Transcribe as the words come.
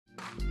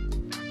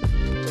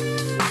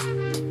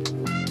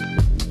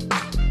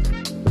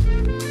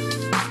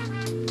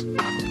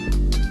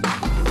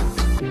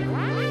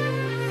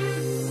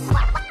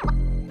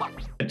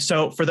good.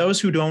 So for those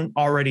who don't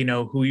already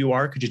know who you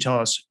are, could you tell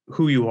us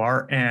who you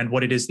are and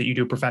what it is that you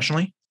do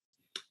professionally?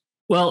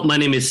 Well, my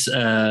name is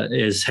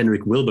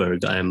Henrik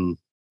Wilberg. I'm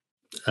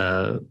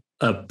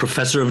a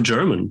professor of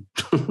German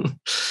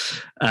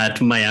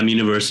at Miami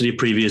University,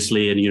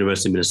 previously at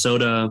University of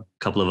Minnesota, a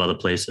couple of other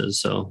places.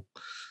 So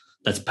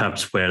that's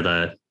perhaps where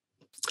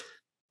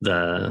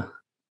the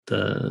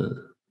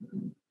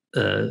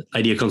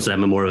idea comes that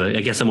I'm more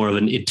of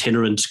an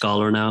itinerant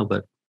scholar now,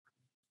 but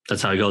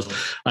that's how it goes.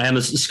 I am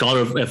a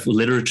scholar of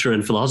literature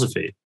and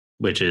philosophy,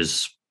 which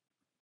is,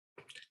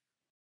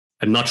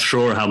 I'm not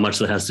sure how much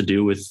that has to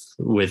do with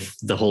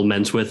the whole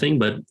menswear thing,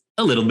 but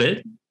a little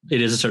bit. It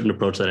is a certain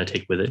approach that I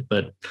take with it.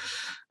 But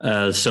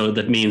so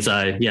that means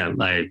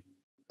I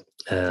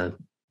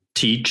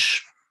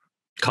teach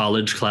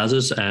college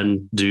classes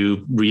and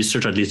do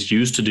research, at least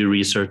used to do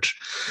research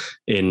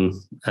in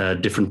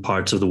different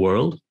parts of the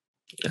world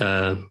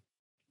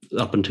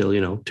up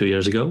until, 2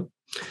 years ago.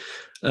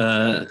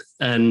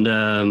 And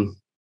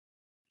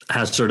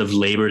has sort of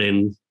labored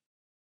in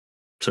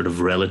sort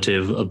of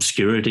relative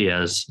obscurity,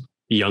 as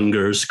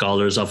younger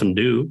scholars often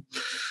do.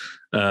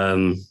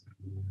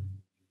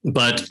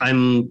 But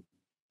I'm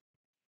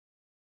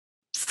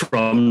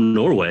from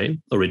Norway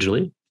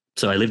originally,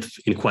 so I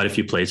lived in quite a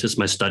few places.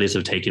 My studies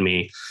have taken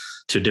me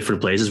to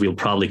different places. We'll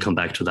probably come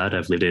back to that.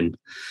 I've lived in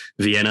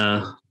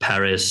Vienna,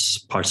 Paris,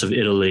 parts of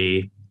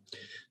Italy.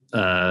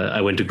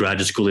 I went to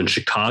graduate school in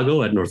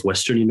Chicago at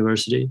Northwestern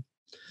University.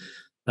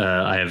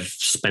 I have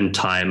spent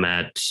time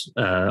at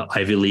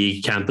Ivy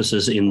League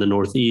campuses in the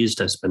Northeast.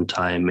 I spent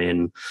time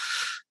in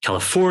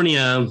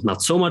California,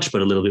 not so much,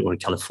 but a little bit more in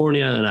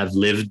California. And I've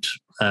lived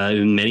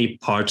in many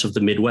parts of the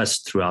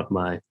Midwest throughout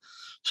my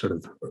sort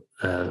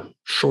of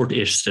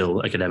short-ish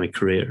still academic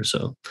career.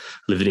 So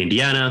I lived in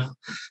Indiana,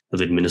 I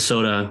lived in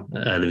Minnesota,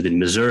 I lived in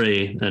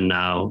Missouri, and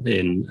now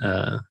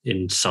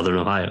in Southern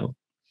Ohio.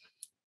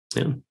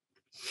 Yeah.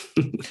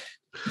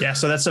 Yeah,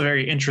 so that's a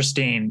very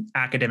interesting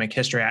academic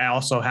history. I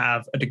also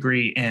have a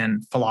degree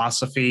in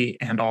philosophy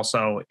and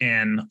also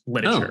in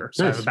literature.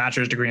 So nice. I have a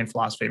bachelor's degree in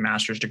philosophy,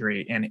 master's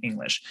degree in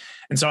English.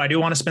 And so I do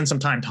want to spend some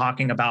time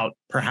talking about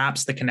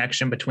perhaps the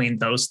connection between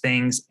those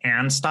things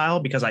and style,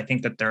 because I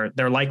think that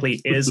there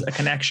likely is a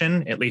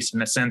connection, at least in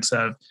the sense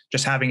of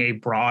just having a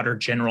broader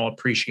general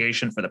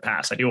appreciation for the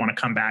past. I do want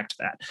to come back to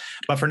that.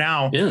 But for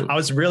now, I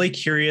was really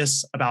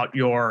curious about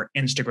your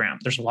Instagram.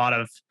 There's a lot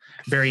of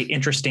very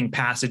interesting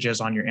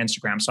passages on your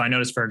Instagram. So I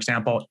noticed, for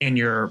example, in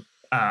your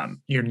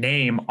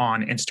name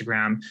on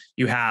Instagram,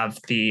 you have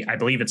I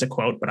believe it's a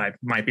quote, but I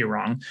might be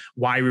wrong,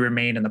 "Why we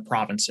remain in the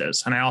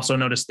provinces." And I also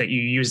noticed that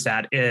you use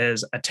that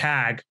as a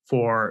tag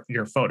for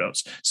your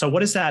photos. So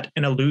what is that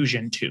an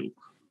allusion to?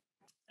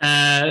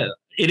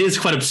 It is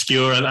quite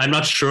obscure. I'm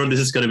not sure this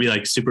is going to be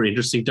like super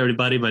interesting to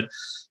everybody, but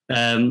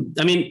I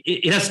mean,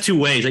 it has two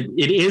ways. Like,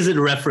 it is a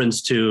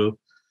reference to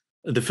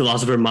the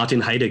philosopher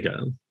Martin Heidegger,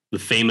 the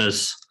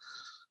famous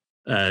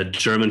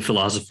German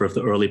philosopher of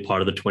the early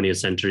part of the 20th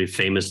century,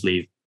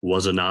 famously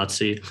was a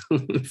Nazi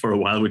for a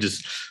while, which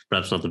is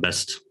perhaps not the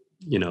best,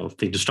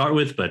 thing to start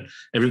with, but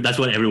that's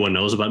what everyone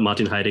knows about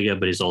Martin Heidegger.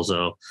 But he's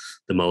also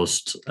the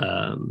most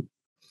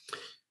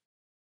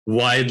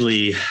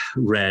widely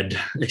read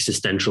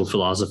existential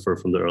philosopher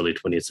from the early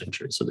 20th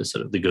century. So this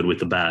sort of the good with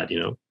the bad,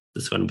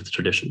 this one with the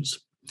traditions.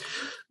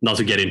 Not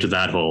to get into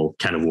that whole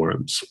can of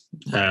worms,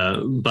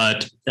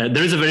 but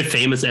there is a very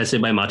famous essay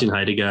by Martin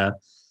Heidegger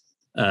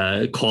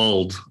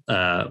called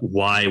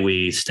 "Why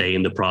We Stay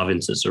in the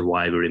Provinces" or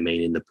 "Why We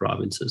Remain in the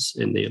Provinces,"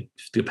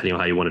 depending on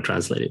how you want to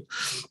translate it.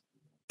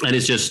 And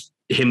it's just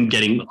him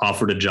getting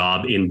offered a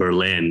job in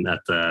Berlin at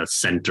the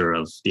center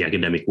of the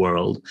academic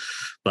world,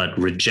 but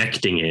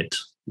rejecting it,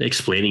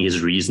 explaining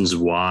his reasons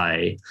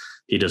why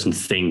he doesn't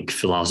think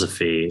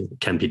philosophy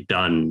can be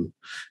done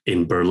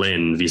in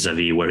Berlin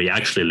vis-a-vis where he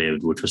actually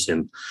lived, which was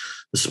in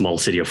the small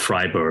city of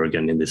Freiburg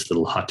and in this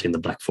little hut in the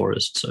Black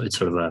Forest. So it's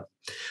sort of a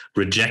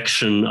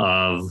rejection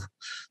of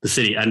the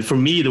city. And for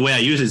me, the way I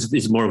use it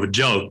is more of a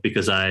joke,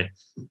 because I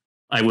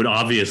would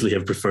obviously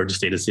have preferred to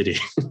stay in the city.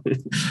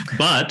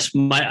 But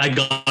I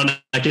got an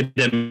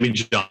academic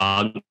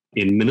job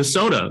in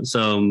Minnesota.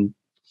 So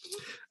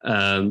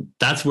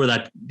that's where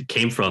that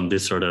came from,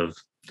 this sort of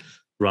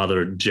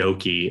rather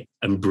jokey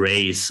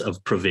embrace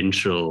of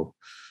provincial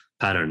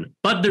pattern.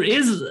 But there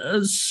is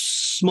a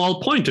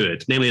small point to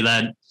it, namely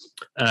that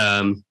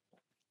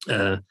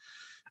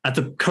at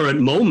the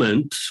current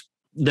moment,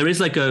 there is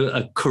like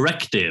a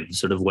corrective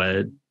sort of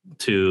way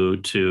to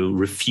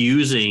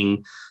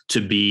refusing to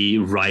be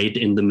right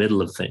in the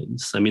middle of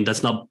things. I mean,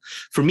 that's not,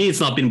 for me, it's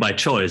not been by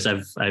choice.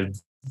 I've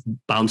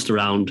bounced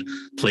around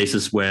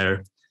places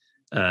where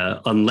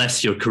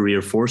unless your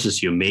career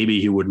forces you, maybe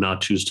you would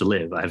not choose to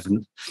live.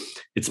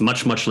 It's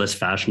much less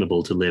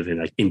fashionable to live in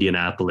like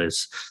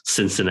Indianapolis,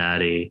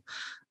 Cincinnati,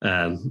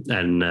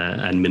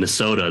 and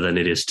Minnesota than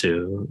it is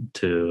to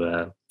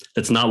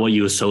that's not what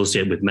you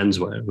associate with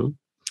menswear.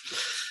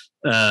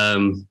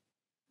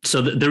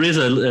 So there is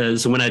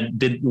so when I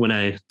did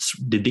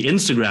the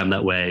Instagram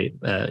that way,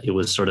 it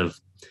was sort of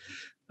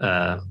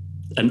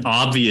an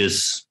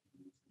obvious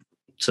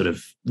sort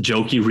of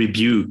jokey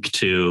rebuke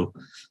to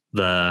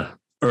the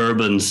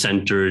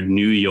urban-centered,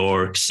 New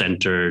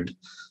York-centered,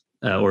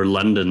 or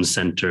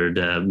London-centered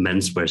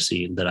menswear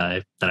scene that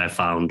I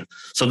found,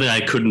 something I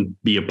couldn't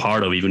be a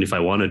part of even if I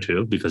wanted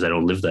to, because I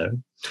don't live there.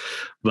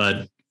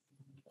 But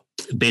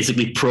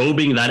basically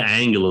probing that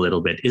angle a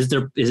little bit. Is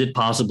it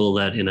possible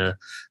that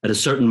at a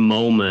certain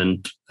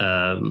moment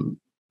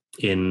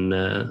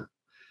in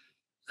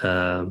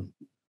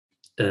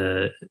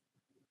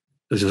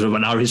sort of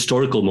in our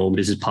historical moment,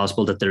 is it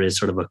possible that there is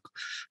sort of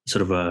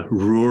a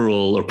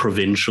rural or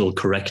provincial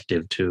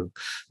corrective to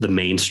the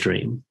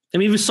mainstream? I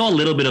mean, we saw a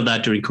little bit of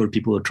that during COVID.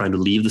 People were trying to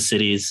leave the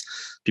cities.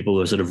 People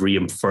were sort of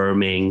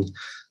reaffirming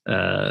or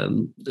at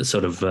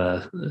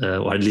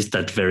least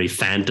that very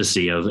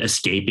fantasy of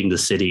escaping the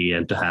city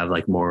and to have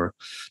like more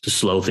to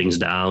slow things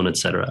down,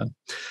 etc.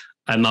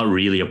 I'm not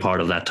really a part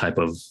of that type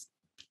of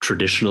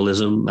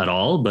traditionalism at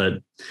all, but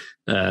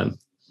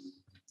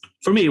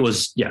for me, it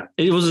was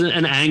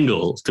an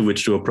angle to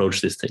which to approach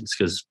these things,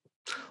 because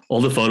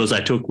all the photos I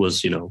took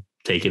was,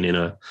 taken in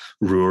a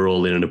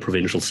rural, in a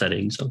provincial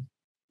setting. So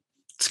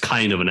it's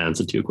kind of an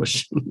answer to your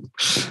question.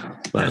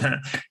 But,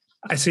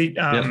 I see.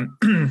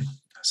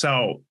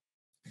 So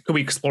could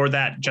we explore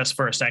that just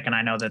for a second?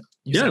 I know that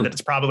you said that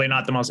it's probably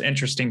not the most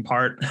interesting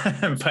part,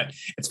 but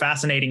it's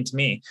fascinating to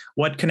me.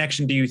 What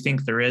connection do you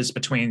think there is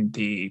between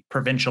the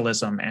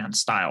provincialism and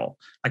style?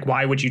 Like,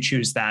 why would you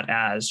choose that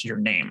as your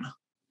name?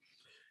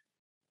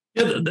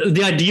 Yeah,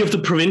 the idea of the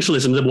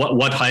provincialism,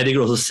 what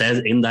Heidegger also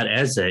says in that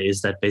essay,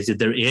 is that basically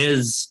there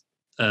is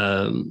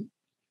at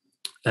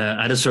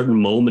a certain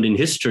moment in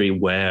history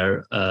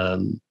where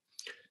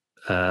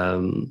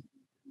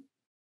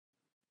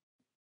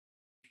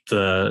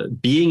the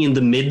being in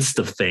the midst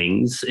of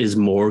things is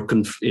more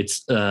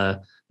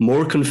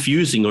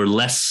confusing or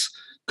less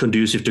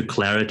conducive to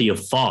clarity of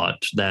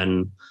thought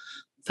than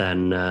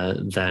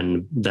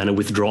a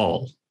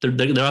withdrawal.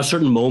 There are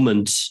certain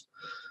moments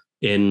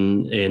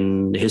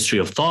in history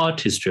of thought,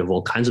 history of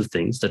all kinds of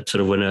things, that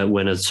sort of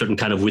when a certain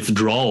kind of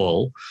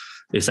withdrawal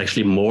is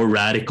actually more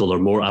radical or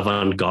more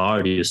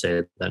avant-garde, you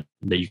say that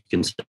you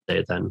can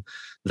say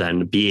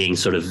than being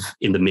sort of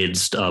in the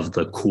midst of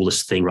the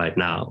coolest thing right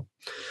now.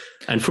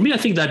 And for me, I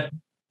think that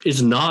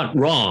is not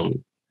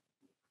wrong.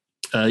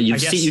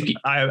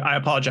 I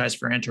apologize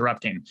for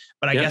interrupting,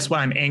 but I guess what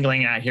I'm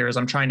angling at here is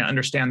I'm trying to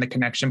understand the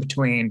connection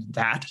between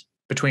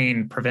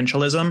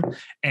provincialism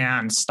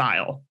and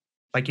style.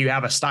 Like, you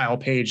have a style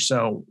page,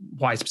 so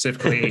why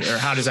specifically, or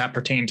how does that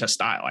pertain to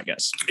style, I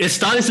guess?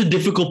 Style is the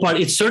difficult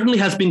part. It certainly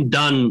has been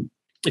done.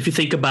 If you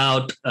think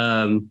about,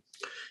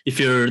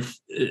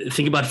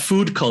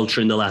 food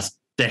culture in the last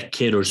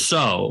decade or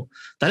so,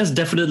 that has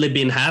definitely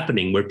been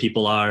happening, where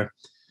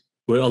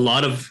a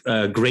lot of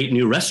great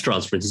new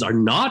restaurants, for instance, are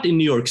not in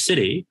New York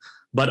City,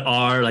 but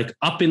are like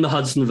up in the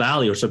Hudson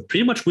Valley, or so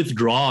pretty much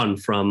withdrawn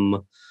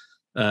from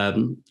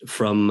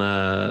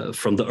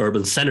the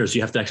urban centers.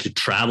 You have to actually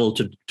travel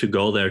to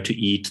go there to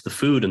eat the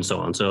food and so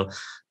on. So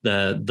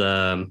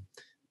the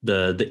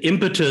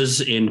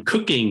impetus in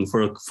cooking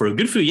for a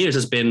good few years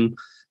has been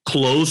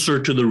closer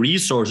to the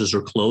resources,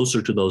 or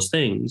closer to those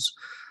things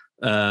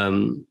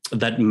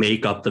that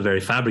make up the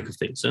very fabric of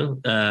things.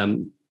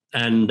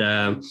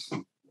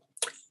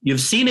 You've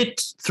seen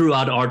it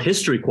throughout art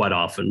history quite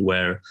often,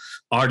 where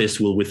artists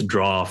will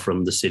withdraw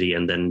from the city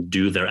and then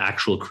do their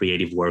actual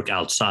creative work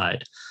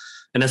outside.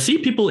 And I see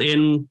people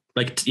in,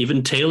 like,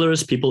 even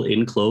tailors, people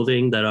in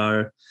clothing that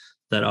are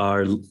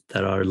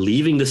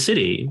leaving the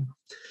city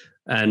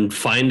and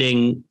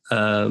finding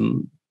a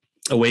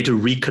way to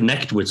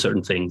reconnect with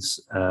certain things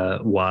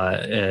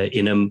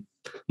in a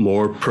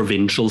more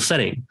provincial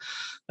setting.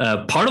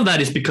 Part of that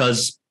is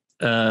because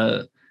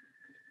a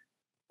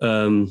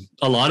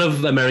lot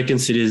of American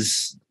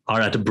cities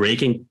are at a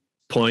breaking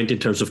point in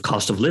terms of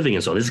cost of living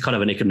and so on. This is kind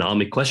of an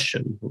economic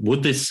question.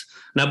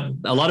 Now,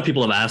 a lot of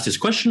people have asked this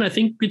question. I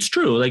think it's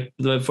true. Like,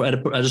 at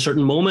a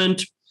certain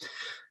moment,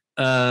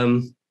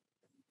 the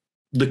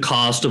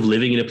cost of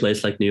living in a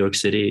place like New York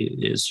City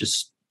is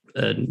just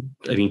an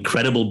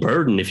incredible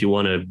burden if you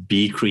want to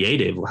be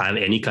creative or have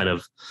any kind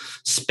of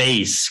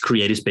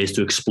creative space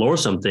to explore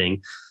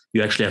something.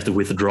 You actually have to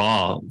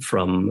withdraw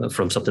from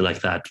something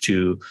like that if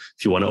you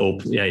want to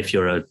open. Yeah, if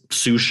you're a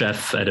sous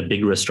chef at a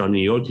big restaurant in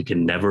New York, you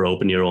can never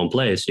open your own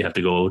place. You have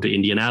to go to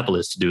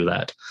Indianapolis to do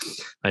that.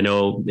 I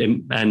know,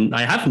 and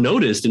I have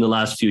noticed in the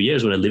last few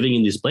years when I'm living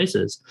in these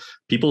places,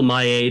 people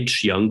my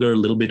age, younger, a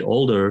little bit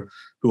older,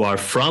 who are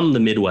from the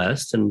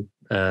Midwest and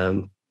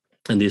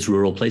these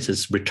rural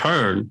places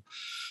return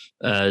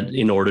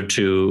in order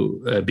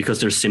to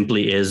because there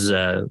simply is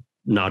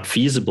not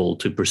feasible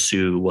to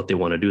pursue what they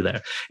want to do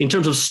there. In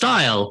terms of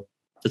style,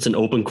 it's an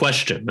open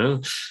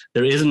question.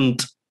 There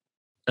isn't,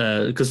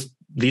 because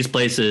these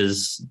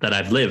places that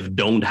I've lived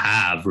don't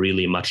have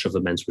really much of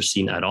a menswear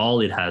scene at all.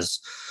 It has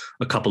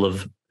a couple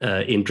of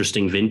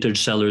interesting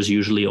vintage sellers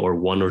usually, or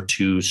one or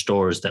two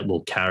stores that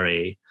will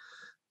carry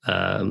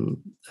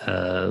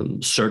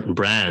certain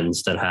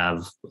brands that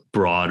have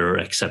broader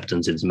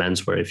acceptance in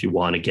menswear. If you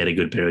want to get a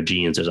good pair of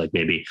jeans, there's like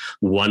maybe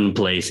one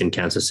place in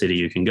Kansas City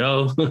you can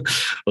go,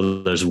 or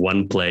there's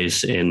one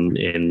place in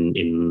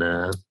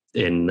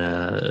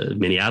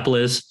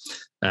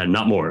Minneapolis,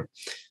 not more.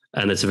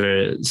 And it's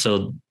very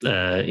so.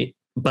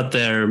 But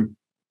they're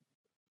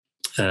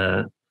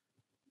we're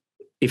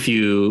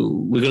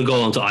going to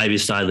go on to Ivy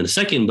style in a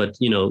second, but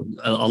you know,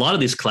 a lot of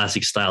these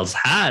classic styles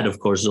had, of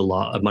course,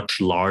 a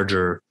much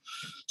larger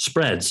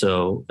spread.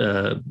 So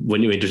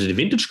when you're interested in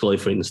vintage clothing,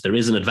 for instance, there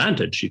is an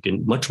advantage. You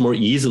can much more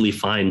easily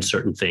find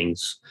certain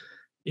things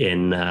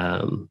in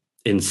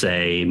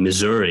say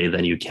Missouri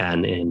than you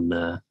can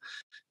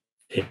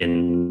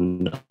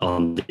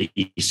on the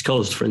East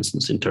Coast, for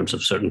instance, in terms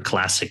of certain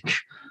classic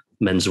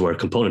menswear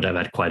component. I've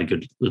had quite a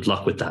good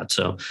luck with that.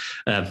 So,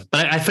 but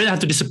I feel I have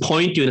to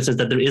disappoint you in the sense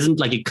that there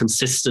isn't like a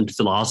consistent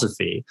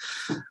philosophy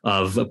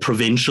of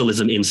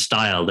provincialism in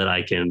style that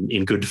I can,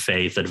 in good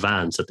faith,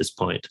 advance at this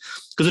point.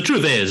 Because the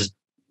truth is,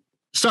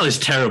 style is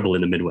terrible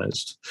in the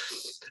Midwest.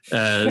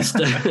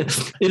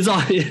 It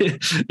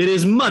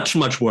is much,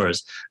 much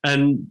worse.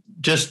 And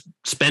just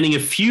spending a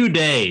few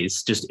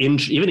days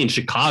even in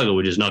Chicago,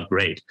 which is not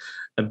great,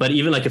 but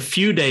even like a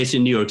few days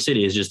in New York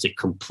City is just a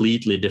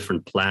completely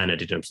different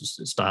planet in terms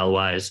of style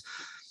wise.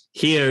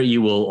 Here,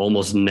 you will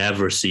almost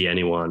never see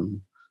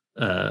anyone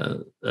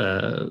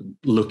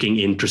looking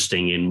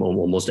interesting in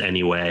almost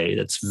any way.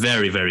 That's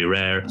very, very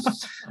rare.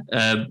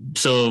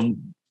 So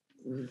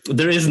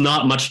there is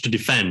not much to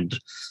defend.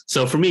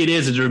 So for me,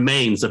 it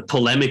remains a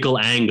polemical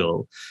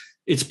angle.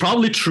 It's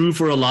probably true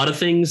for a lot of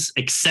things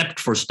except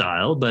for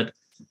style, but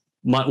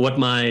what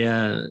my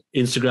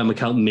Instagram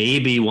account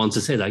maybe wants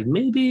to say, like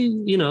maybe,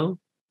 you know,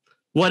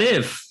 what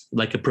if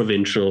like a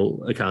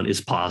provincial account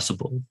is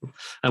possible?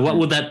 And what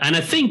would that, and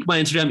I think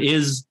my Instagram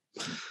is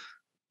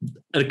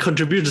a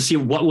contributor to see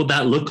what would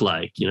that look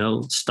like, you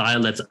know,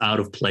 style that's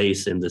out of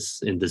place in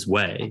this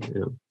way, you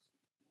know.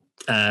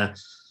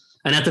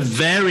 And at the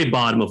very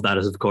bottom of that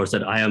is, of course,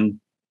 that I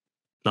am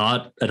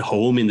not at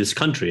home in this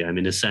country. I'm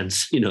in a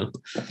sense, you know,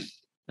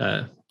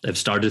 I've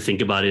started to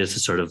think about it as a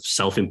sort of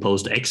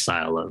self-imposed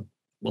exile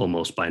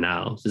almost by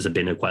now. This has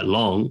been quite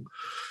long.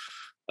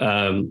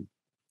 And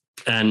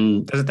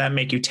doesn't that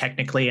make you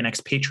technically an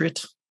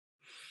expatriate?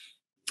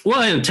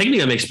 Well,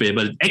 technically I'm an expatriate,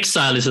 but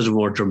exile is a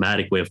more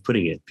dramatic way of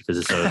putting it, because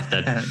it's sort of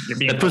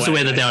that puts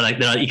away that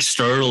there are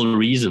external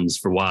reasons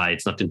for why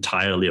it's not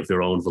entirely of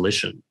your own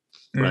volition,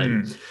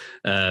 right?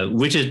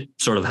 Which it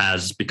sort of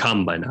has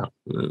become by now.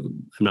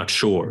 I'm not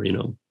sure, you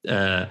know.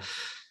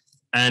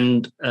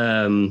 And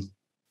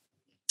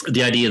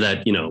the idea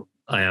that, you know,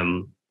 I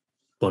am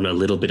on a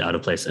little bit out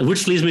of place, and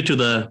which leads me to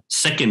the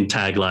second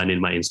tagline in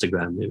my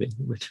Instagram, maybe.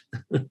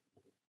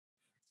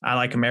 I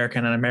like America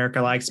and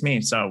America likes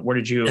me. So where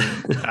did you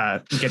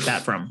get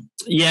that from?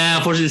 Yeah,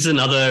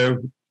 unfortunately,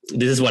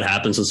 this is what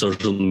happens on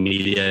social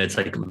media. It's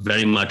like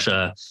very much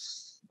it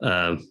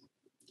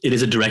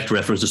is a direct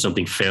reference to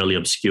something fairly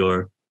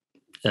obscure.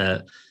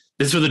 This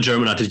is for the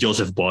German artist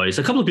Joseph Beuys.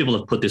 A couple of people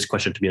have put this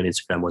question to me on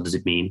Instagram. What does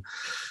it mean?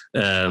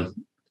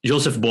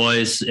 Joseph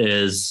Beuys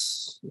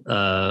is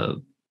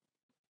an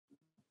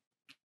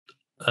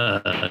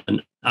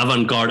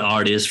avant-garde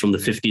artist from the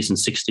 50s and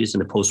 60s in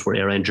the post-war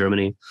era in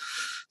Germany,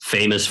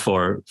 famous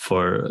for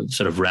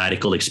sort of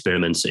radical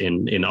experiments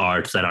in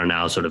art that are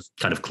now sort of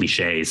kind of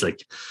cliches,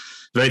 like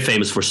very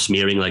famous for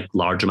smearing like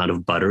large amount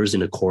of butters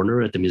in a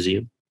corner at the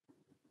museum.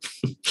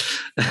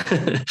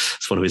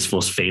 It's one of his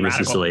most famous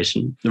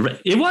installations.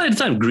 It was at the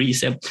time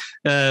Greece,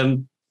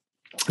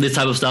 this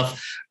type of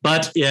stuff.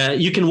 But yeah,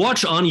 you can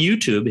watch on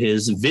YouTube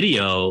his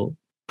video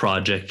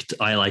project,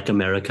 I Like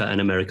America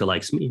and America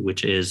Likes Me,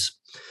 which is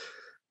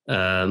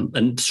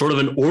and sort of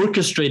an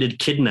orchestrated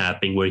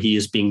kidnapping where he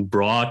is being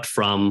brought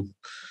from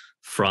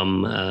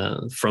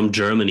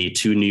Germany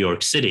to New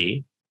York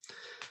City,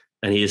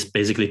 and he is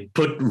basically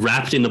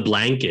wrapped in a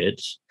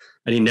blanket,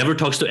 and he never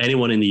talks to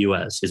anyone in the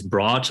US. He's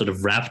brought sort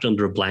of wrapped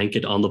under a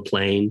blanket on the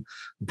plane,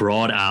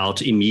 brought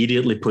out,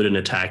 immediately put in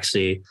a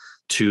taxi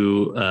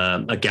to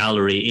a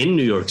gallery in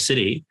New York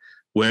City,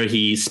 where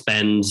he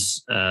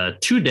spends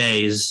 2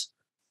 days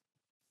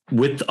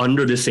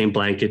under the same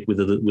blanket with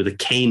a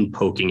cane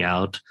poking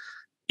out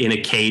in a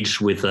cage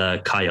with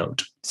a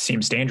coyote.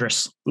 Seems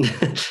dangerous.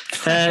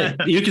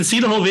 You can see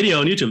the whole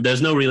video on YouTube.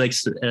 There's no real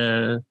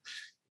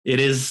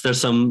there's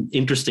some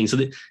interesting. So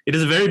it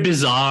is a very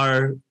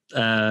bizarre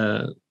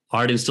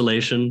art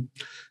installation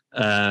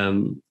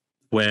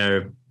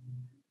where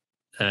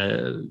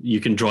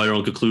you can draw your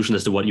own conclusion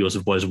as to what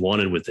Joseph Beuys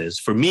wanted with this.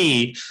 For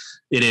me,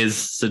 it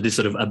is this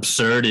sort of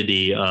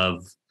absurdity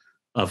of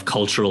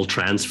cultural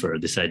transfer,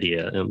 this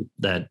idea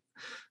that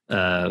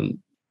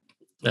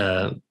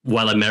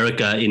while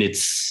America in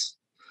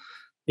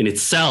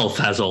itself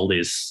has all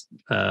these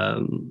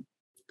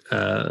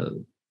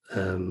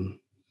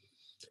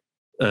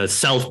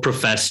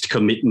self-professed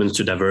commitments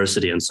to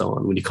diversity and so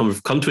on, when you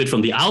come to it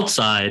from the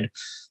outside,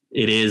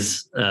 it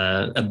is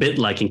a bit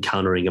like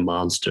encountering a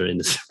monster in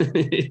this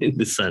in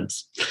this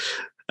sense.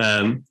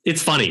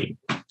 It's funny.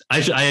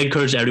 I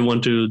encourage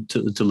everyone to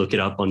look it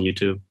up on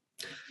YouTube.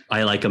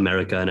 I like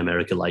America and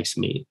America likes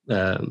me.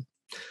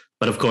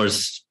 But of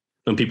course,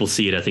 when people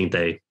see it, I think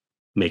they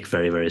make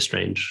very, very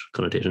strange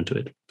connotation to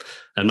it.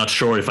 I'm not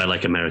sure if I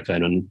like America,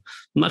 and I'm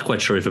not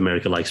quite sure if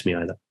America likes me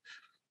either.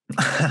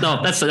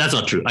 No, that's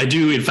not true. I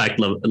do, in fact,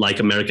 like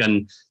America.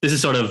 And this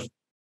is sort of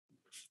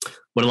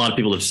what a lot of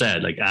people have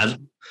said. Like, as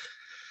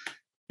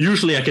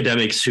usually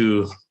academics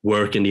who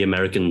work in the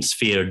American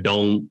sphere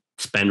don't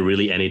spend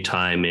really any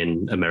time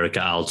in America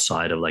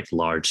outside of like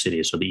large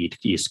cities or the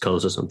East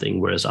Coast or something.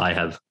 Whereas I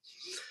have,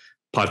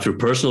 part through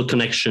personal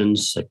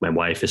connections, like my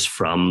wife is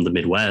from the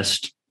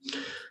Midwest.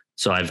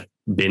 So I've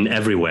been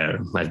everywhere.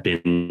 I've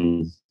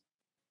been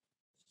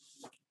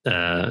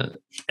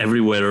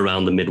everywhere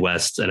around the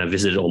Midwest, and I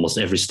visited almost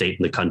every state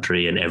in the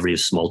country and every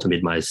small to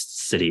mid-sized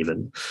city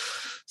even.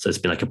 So it's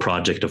been like a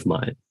project of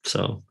mine.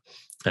 So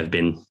I've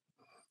been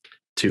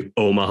to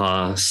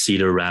Omaha,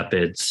 Cedar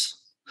Rapids,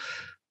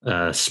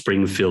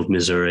 Springfield,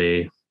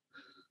 Missouri,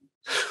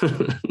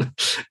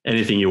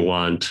 anything you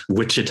want,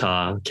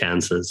 Wichita,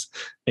 Kansas,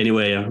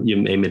 anyway, you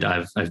name it,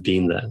 I've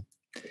been there.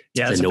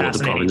 Yeah, it's a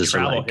fascinating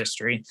travel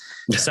history.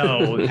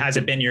 So has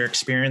it been your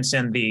experience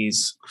in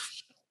these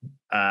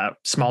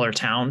smaller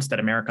towns that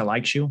America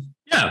likes you?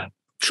 Yeah,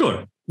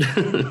 sure. but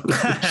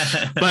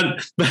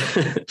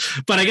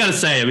I gotta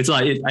say, I mean, it's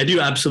like, I do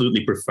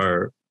absolutely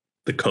prefer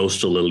the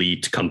coastal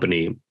elite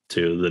company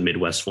to the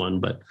Midwest one,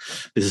 but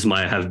this is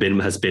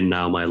has been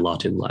now my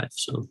lot in life.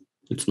 So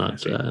it's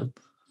not.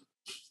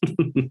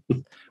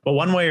 Well,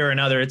 one way or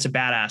another, it's a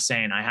badass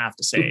saying, I have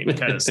to say,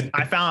 because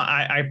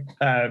I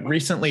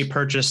recently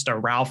purchased a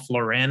Ralph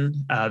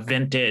Lauren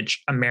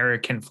vintage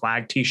American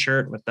flag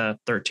T-shirt with the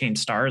 13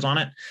 stars on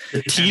it.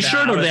 The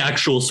T-shirt or the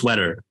actual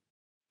sweater?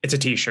 It's a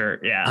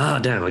T-shirt. Yeah. Oh,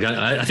 damn.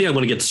 I think I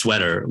want to get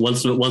sweater.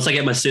 Once I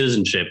get my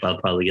citizenship, I'll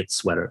probably get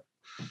sweater.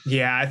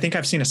 Yeah, I think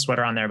I've seen a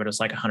sweater on there, but it was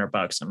like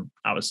 $100, and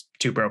I was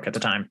too broke at the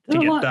time to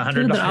get the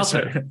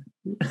 $100.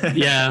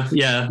 Yeah,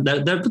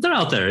 they're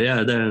out there.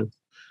 Yeah,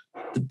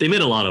 they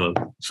made a lot of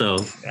them, so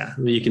yeah,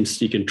 you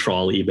can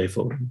trawl eBay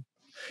for them.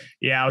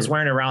 Yeah, I was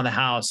wearing it around the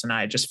house, and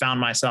I just found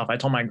myself. I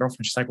told my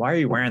girlfriend, she's like, "Why are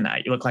you wearing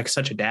that? You look like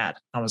such a dad."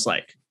 I was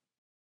like,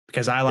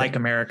 "Because I like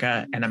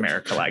America, and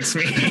America likes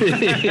me."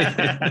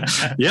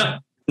 Yeah.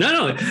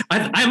 No.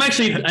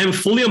 I'm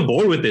fully on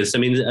board with this. I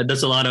mean,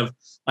 there's a lot of.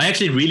 I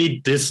actually really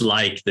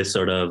dislike this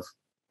sort of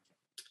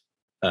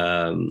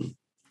that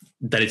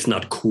it's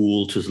not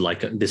cool to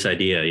like this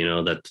idea, you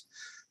know, that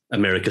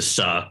America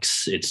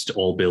sucks. It's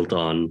all built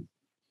on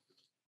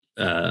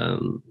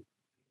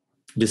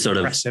this sort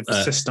of oppressive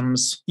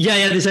systems.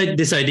 Yeah.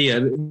 This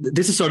idea.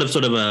 This is sort of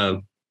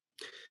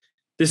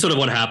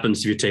what happens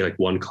if you take like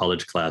one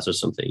college class or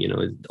something. You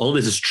know, all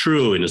this is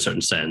true in a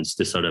certain sense.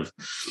 This sort of.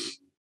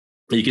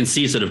 You can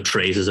see sort of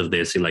traces of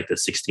this in like the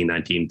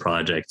 1619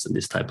 projects and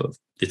this type of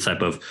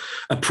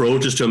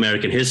approaches to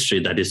American history,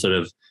 that is sort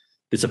of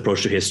this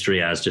approach to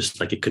history as just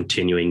like a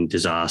continuing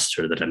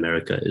disaster that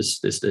America is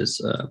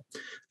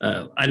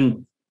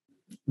and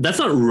that's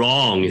not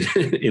wrong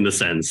in the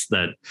sense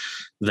that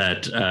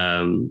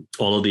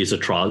all of these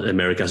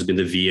America has been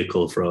the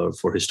vehicle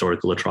for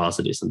historical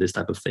atrocities and this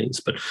type of things.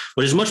 But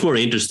what is much more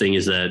interesting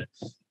is that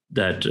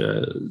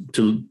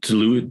to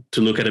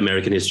look at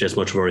American history as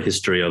much more a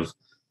history of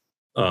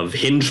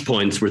hinge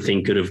points where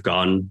things could have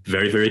gone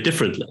very, very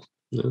differently.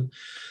 You know?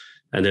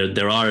 And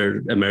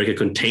America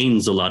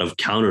contains a lot of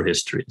counter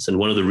histories. And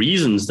one of the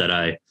reasons that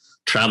I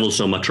travel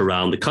so much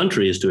around the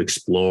country is to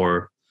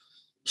explore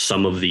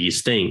some of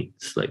these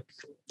things, like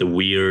the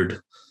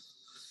weird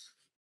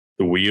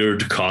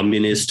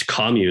communist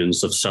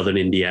communes of southern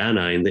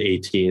Indiana in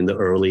the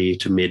early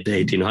to mid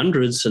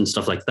 1800s and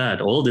stuff like that.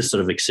 All this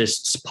sort of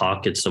exists,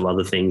 pockets of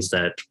other things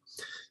that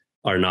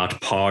are not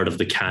part of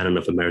the canon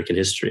of American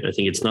history. I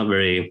think it's not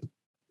very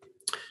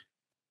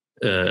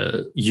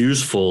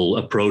useful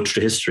approach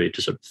to history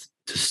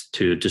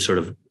to sort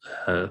of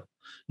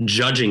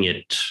judging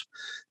it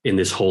in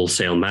this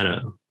wholesale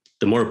manner.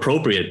 The more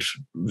appropriate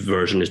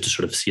version is to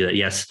sort of see that,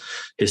 yes,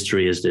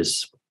 history is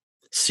this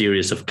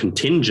series of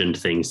contingent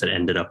things that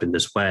ended up in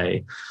this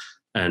way.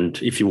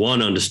 And if you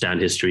want to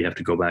understand history, you have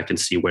to go back and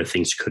see where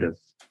things could have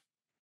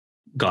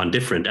gone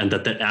different. And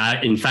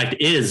that in fact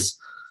is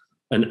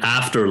an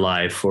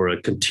afterlife or a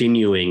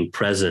continuing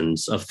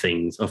presence of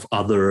things, of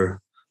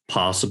other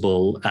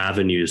possible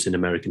avenues in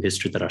American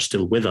history that are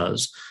still with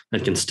us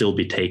and can still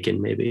be taken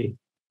maybe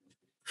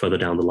further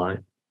down the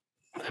line.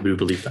 I do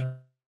believe that.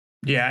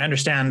 Yeah, I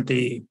understand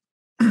the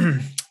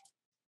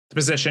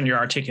position you're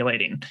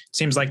articulating. It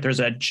seems like there's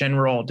a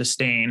general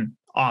disdain,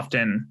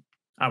 often,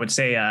 I would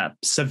say a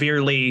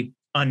severely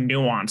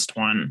unnuanced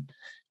one,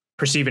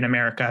 perceiving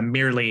America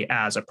merely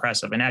as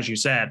oppressive. And as you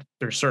said,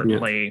 there's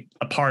certainly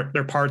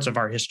there are parts of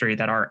our history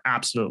that are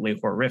absolutely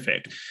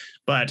horrific.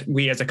 But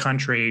we as a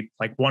country,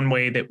 like one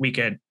way that we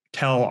could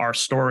tell our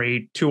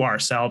story to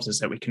ourselves is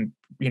that we can,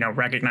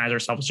 recognize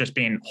ourselves as just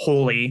being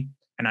wholly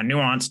and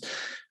unnuanced.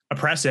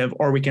 oppressive,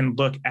 or we can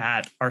look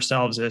at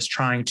ourselves as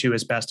trying to,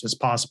 as best as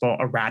possible,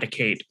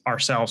 eradicate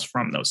ourselves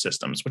from those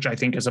systems, which I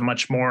think is a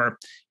much more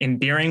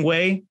endearing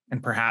way,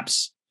 and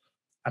perhaps,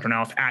 I don't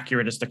know if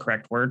accurate is the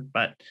correct word,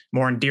 but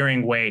more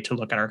endearing way to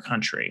look at our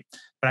country.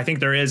 But I think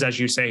there is, as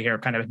you say here,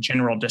 kind of a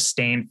general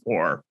disdain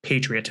for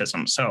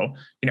patriotism. So,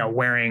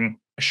 wearing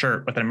a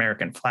shirt with an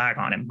American flag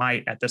on it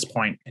might, at this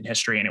point in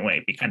history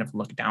anyway, be kind of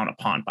looked down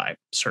upon by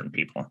certain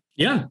people.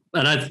 Yeah.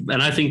 And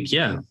I think,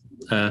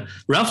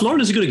 Ralph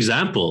Lauren is a good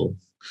example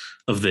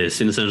of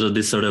this, in the sense of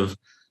this sort of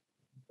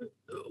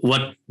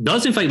what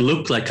does in fact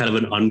look like kind of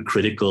an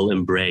uncritical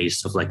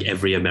embrace of like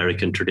every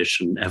American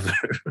tradition ever.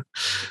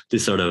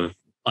 This sort of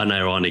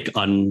unironic,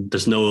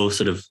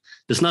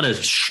 there's not a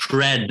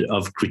shred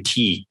of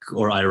critique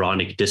or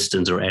ironic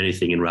distance or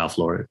anything in Ralph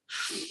Lauren,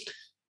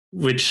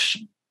 which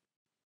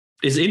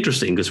is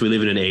interesting because we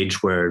live in an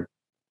age where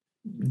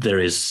there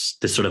is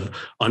this sort of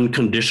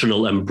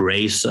unconditional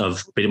embrace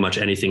of pretty much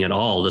anything at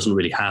all doesn't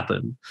really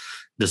happen,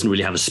 doesn't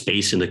really have a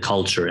space in the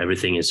culture.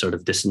 Everything is sort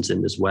of distanced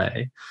in this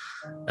way.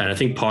 And I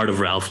think part of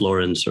Ralph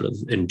Lauren's sort of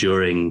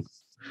enduring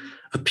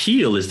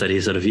appeal is that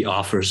he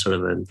offers sort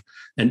of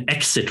an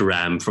exit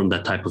ramp from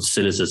that type of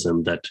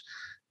cynicism that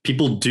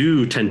people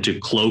do tend to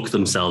cloak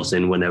themselves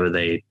in whenever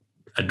they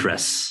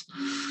address,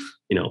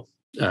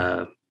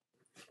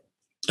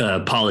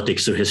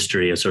 politics or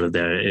history, or sort of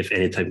if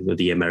any type of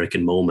the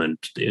American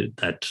moment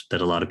that a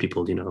lot of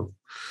people,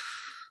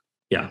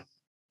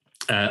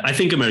 I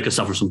think America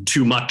suffers from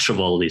too much of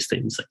all these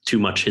things, like too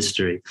much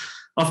history.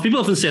 People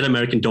often say that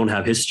Americans don't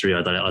have history,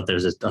 or that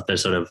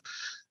there's sort of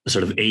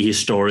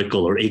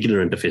ahistorical or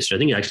ignorant of history. I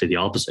think actually the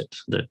opposite.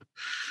 That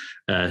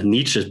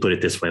Nietzsche has put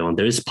it this way: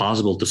 there is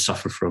possible to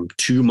suffer from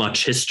too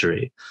much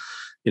history,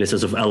 in a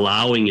sense of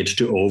allowing it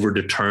to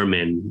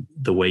overdetermine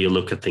the way you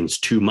look at things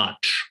too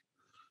much.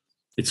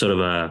 It's sort of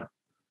a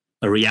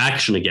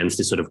reaction against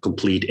this sort of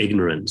complete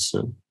ignorance,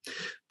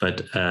 but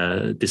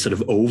this sort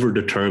of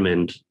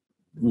overdetermined,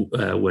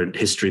 where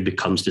history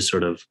becomes this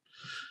sort of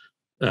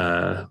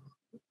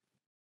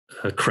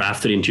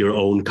crafted into your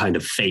own kind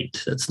of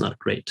fate. That's not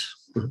great.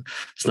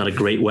 It's not a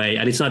great way,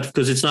 and it's not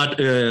because it's not.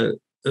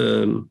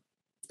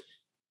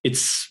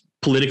 It's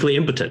politically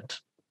impotent.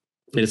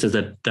 In a sense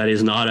that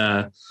is not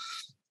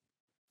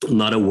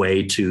a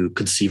way to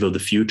conceive of the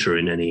future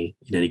in any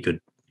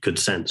good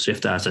sense. You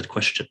have to ask that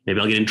question. Maybe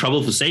I'll get in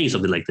trouble for saying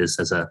something like this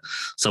as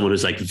someone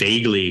who's like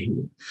vaguely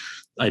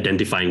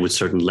identifying with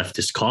certain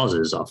leftist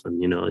causes. Often,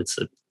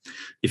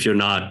 if you're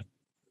not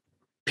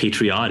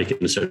patriotic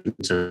in a certain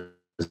sense,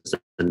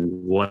 then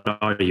what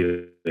are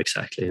you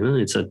exactly? It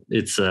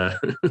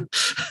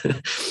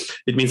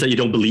means that you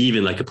don't believe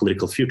in like a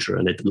political future,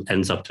 and it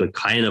ends up to a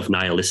kind of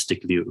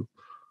nihilistic view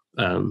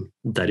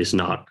that is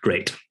not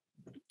great.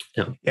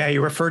 Yeah,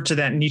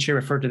 Nietzsche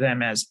referred to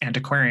them as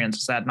antiquarians.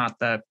 Is that not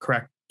the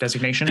correct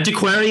designation?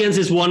 Antiquarians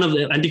is one of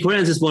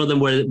them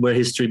where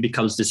history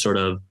becomes this sort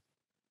of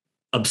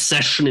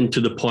obsession into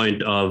the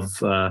point of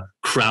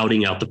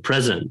crowding out the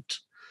present.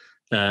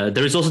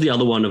 There is also the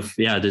other one of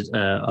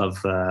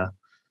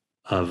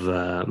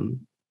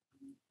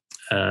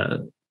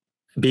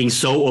being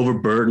so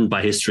overburdened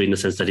by history in the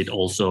sense that it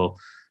also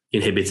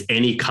inhibits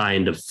any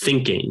kind of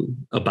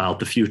thinking about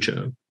the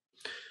future,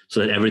 so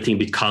that everything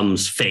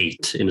becomes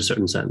fate in a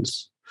certain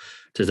sense,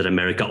 so that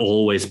America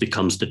always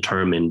becomes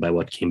determined by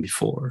what came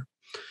before,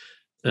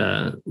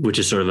 which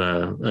is sort of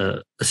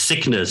a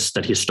sickness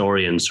that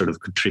historians sort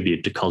of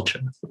contribute to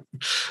culture,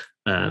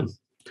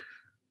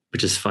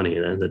 which is funny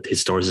that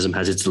historicism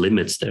has its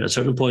limits there. At a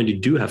certain point, you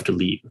do have to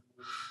leave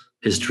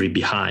history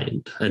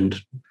behind. And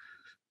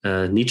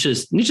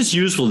Nietzsche's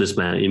useful this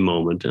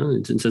moment,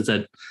 in the sense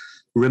that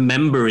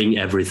remembering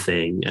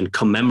everything and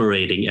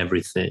commemorating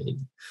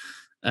everything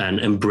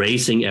and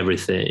embracing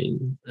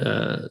everything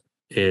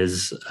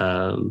is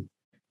a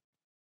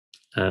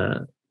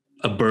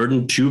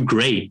burden too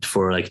great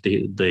for like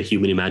the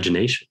human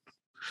imagination.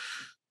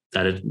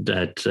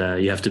 That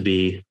you have to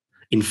be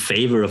in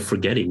favor of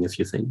forgetting a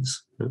few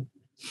things.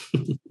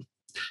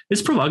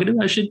 It's provocative,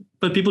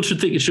 but people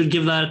should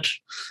give that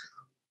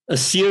the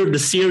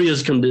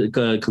serious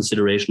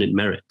consideration it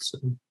merits.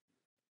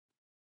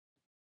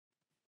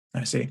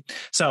 I see.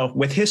 So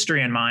with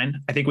history in mind,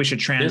 I think we should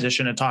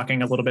transition to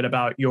talking a little bit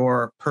about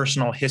your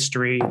personal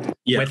history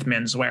with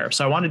menswear.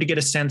 So I wanted to get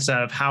a sense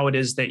of how it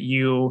is that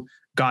you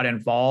got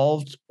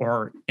involved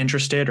or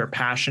interested or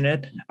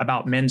passionate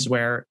about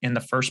menswear in the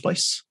first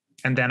place.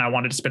 And then I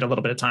wanted to spend a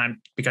little bit of time,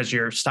 because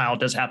your style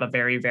does have a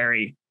very,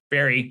 very,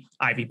 very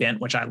Ivy bent,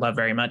 which I love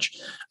very much.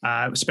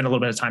 Spend a little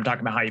bit of time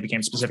talking about how you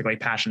became specifically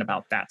passionate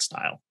about that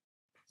style.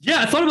 Yeah,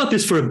 I thought about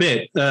this for a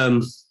bit,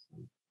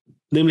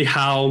 namely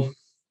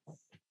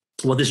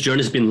what this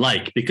journey has been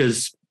like,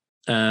 because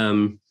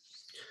I'm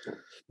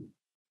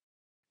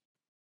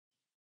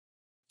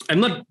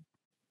not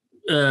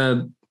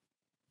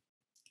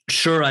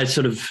sure I've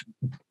sort of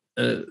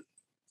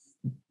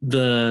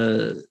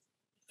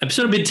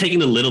been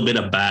taken a little bit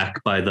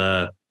aback by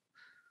the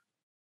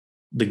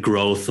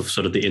growth of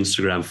sort of the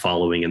Instagram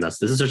following, and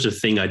this is such a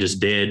thing I just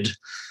did.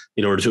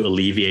 in order to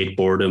alleviate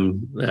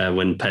boredom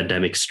when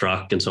pandemic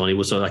struck and so on. It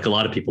was like a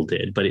lot of people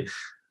did, but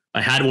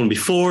I had one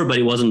before, but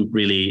it wasn't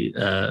really,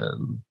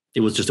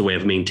 it was just a way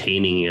of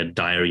maintaining a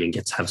diary and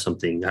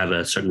have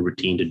a certain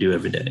routine to do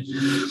every day.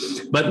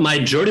 But my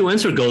journey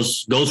Menswear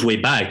goes way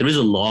back. There is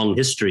a long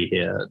history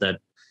here that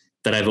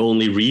I've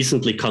only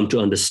recently come to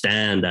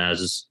understand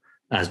as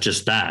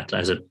just that,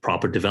 as a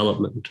proper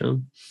development.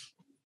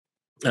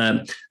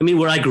 I mean,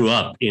 where I grew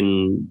up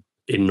in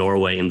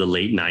Norway in the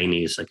late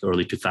 90s, like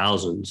early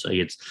 2000s,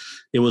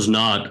 it was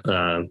not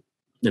an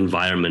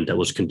environment that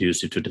was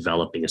conducive to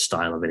developing a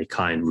style of any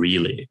kind,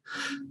 really.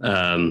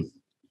 I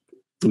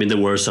mean, there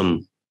were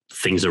some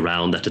things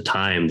around at the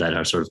time that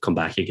are sort of come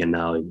back again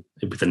now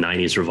with the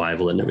 90s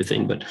revival and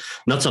everything, but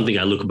not something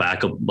I look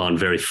back on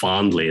very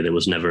fondly. There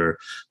was never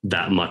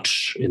that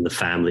much in the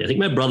family. I think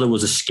my brother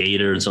was a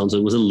skater and so on, so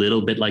it was a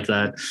little bit like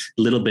that,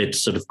 a little bit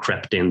sort of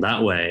crept in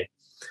that way.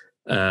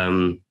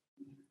 But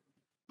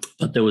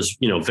there was,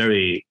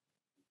 very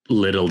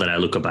little that I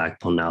look back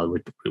on now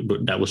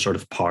that was sort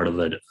of part of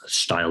a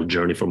style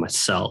journey for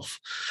myself.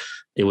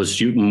 It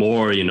was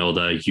more,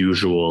 the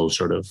usual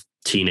sort of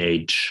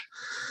teenage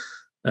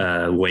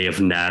way of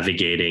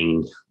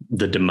navigating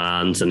the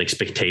demands and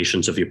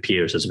expectations of your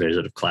peers. It's a very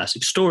sort of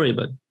classic story,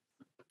 but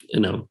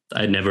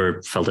I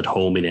never felt at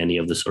home in any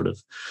of the sort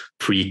of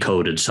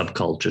pre-coded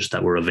subcultures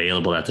that were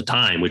available at the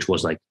time, which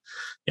was like,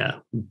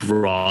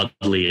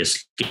 broadly a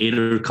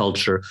skater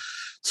culture,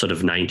 sort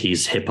of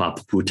 90s hip hop,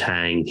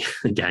 Wu-Tang,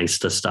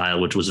 gangsta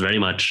style, which was very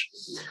much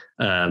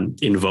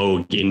in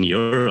vogue in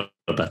Europe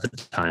at the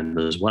time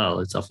as well.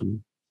 It's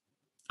often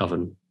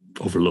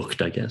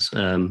overlooked, I guess.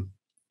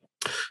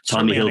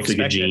 Tommy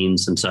Hilfiger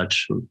jeans and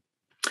such.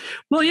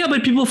 Well, yeah,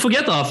 but people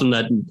forget often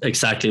that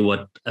exactly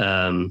what,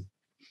 how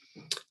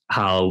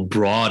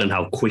broad and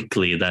how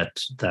quickly that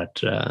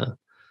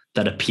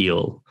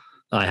appeal.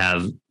 I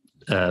have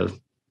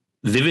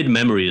vivid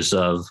memories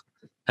of.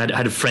 I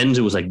had a friend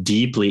who was like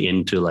deeply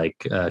into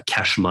like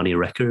Cash Money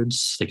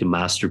Records, like a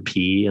Master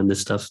P and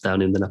this stuff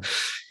down in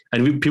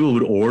people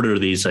would order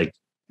these like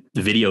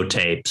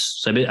videotapes.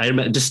 So I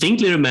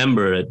distinctly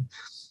remember it,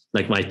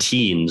 like my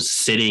teens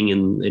sitting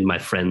in my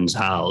friend's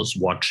house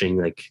watching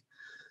like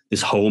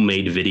these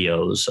homemade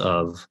videos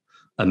of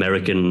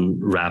American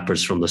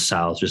rappers from the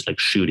South just like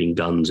shooting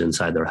guns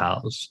inside their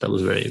house. That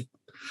was very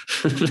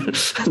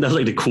that was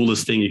like the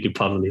coolest thing you could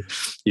probably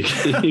you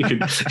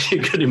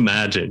could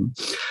imagine.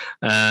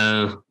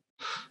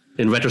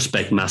 In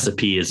retrospect, Master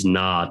P is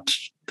not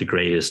the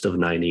greatest of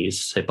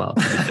 90s hip hop,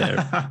 to be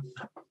fair.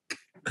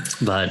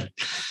 But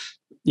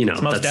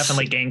it's most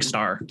definitely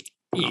Gangstar.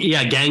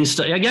 Yeah,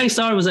 Gangstar. Yeah,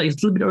 Gangstar was like a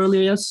little bit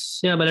earlier, yes.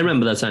 Yeah, but I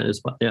remember that time as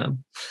well. Yeah.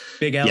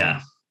 Big L.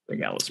 Yeah.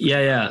 Big L.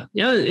 Yeah.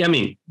 I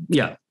mean,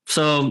 yeah.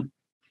 So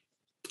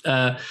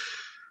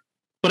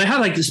but I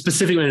had like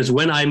specific moments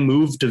when I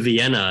moved to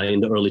Vienna in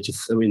the early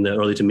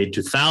to mid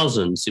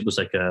 2000s. It was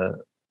like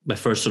my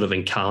first sort of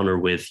encounter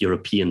with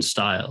European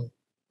style.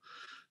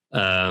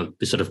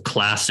 This sort of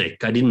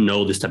classic. I didn't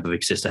know this type of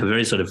existed. I have a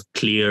very sort of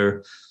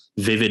clear,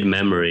 vivid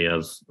memory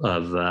of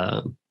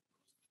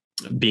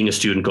being a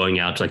student, going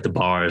out to like the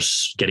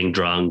bars, getting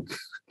drunk,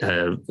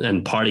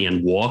 and partying,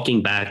 and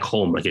walking back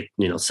home, like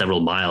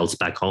several miles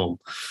back home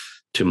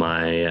to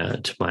my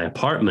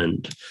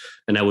apartment.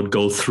 And I would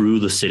go through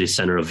the city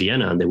center of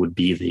Vienna, and there would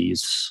be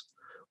these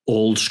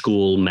old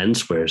school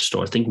menswear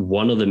stores. I think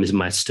one of them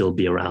might still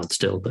be around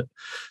still, but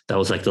that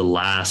was like the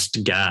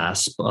last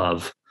gasp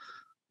of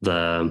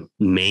the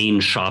main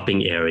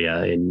shopping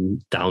area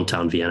in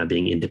downtown Vienna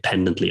being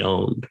independently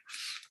owned.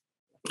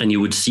 And you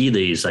would see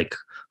these like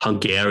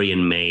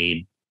Hungarian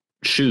made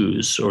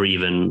shoes or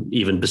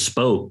even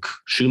bespoke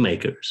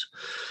shoemakers.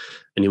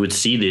 And you would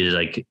see these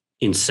like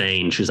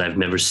insane shoes. I've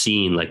never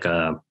seen like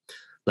a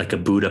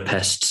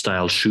Budapest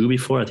style shoe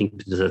before. I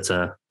think that's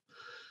a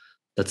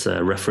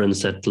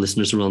reference that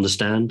listeners will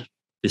understand.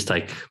 It's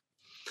like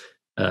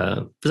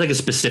a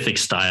specific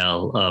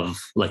style of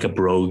like a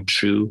brogued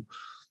shoe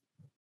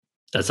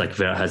that's like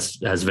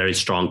has very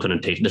strong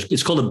connotation.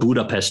 It's called a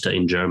Budapester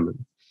in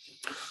German.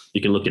 You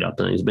can look it up,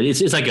 but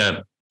it's like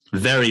a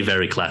very,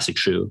 very classic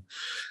shoe.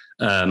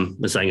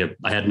 It's like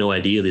I had no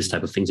idea these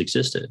type of things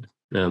existed.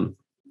 But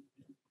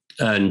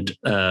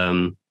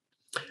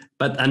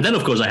then,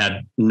 of course, I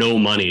had no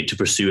money to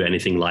pursue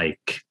anything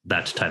like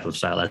that type of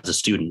style as a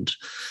student.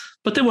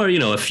 But there were,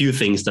 a few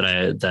things that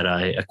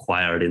I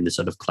acquired in this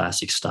sort of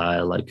classic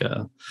style, like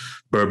a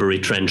Burberry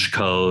trench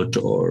coat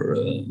or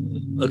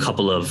a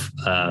couple of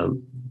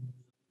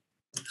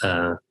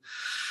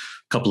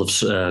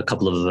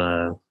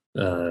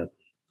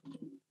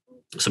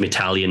some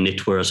Italian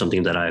knitwear or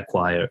something that I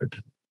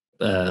acquired.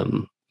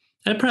 And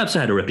perhaps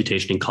I had a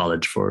reputation in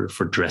college for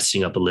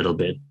dressing up a little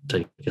bit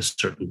to a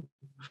certain.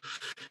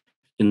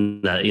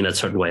 In a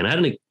certain way. And I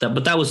had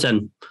but that was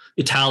then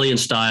Italian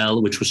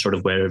style, which was sort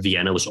of where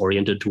Vienna was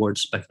oriented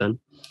towards back then.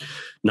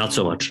 Not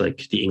so much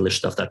like the English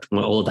stuff,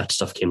 all of that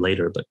stuff came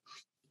later. But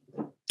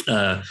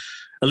I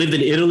lived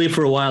in Italy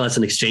for a while as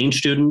an exchange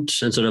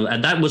student.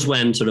 And that was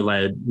when sort of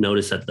I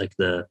noticed that like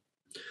the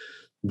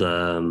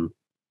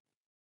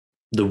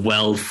the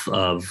wealth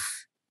of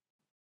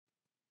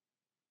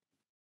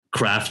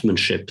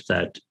craftsmanship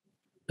that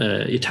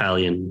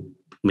Italian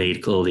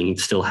made clothing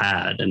still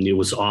had, and it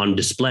was on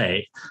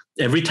display.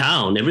 Every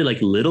town, every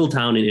like little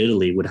town in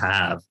Italy would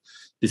have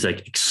these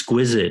like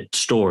exquisite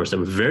stores that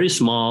were very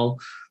small,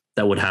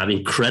 that would have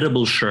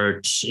incredible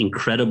shirts,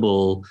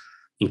 incredible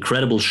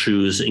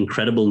shoes,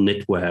 incredible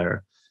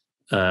knitwear.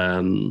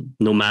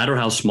 No matter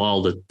how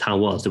small the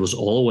town was, there was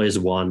always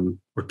one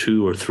or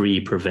two or three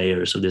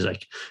purveyors of this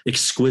like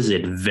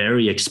exquisite,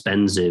 very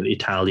expensive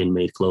Italian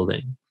made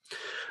clothing.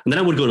 And then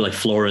I would go to like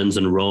Florence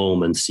and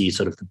Rome and see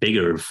sort of the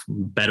bigger,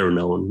 better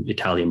known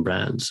Italian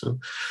brands. So,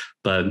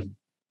 but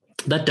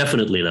that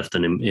definitely left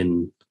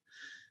an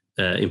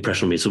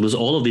impression on me. So it was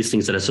all of these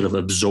things that I sort of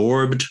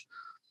absorbed.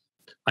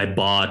 I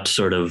bought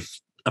sort of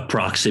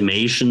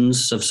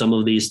approximations of some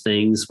of these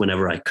things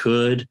whenever I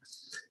could,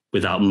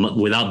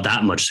 without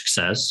that much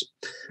success.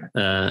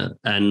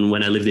 And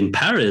when I lived in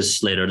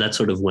Paris later, that's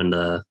sort of when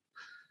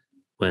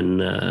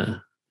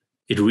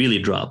it really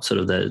dropped. Sort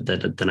of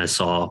then I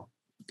saw.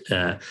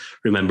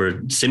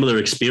 Remember similar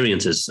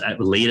experiences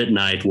late at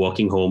night,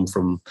 walking home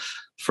from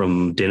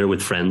dinner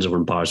with friends or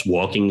in bars,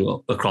 walking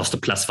across the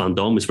Place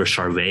Vendôme is where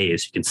Charvet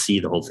is. You can see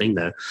the whole thing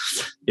there.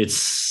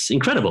 It's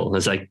incredible.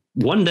 It's like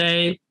one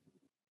day,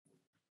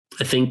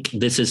 I think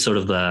this is sort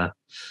of the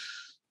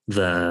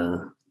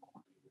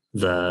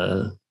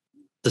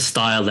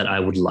style that I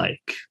would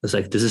like. It's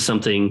like, this is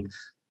something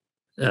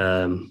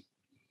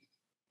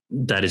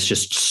that is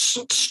just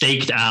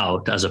staked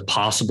out as a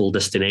possible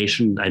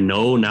destination. I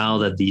know now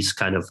that these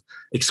kind of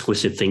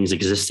exquisite things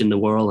exist in the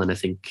world, and I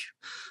think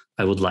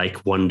I would like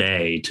one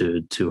day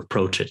to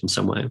approach it in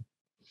some way.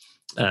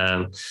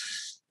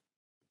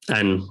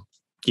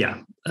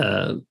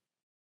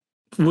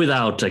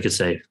 Without, I could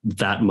say,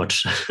 that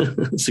much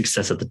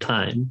success at the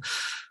time.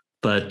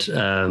 But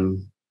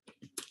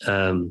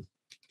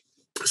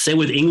same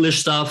with English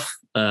stuff.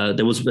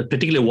 There was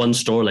particularly one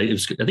store, I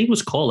think it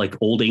was called like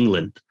Old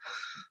England,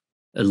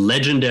 a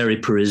legendary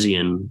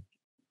Parisian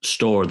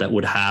store that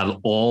would have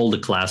all the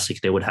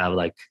classic. They would have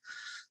like,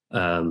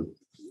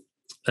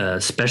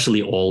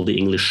 especially all the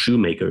English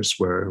shoemakers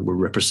were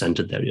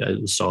represented there. I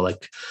saw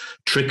like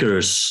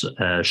Tricker's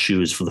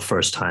shoes for the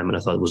first time, and I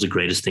thought it was the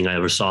greatest thing I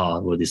ever saw,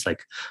 were these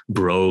like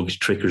brogue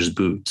Tricker's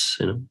boots,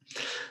 you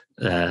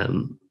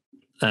know.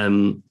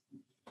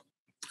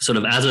 Sort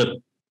of as a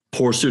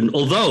poor student,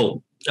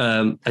 although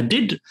I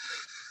did,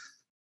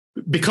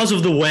 because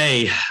of the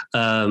way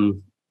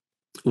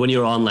when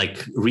you're on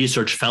like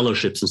research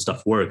fellowships and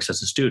stuff works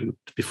as a student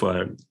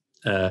before,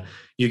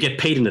 you get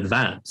paid in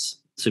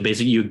advance. So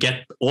basically you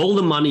get all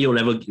the money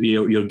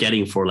you're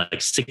getting for like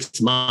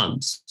 6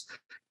 months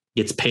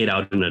gets paid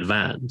out in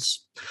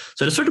advance.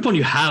 So at a certain point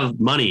you have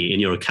money in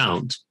your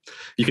account.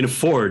 You can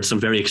afford some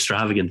very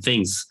extravagant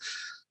things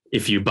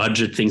if you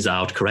budget things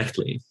out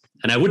correctly.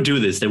 And I would do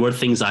this. There was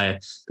things I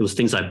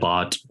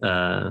bought,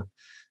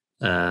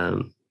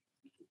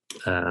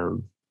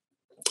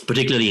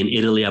 particularly in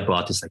Italy. I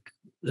bought this like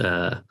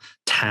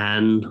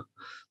tan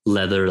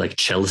leather, like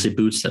Chelsea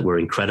boots that were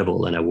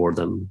incredible. And I wore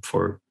them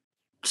for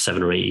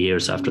 7 or 8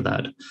 years after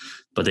that.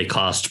 But they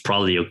cost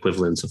probably the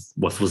equivalent of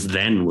what was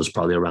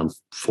probably around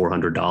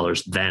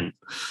 $400 then,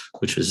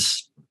 which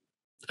was,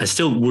 I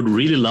still would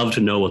really love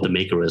to know what the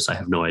maker is. I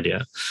have no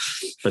idea.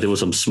 But there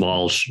was some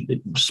small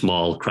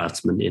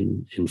craftsman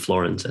in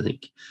Florence, I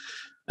think.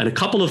 And a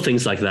couple of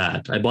things like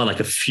that. I bought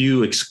like a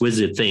few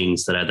exquisite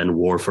things that I then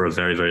wore for a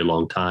very, very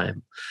long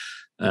time,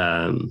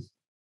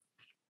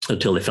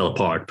 until they fell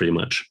apart pretty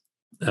much.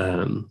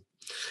 And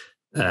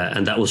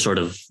that was sort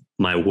of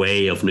my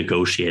way of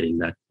negotiating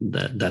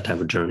that type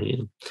of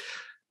journey.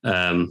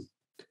 And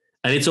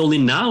it's only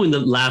now in the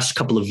last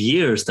couple of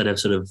years that I've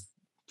sort of,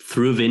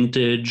 through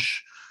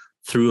vintage,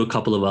 through a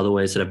couple of other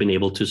ways, that I've been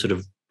able to sort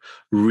of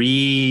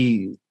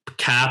recapture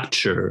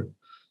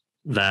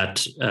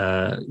that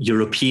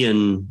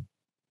European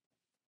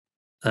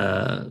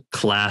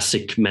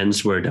classic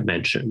menswear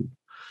dimension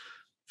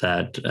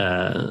that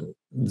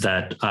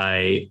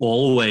I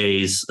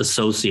always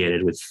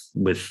associated with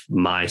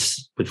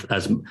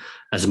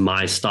as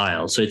my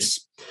style. So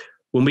it's,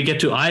 when we get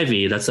to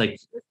Ivy, that's like,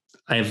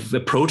 I've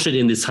approached it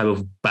in this type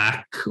of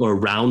back or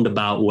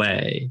roundabout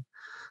way,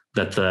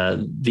 that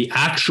the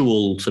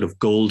actual sort of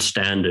gold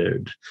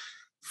standard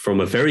from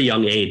a very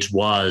young age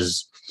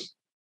was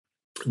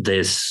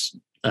this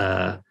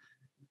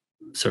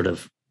sort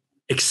of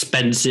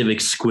expensive,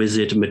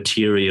 exquisite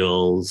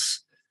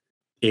materials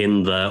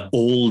in the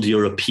old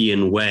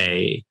European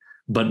way,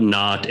 but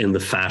not in the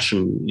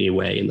fashion-y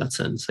way in that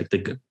sense. Like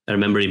I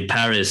remember in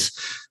Paris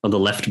on the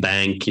left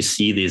bank, you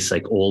see these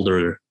like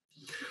older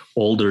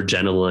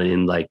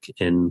gentlemen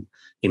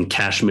in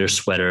cashmere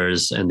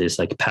sweaters and this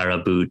like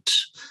paraboot,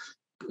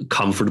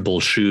 comfortable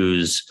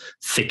shoes,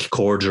 thick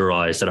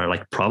corduroys that are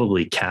like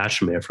probably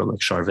cashmere from like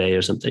Charvet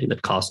or something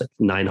that cost like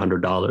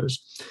 $900,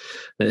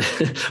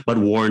 but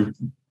worn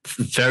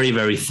very,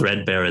 very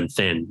threadbare and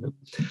thin.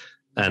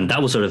 And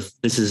that was sort of,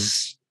 this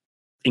is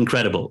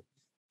incredible.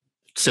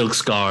 Silk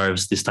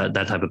scarves, that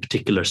type of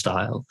particular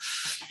style.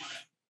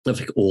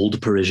 like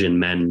old Parisian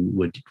men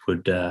would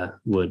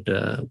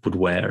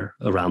wear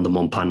around the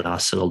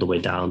Montparnasse and all the way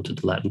down to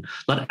the Latin,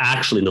 not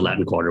actually in the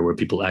Latin Quarter where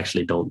people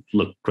actually don't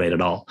look great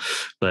at all,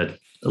 but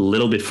a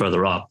little bit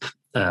further up,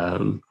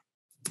 you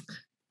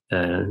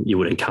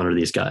would encounter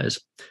these guys.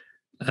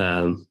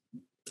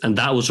 And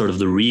that was sort of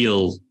the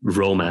real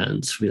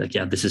romance. Be like,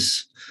 yeah, this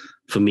is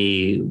for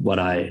me what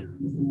I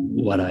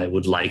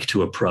would like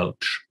to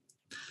approach.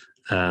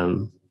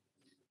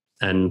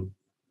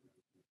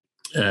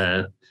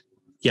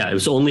 Yeah, it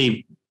was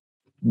only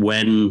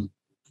when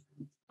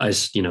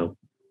as it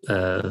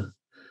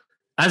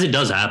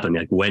does happen,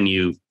 like when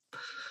you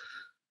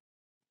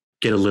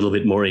get a little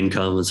bit more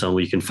income and so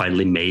you can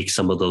finally make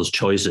some of those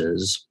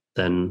choices,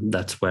 then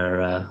that's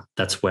where I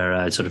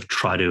sort of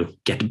trying to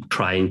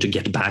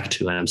get back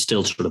to, and I'm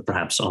still sort of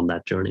perhaps on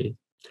that journey.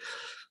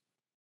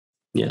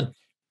 Yeah.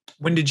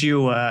 When did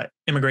you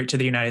immigrate to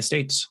the United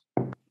States?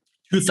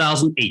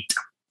 2008.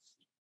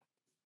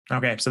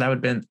 Okay, so that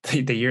would have been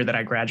the year that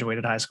I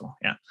graduated high school.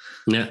 Yeah.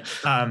 Yeah.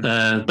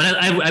 But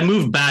I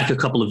moved back a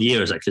couple of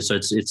years actually, so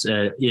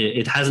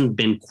it hasn't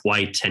been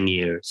quite 10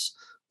 years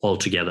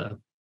altogether.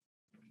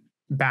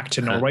 Back to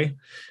Norway?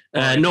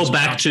 No,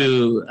 back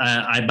to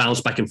I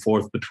bounced back and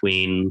forth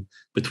between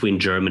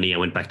Germany. I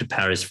went back to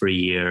Paris for a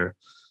year.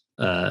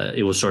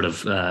 It was sort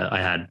of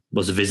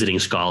was a visiting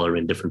scholar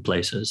in different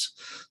places,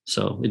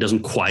 so it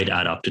doesn't quite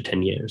add up to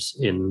 10 years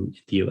in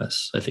the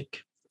US. I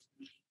think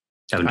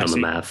I haven't done the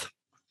math.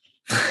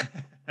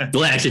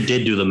 Well, I actually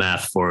did do the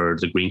math for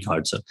the green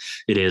card, so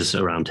it is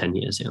around 10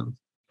 years. Yeah.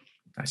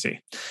 I see.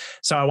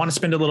 So I want to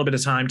spend a little bit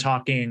of time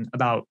talking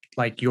about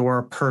like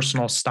your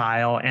personal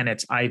style and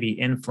its Ivy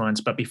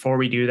influence. But before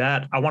we do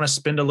that, I want to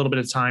spend a little bit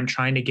of time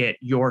trying to get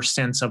your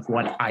sense of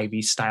what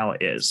Ivy style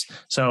is.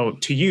 So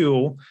to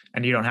you,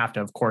 and you don't have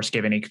to, of course,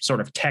 give any sort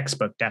of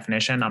textbook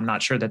definition. I'm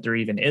not sure that there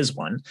even is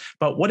one,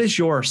 but what is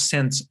your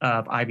sense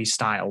of Ivy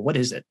style? What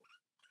is it?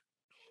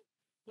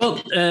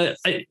 Well, I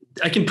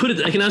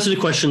can answer the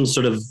question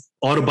sort of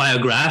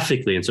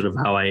autobiographically and sort of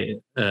how I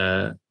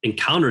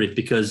encountered it,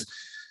 because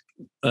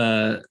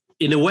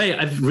in a way,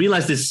 I've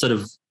realized this sort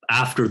of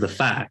after the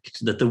fact,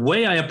 that the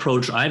way I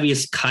approach Ivy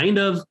is kind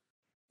of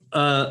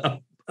a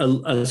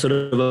sort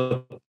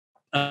of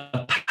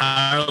a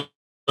parallel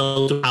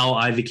to how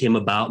Ivy came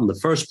about in the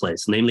first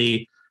place,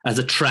 namely as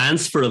a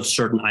transfer of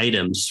certain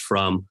items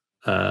from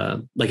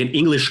like an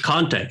English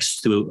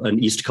context to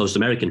an East Coast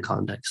American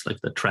context,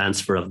 like the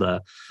transfer of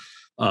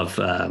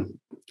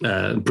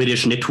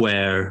British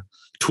knitwear,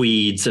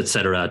 tweeds,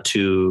 etc.,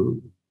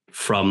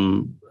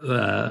 from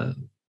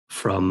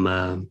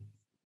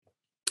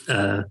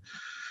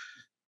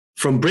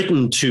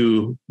Britain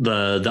to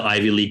the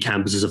Ivy League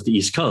campuses of the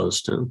East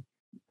Coast.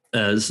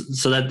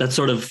 So that's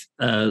sort of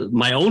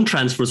my own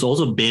transfer has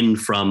also been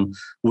from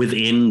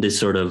within this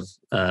sort of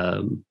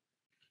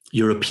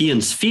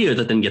European sphere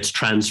that then gets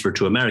transferred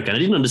to America. And I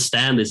didn't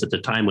understand this at the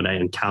time when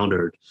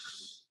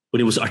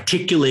it was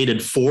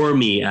articulated for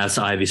me as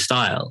Ivy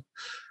style.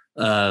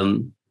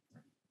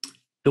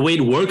 The way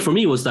it worked for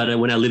me was that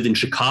when I lived in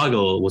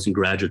Chicago, was in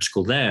graduate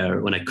school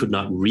there, when I could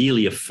not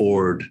really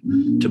afford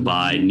to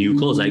buy new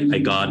clothes, I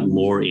got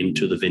more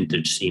into the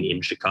vintage scene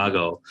in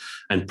Chicago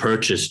and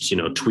purchased,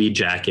 tweed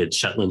jackets,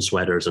 Shetland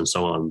sweaters, and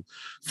so on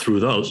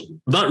through those,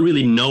 not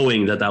really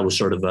knowing that was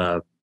sort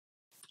of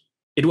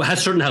it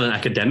has certainly had an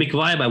academic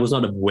vibe. I was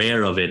not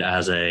aware of it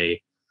as an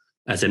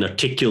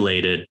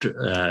articulated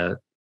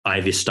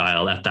Ivy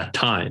style at that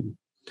time,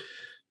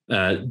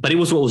 but it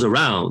was what was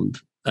around.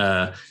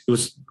 It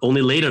was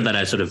only later that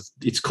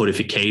its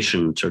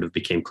codification sort of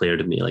became clear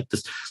to me. Like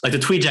the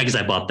tweed jackets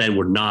I bought then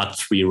were not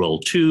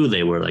 3-roll 2;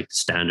 they were like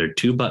standard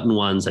 2-button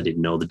ones. I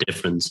didn't know the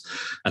difference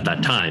at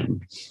that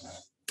time,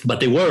 but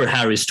they were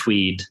Harris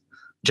tweed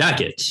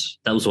jackets.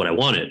 That was what I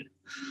wanted.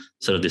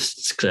 So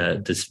this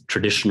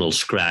traditional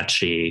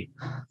scratchy,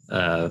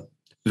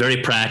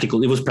 very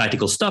practical. It was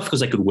practical stuff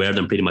because I could wear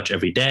them pretty much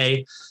every day.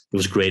 It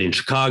was great in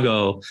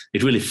Chicago.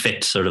 It really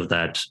fit sort of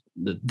that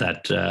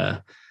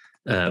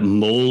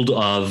mold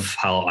of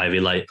how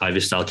Ivy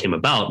style came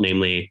about.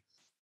 Namely,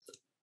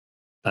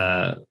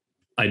 I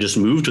just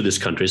moved to this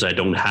country, so I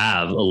don't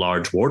have a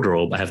large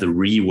wardrobe. I have to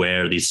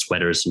rewear these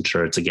sweaters and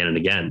shirts again and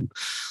again.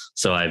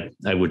 So I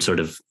would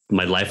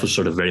my life was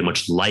sort of very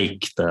much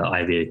like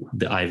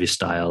the Ivy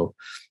style,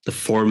 the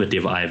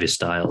formative Ivy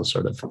style,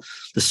 sort of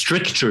the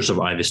strictures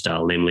of Ivy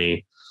style,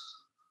 namely,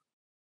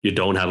 you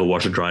don't have a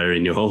washer dryer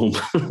in your home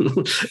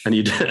and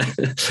you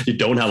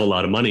don't have a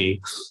lot of money,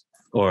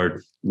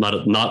 or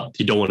not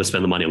you don't want to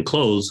spend the money on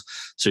clothes.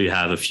 So you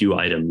have a few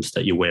items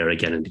that you wear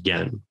again and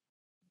again.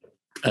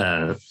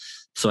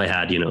 So I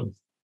had,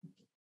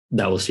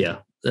 that was,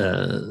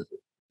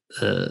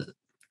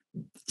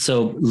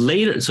 so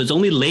it's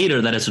only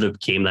later that it sort of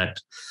became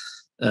that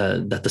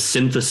the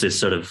synthesis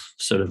sort of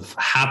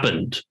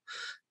happened.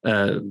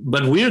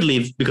 But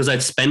weirdly, because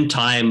I'd spent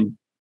time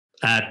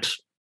at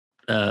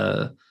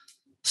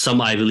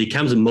some Ivy League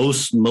camps, and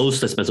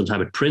most I spent some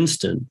time at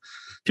Princeton.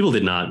 People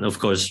did not, of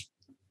course,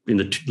 in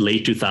the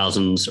late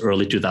 2000s,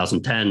 early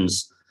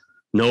 2010s,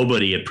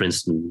 Nobody at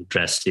Princeton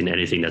dressed in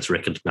anything that's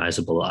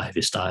recognizable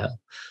Ivy style.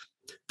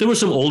 There were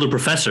some older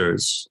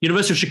professors,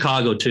 University of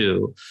Chicago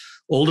too,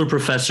 older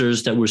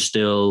professors that were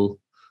still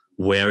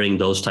wearing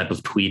those type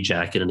of tweed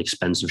jacket and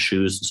expensive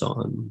shoes and so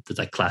on,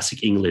 that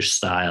classic English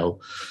style.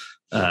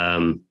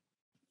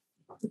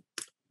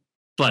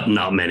 But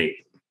not many.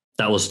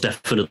 That was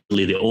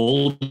definitely the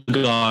old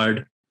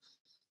guard.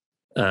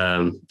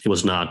 It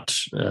was not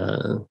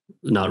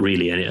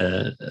really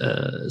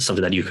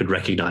something that you could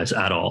recognize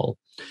at all.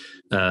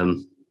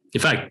 In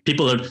fact,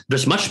 people are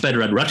dressed much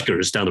better at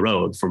Rutgers down the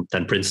road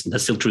than Princeton.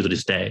 That's still true to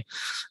this day.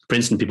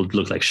 Princeton people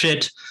look like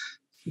shit.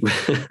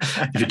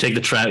 If you take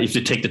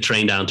the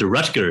train down to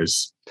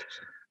Rutgers,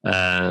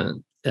 that's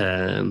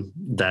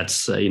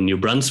in New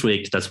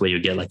Brunswick. That's where you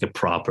get like a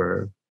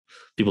proper.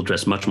 People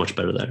dress much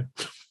better there.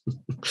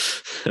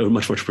 I would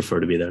much prefer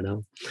to be there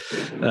now.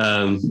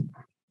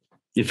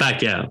 In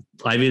fact, yeah,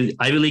 Ivy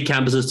League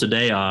campuses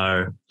today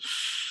are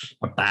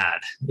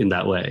bad in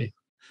that way.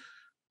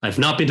 I've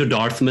not been to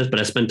Dartmouth, but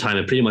I spent time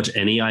at pretty much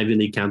any Ivy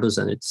League campus,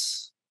 and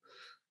it's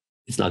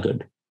not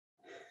good.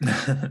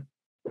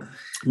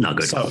 Not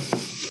good. So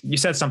you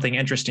said something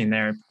interesting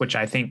there, which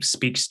I think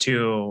speaks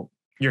to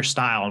your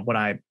style and what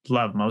I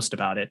love most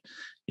about it.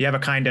 You have a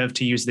kind of,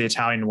 to use the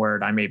Italian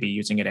word, I may be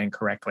using it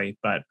incorrectly,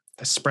 but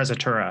a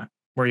sprezzatura,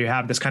 where you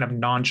have this kind of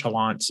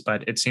nonchalance,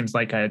 but it seems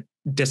like a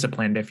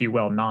disciplined, if you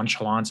will,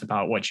 nonchalance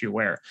about what you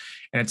wear.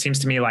 And it seems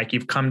to me like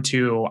you've come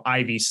to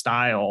Ivy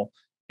style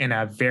in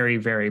a very,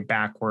 very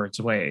backwards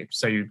way.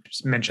 So you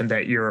mentioned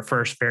that you were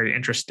first very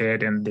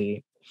interested in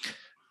the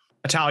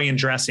Italian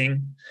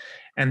dressing,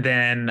 and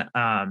then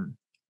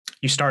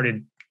you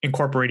started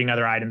incorporating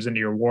other items into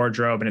your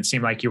wardrobe, and it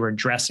seemed like you were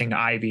dressing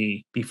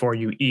Ivy before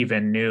you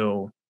even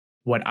knew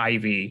what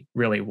Ivy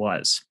really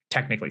was,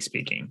 technically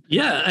speaking.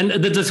 Yeah, and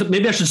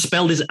maybe I should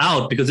spell this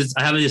out, because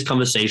I have this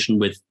conversation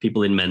with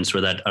people in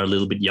menswear that are a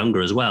little bit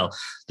younger as well.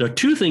 There are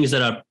two things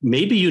that are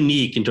maybe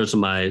unique in terms of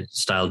my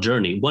style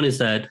journey. One is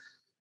that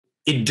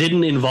it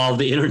didn't involve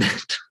the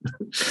internet.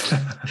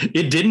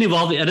 It didn't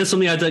involve, and it's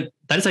something that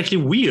is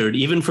actually weird,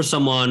 even for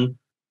someone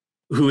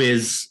who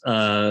is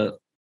a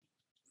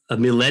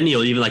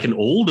millennial, even like an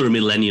older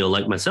millennial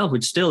like myself,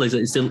 which still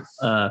is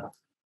a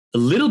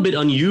little bit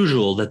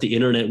unusual that the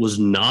internet was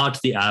not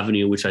the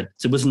avenue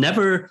it was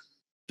never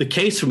the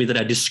case for me that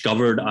I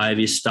discovered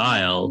Ivy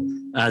style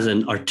as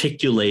an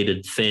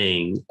articulated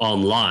thing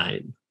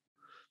online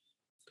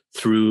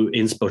through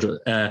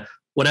inspo.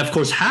 What I of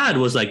course had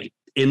was like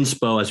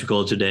inspo, as we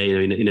call it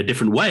today, in a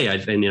different way. I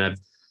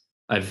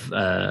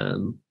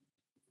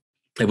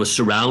was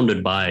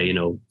surrounded by,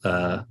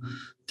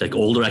 like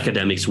older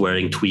academics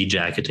wearing tweed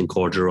jacket and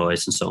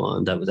corduroys and so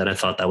on. That I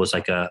thought that was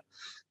like a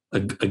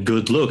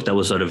good look. That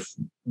was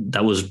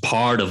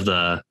part of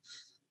the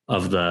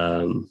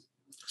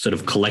sort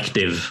of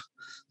collective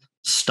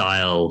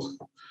style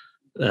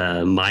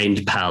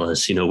mind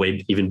palace,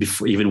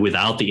 even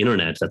without the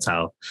internet. That's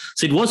how.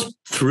 So it was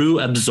through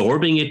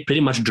absorbing it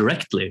pretty much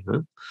directly,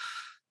 huh?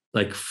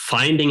 Like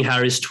finding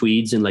Harris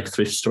tweeds in like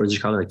thrift stores in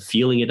Chicago, like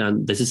feeling it,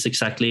 and this is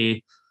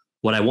exactly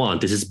what I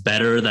want. This is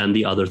better than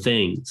the other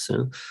things.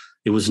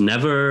 It was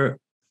never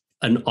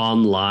an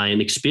online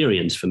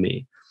experience for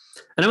me.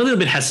 And I'm a little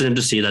bit hesitant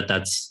to see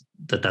that's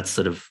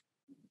the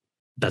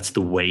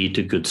way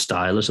to good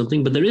style or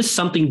something, but there is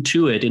something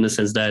to it in a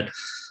sense that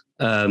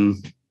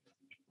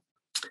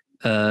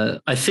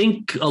I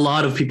think a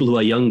lot of people who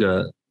are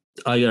younger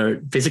are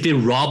basically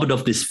robbed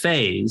of this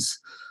phase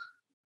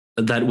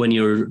that when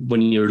you're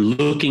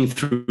looking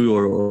through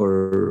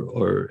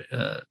or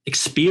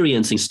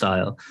experiencing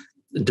style,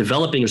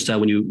 developing your style,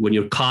 when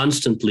you're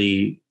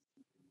constantly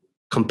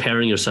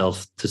comparing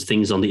yourself to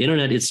things on the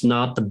internet, it's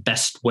not the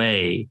best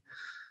way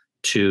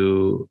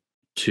to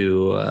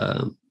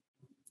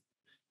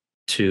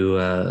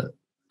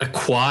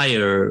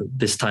acquire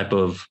this type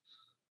of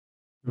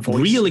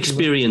real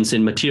experience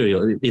in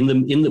material,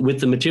 with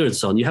the material.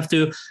 So you have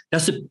to.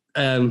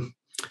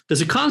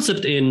 There's a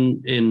concept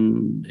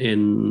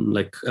in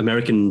like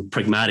American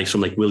pragmatics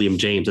from like William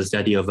James. That's the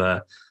idea of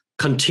a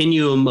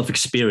continuum of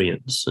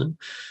experience.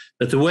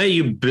 That the way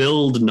you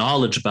build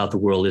knowledge about the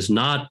world is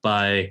not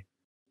by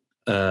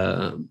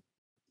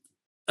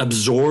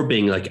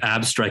absorbing like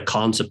abstract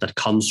concept that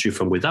comes to you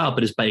from without,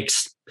 but it's by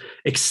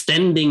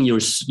extending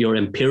your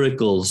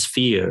empirical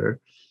sphere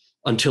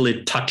until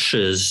it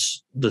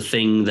touches the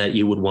thing that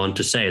you would want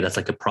to say. That's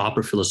like a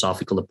proper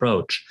philosophical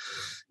approach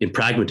in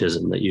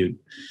pragmatism, that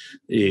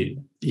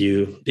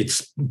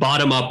it's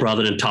bottom up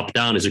rather than top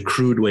down is a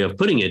crude way of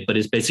putting it, but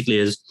it's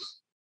basically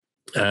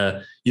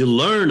you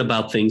learn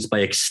about things by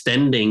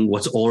extending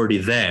what's already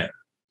there.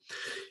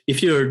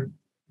 If you're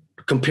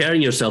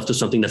comparing yourself to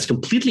something that's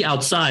completely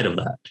outside of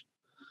that,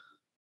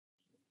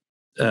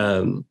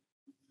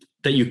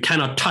 that you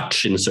cannot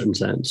touch in a certain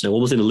sense,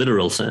 almost in a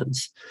literal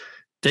sense,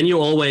 then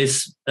you're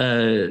always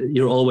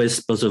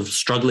sort of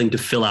struggling to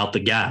fill out the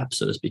gap,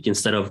 so to speak,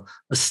 instead of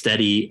a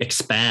steady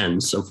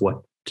expanse of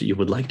what you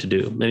would like to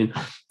do. I mean,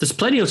 there's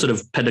plenty of sort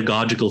of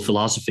pedagogical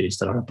philosophies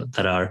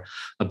that are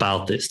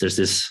about this. There's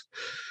this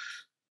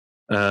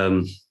I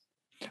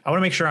want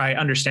to make sure I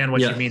understand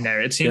what you mean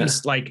there. It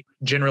seems like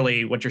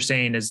generally what you're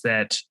saying is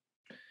that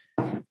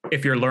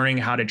if you're learning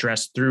how to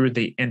dress through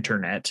the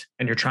internet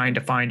and you're trying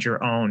to find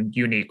your own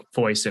unique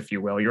voice, if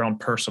you will, your own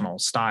personal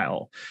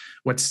style,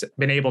 what's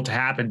been able to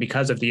happen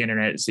because of the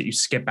internet is that you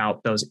skip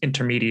out those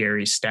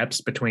intermediary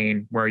steps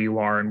between where you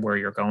are and where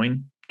you're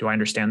going. Do I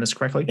understand this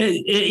correctly?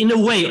 In a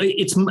way,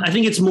 I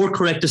think it's more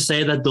correct to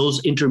say that those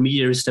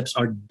intermediary steps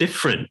are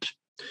different.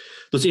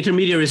 Those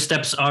intermediary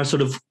steps are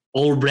sort of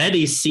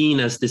already seen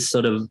as this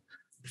sort of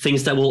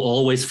things that will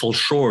always fall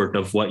short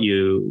of what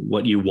you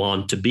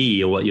want to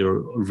be or what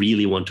you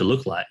really want to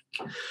look like.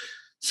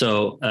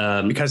 So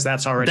because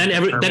that's already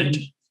determined.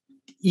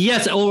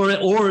 Yes,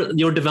 or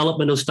your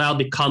developmental style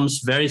becomes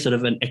very sort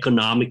of an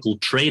economical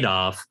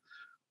trade-off,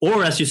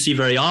 or as you see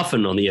very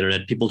often on the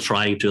internet, people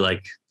trying to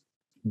like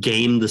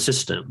game the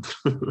system,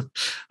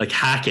 like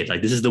hack it.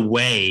 Like this is the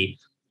way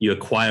you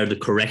acquire the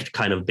correct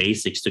kind of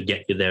basics to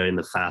get you there in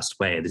the fast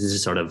way. This is a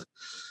sort of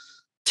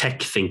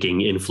tech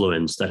thinking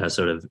influence that has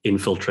sort of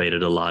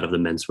infiltrated a lot of the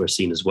menswear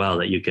scene as well,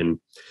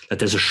 that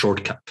there's a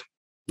shortcut.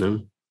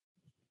 No?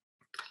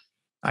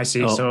 I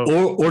see.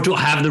 Or to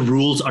have the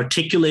rules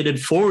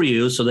articulated for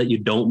you so that you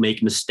don't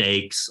make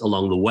mistakes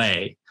along the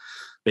way.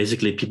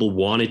 Basically, people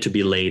want it to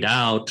be laid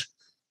out.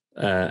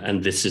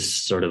 And this is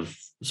sort of,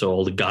 so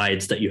all the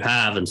guides that you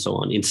have and so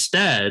on,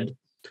 instead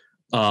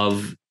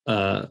of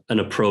an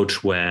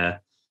approach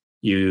where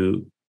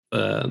you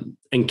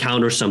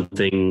encounter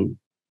something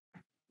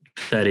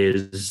that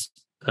is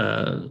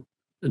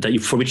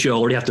for which you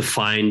already have to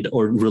find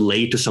or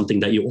relate to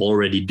something that you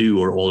already do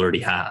or already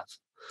have.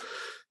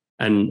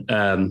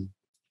 And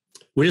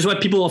which is why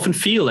people often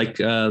feel like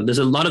there's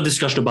a lot of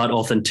discussion about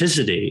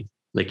authenticity,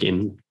 like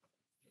in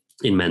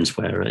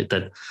menswear, right?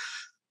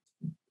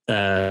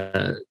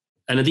 And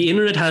the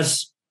internet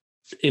has,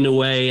 in a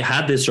way,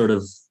 had this sort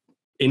of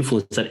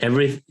influence that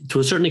to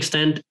a certain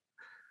extent,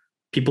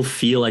 people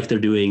feel like they're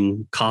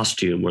doing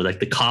costume, or like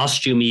the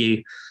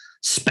costumey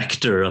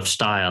specter of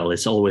style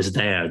is always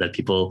there, that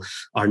people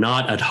are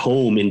not at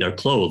home in their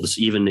clothes,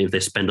 even if they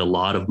spend a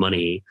lot of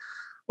money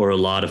or a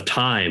lot of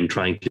time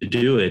trying to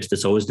do it.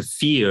 There's always the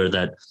fear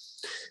that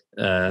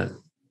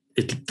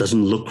it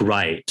doesn't look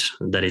right,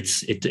 that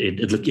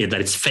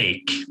it's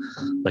fake.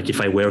 Like if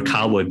I wear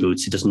cowboy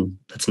boots,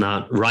 that's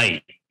not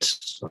right.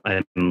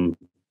 I'm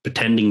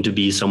pretending to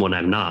be someone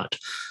I'm not,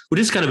 which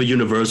is kind of a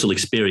universal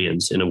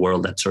experience in a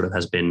world that sort of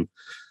has been,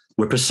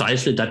 where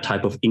precisely that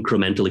type of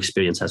incremental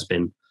experience has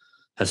been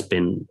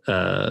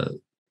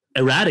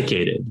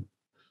eradicated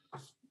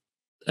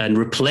and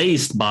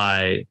replaced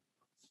by,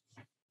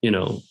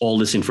 all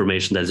this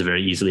information that is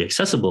very easily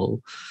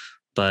accessible.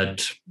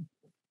 But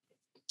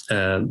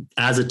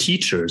as a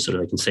teacher, sort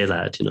of, I can say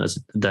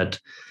that,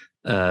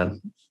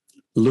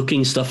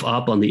 looking stuff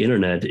up on the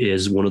internet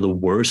is one of the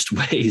worst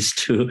ways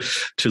to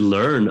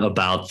learn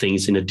about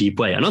things in a deep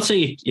way. I'm not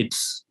saying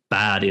it's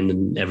bad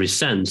in every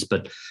sense,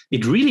 but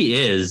it really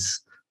is,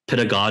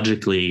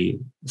 pedagogically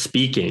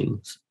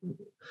speaking,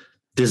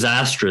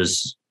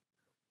 disastrous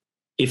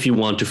if you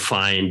want to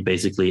find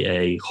basically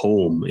a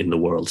home in the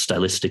world,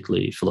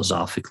 stylistically,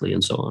 philosophically,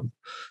 and so on.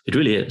 It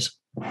really is.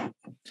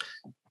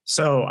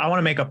 So I want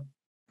to make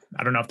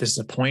I don't know if this is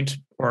a point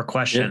or a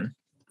question.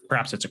 Yeah.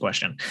 Perhaps it's a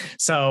question.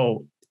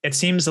 So it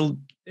seems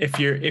if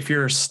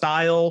your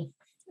style,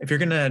 if you're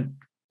going to,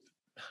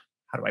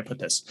 how do I put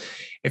this?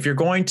 If you're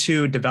going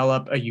to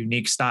develop a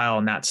unique style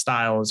and that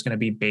style is going to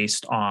be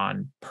based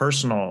on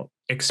personal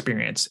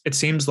experience, it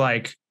seems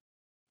like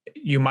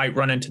you might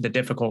run into the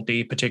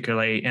difficulty,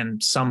 particularly in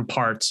some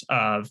parts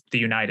of the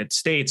United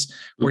States,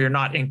 where you're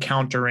not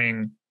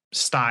encountering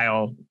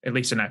style, at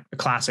least in a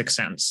classic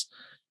sense,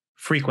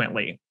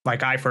 frequently.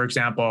 Like I, for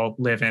example,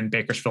 live in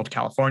Bakersfield,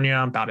 California,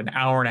 about an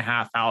hour and a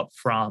half out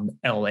from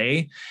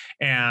LA.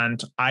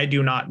 And I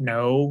do not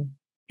know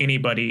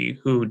anybody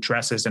who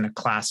dresses in a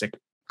classic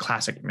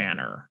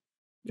manner,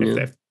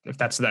 if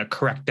that's the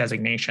correct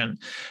designation.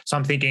 So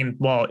I'm thinking,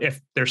 well, if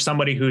there's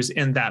somebody who's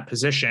in that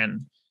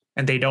position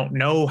and they don't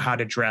know how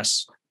to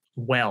dress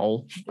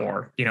well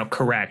or,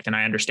 correct, and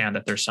I understand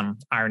that there's some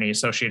irony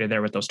associated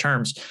there with those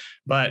terms,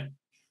 but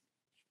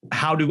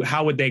how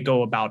would they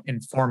go about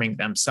informing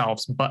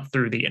themselves but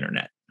through the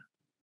internet?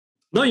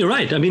 No, you're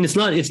right. I mean, there's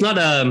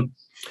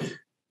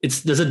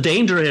a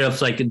danger here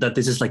of like that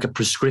this is like a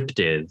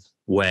prescriptive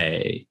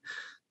way,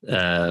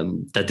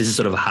 that this is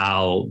sort of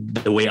how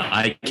the way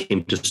I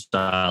came to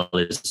style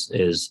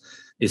is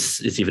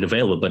even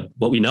available. But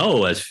what we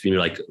know, as if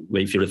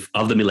you're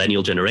of the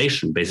millennial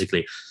generation,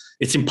 basically,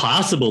 it's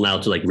impossible now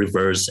to like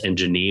reverse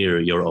engineer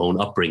your own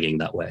upbringing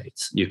that way.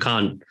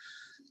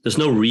 There's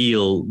no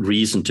real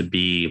reason to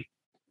be,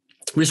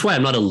 which is why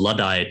I'm not a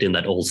Luddite in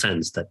that old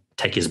sense that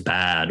tech is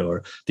bad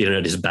or the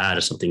internet is bad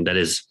or something. That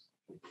is,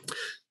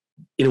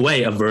 in a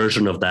way, a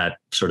version of that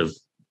sort of,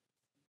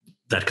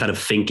 that kind of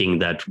thinking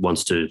that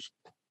wants to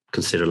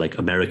consider like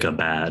America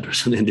bad or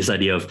something, this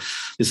idea of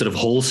this sort of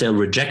wholesale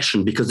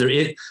rejection, because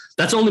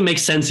that's only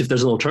makes sense if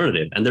there's an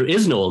alternative, and there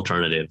is no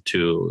alternative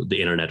to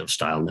the internet of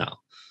style now.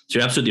 So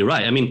you're absolutely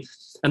right. I mean,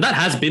 And that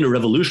has been a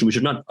revolution. We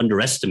should not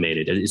underestimate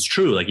it. It's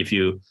true. Like if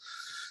you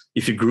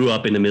grew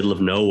up in the middle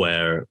of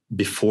nowhere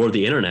before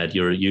the internet,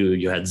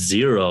 you had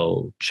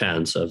zero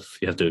chance of,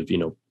 you have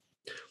to,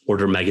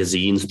 order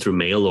magazines through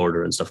mail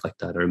order and stuff like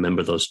that. I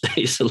remember those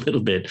days a little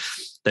bit.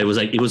 That was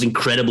like, it was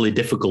incredibly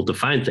difficult to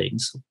find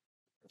things.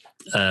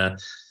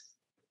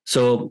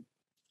 So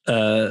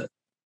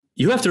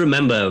you have to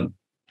remember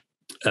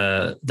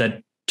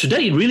that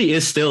today really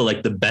is still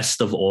like the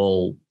best of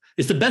all.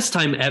 It's the best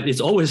time.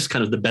 It's always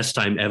kind of the best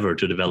time ever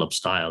to develop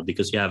style,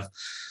 because you have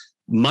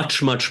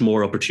much, much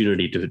more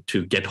opportunity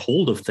to get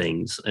hold of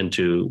things and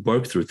to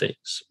work through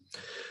things.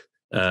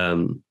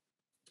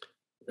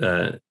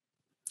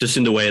 Just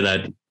in the way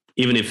that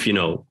even if,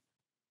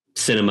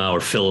 cinema or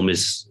film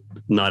is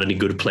not in a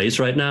good place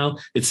right now,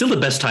 it's still the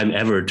best time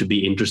ever to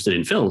be interested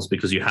in films,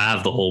 because you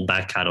have the whole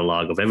back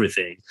catalog of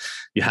everything.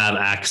 You have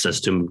access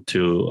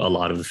to a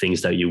lot of the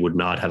things that you would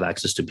not have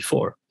access to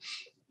before.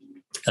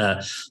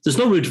 There's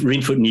no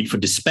need for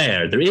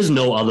despair. There is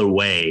no other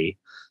way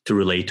to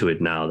relate to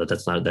it now,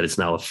 that it's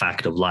now a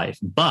fact of life.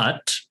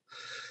 But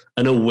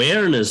an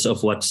awareness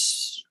of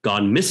what's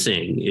gone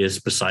missing is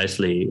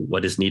precisely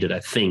what is needed.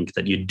 I think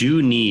that you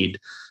do need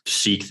to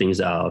seek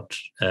things out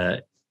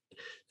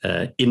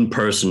in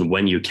person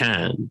when you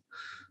can,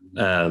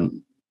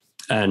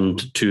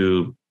 and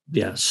to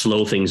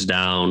slow things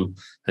down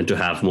and to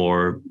have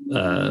more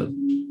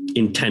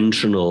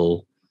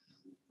intentional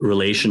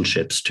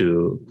relationships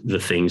to the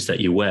things that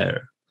you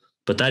wear.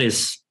 But that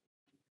is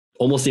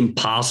almost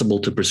impossible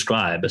to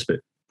prescribe,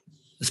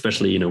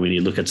 especially when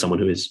you look at someone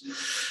who is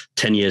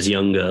 10 years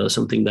younger or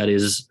something. That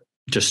is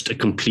just a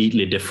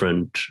completely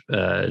different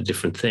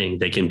thing.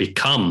 They can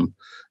become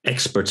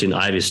experts in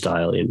Ivy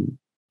style in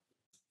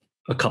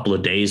a couple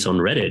of days on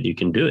Reddit. You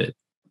can do it,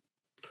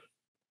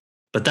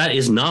 but that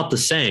is not the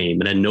same.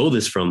 And I know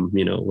this from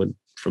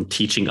from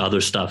teaching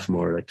other stuff,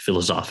 more like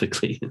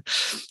philosophically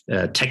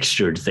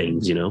textured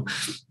things.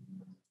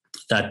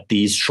 That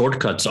these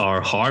shortcuts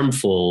are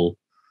harmful,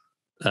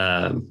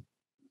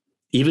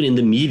 even in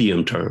the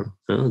medium term.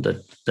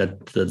 That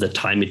the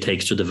time it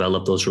takes to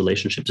develop those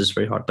relationships is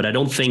very hard. But I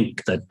don't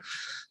think that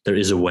there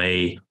is a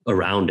way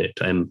around it.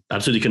 I'm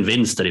absolutely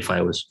convinced that if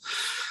I was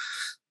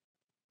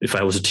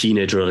a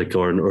teenager,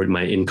 or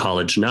in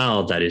college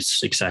now, that is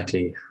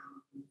exactly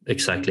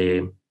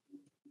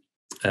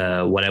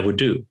what I would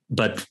do.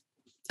 But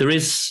there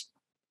is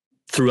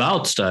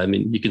throughout style,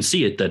 you can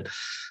see it, that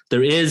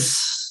there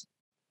is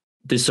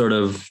this sort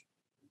of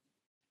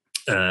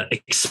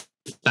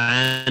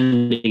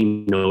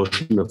expanding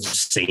notion of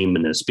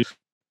sameness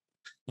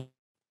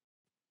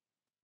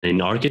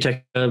in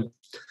architecture.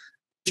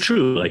 It's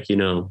true,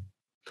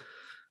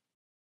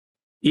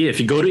 if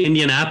you go to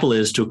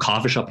Indianapolis, to a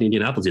coffee shop in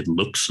Indianapolis, it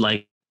looks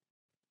like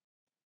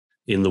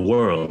in the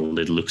world.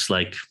 It looks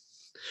like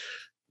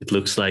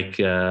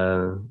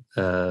that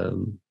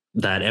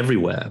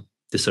everywhere.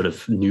 This sort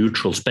of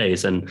neutral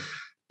space, and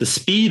the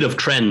speed of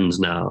trends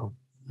now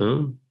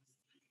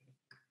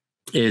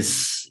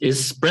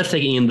is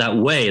breathtaking in that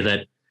way.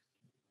 That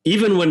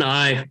even when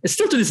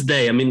still to this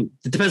day, it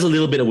depends a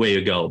little bit of where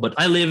you go, but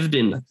I lived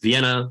in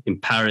Vienna, in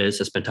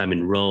Paris, I spent time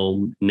in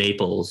Rome,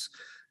 Naples,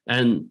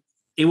 and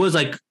it was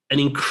like an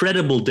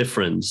incredible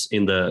difference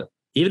even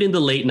in the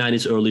late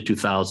 90s, early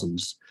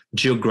 2000s,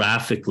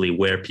 geographically,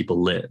 where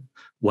people live,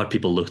 what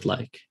people looked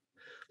like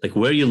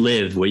where you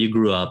lived, where you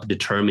grew up,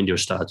 determined your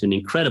style to an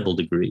incredible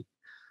degree.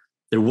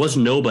 There was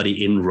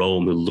nobody in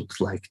Rome who looked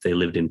like they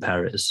lived in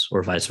Paris,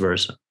 or vice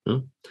versa.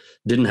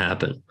 Didn't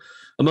happen.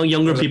 Among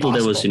younger people,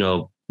 there was,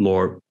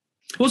 more.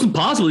 It wasn't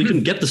possible. You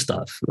couldn't get the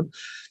stuff.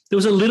 There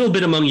was a little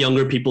bit among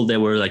younger people. They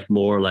were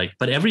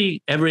but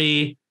every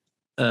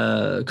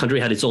country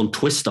had its own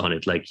twist on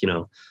it.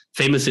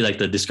 Famously,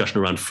 the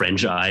discussion around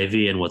French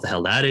ivy and what the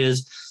hell that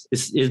is.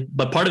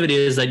 But part of it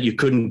is that you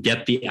couldn't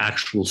get the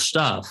actual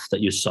stuff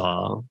that you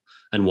saw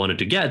and wanted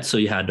to get, so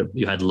you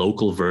had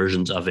local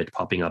versions of it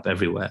popping up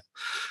everywhere.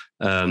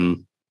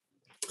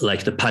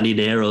 Like the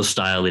Paninero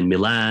style in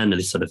Milan, and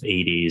this sort of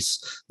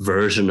 80s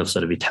version of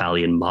sort of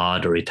Italian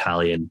mod, or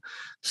Italian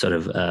sort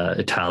of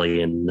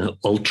Italian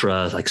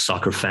ultra, like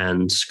soccer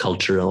fans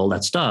culture and all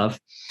that stuff.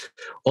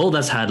 All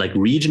that's had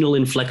regional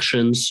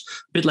inflections,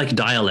 a bit like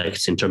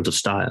dialects in terms of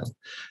style.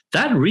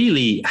 That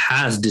really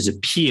has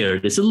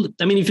disappeared. If you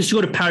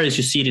go to Paris,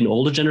 you see it in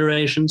older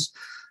generations,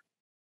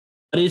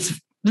 but it's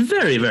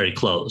very, very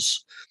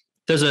close.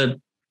 There's a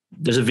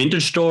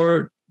vintage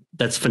store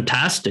that's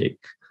fantastic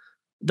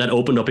that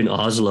opened up in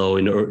Oslo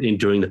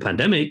during the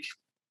pandemic,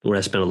 where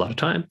I spent a lot of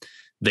time.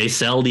 They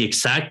sell the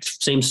exact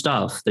same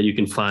stuff that you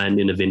can find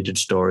in a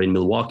vintage store in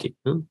Milwaukee,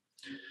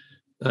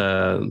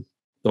 or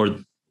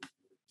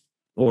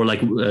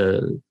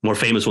more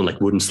famous one,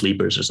 like Wooden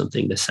Sleepers or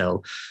something. They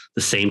sell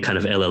the same kind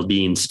of LL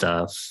Bean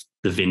stuff,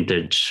 the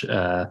vintage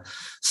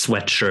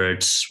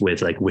sweatshirts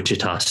with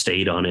Wichita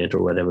State on it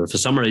or whatever. For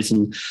some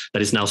reason,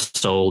 that is now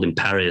sold in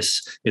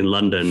Paris, in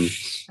London.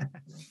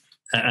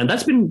 And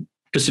that's been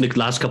just in the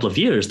last couple of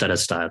years that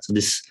has started. So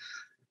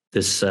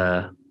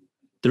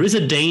there is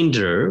a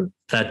danger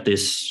that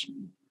this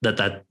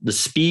that the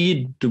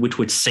speed to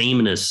which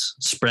sameness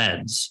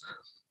spreads.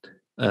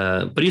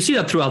 But you see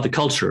that throughout the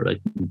culture,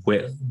 like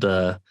where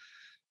the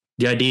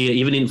idea,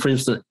 even in, for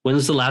instance, when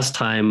was the last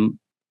time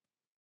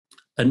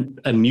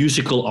a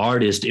musical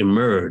artist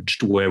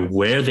emerged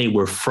where they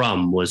were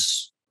from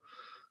was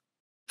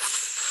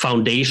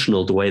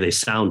foundational to the way they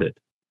sounded?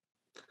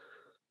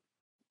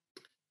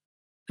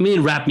 I mean,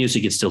 in rap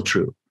music, it's still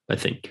true, I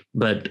think,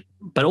 but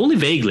only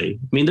vaguely.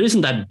 I mean, there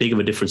isn't that big of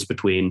a difference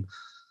between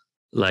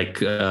like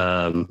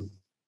the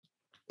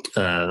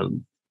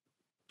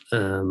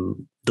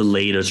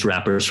latest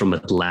rappers from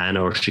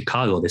Atlanta or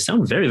Chicago. They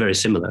sound very, very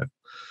similar.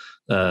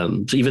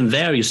 So even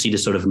there, you see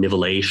this sort of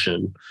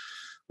nivellation.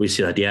 We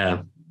see that,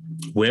 yeah,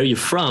 where you're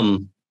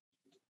from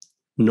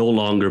no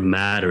longer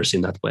matters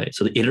in that way.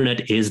 So the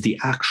internet is the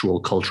actual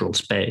cultural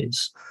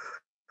space.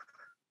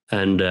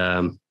 And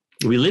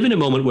we live in a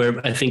moment where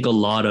I think a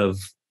lot of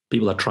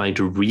people are trying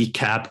to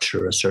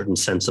recapture a certain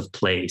sense of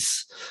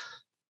place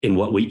in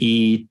what we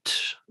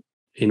eat,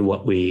 in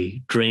what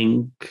we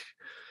drink,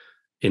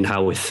 in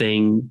how we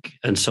think,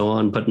 and so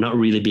on, but not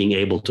really being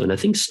able to. And I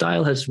think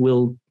style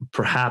will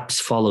perhaps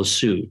follow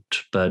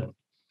suit, but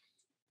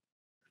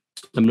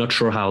I'm not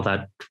sure what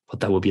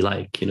that would be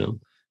like, you know.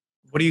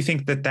 What do you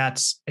think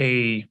that's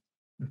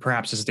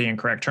perhaps is the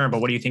incorrect term,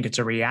 but what do you think it's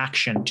a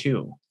reaction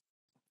to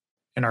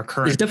in our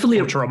current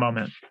cultural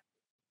moment?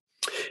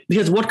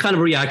 Because what kind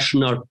of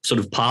reaction are sort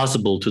of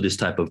possible to this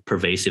type of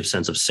pervasive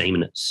sense of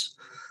sameness?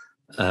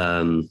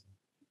 It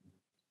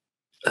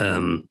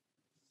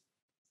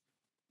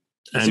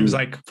seems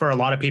like for a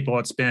lot of people,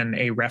 it's been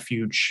a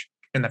refuge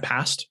in the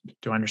past.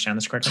 Do I understand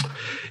this correctly?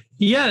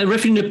 Yeah,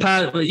 refuge in the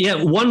past. Yeah,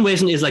 one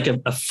reason is like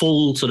a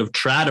full sort of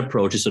trad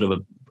approach is sort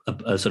of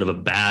a sort of a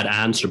bad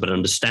answer, but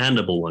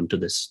understandable one to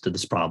this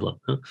problem.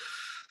 Huh?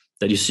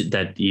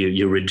 That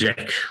you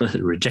reject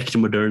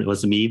modernity.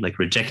 What's the meme? Like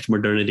reject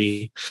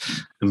modernity,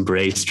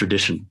 embrace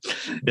tradition.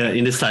 Yeah,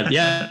 in this type.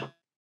 Yeah,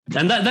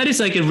 and that is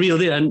like a real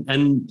thing,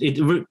 and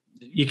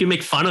you can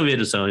make fun of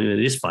it or so. It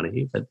is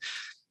funny, but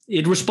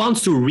it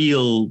responds to a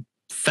real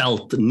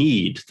felt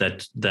need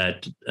that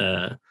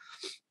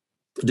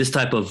this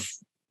type of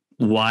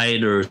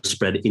wider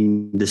spread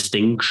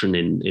indistinction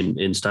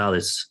in style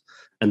is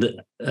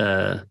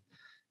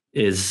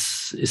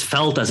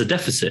felt as a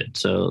deficit.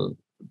 So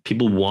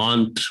people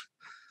want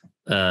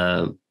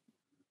that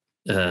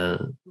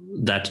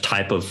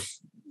type of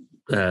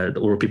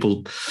or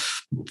people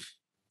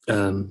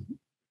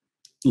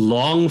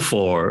long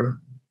for,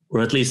 or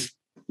at least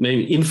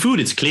maybe in food,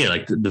 it's clear,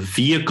 like the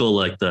vehicle,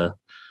 like the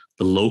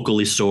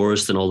locally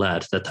sourced and all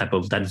that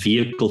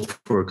vehicle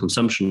for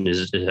consumption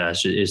is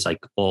like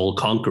all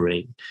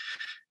conquering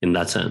in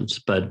that sense.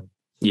 But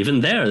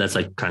even there, that's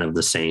like kind of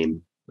the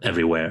same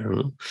everywhere.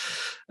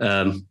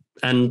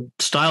 And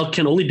style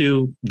can only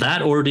do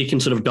that, or it can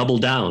sort of double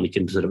down. It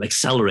can sort of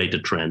accelerate the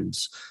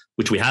trends,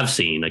 which we have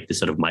seen, like this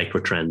sort of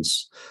micro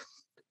trends.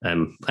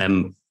 I'm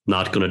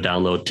not going to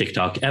download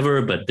TikTok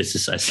ever, but I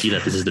see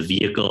that this is the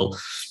vehicle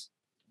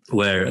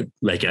where,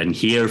 like, I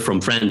hear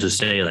from friends who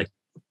say like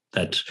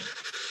that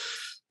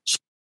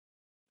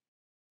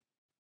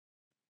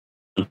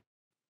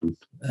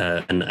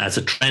and as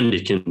a trend,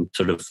 it can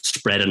sort of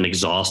spread and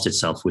exhaust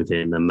itself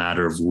within a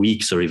matter of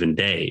weeks or even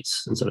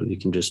days, and sort of you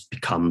can just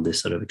become this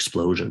sort of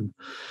explosion.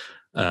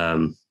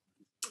 And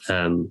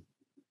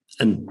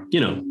you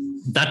know,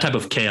 that type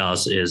of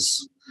chaos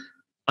is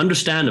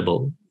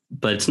understandable,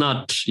 but it's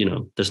not, you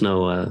know, there's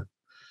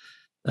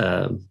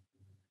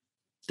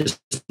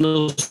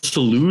no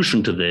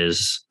solution to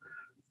this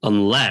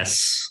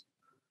unless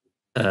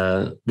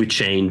we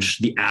change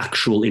the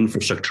actual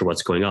infrastructure,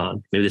 what's going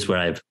on. Maybe this is where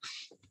I've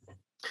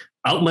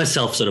out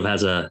myself sort of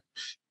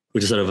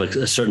which is sort of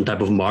a certain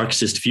type of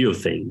Marxist view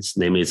of things.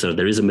 Namely, sort of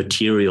there is a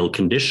material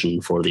condition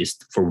for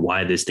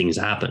why these things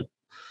happen.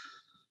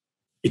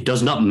 It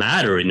does not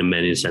matter in a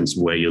many sense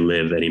where you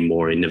live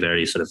anymore in a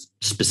very sort of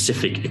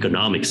specific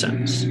economic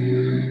sense.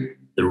 The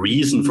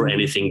reason for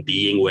anything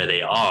being where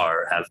they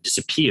are have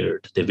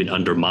disappeared. They've been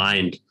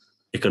undermined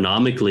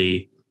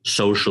economically,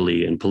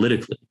 socially, and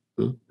politically.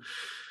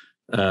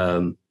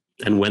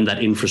 And when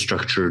that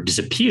infrastructure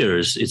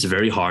disappears, it's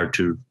very hard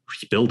to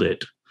rebuild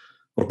it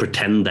or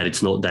pretend that it's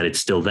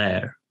still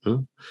there.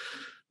 You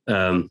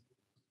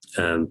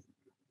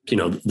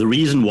know, the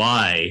reason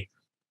why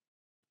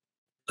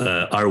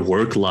our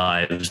work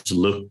lives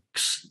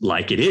looks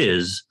like it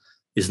is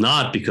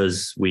not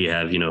because we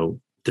have, you know,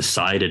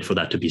 decided for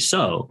that to be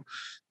so,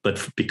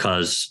 but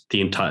because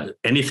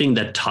anything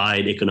that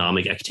tied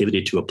economic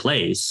activity to a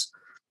place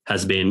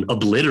has been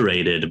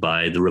obliterated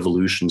by the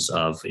revolutions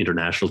of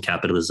international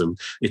capitalism,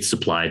 its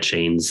supply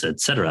chains,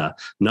 etc.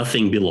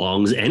 Nothing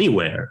belongs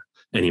anywhere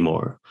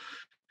anymore.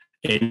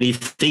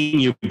 Anything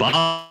you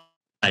buy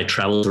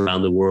travels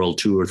around the world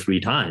 2 or 3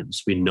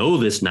 times. We know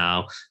this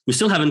now. We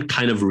still haven't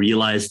kind of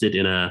realized it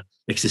in an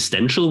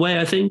existential way,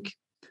 I think.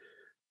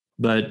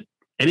 But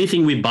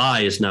anything we buy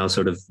is now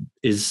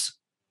is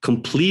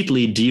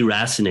completely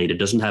deracinated,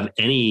 doesn't have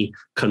any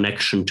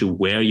connection to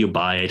where you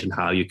buy it and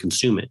how you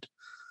consume it.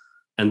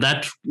 And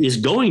that is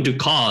going to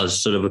cause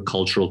sort of a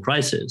cultural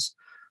crisis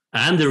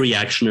and the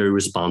reactionary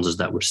responses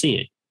that we're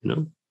seeing,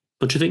 don't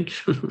you think?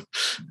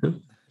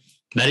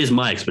 That is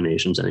my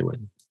explanations anyway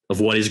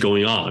of what is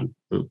going on.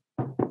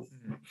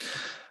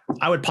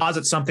 I would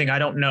posit something. I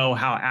don't know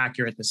how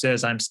accurate this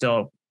is. I'm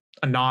still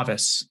a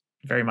novice,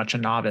 very much a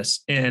novice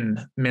in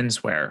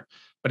menswear,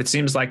 but it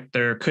seems like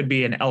there could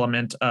be an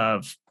element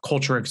of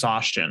culture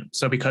exhaustion.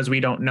 So because we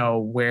don't know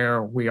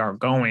where we are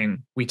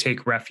going, we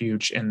take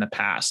refuge in the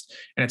past.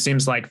 And it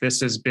seems like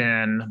this has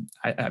been,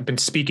 I've been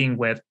speaking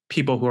with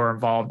people who are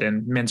involved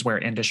in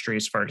menswear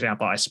industries. For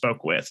example, I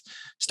spoke with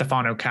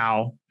Stefano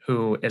Cao,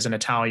 who is an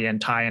Italian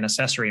tie and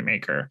accessory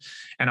maker.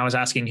 And I was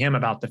asking him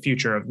about the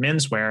future of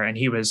menswear. And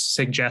he was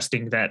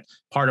suggesting that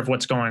part of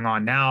what's going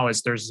on now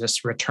is there's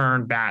this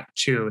return back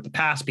to the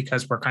past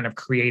because we're kind of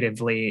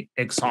creatively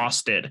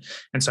exhausted.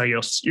 And so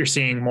you're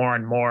seeing more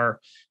and more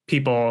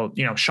people,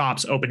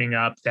 shops opening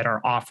up that are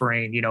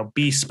offering,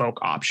 bespoke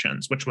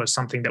options, which was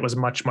something that was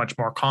much, much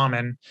more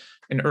common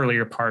in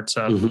earlier parts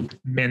of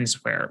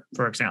menswear,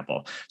 for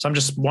example. So I'm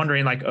just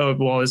wondering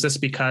is this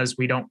because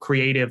we don't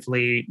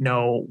creatively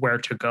know where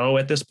to go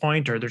at this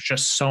point, or there's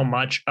just so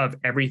much of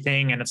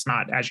everything and it's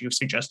not, as you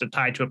suggested,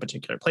 tied to a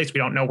particular place. We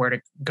don't know where to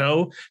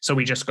go. So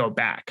we just go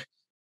back.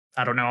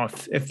 I don't know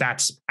if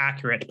that's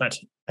accurate, but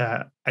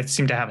I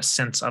seem to have a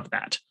sense of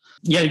that.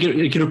 Yeah,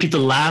 you can repeat the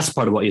last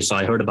part of what you saw.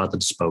 I heard about the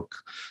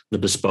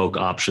bespoke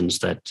options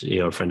that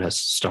your friend has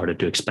started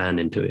to expand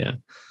into. Yeah,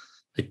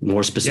 like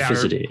more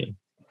specificity.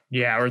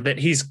 Yeah, or that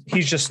he's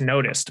just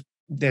noticed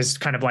there's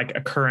kind of like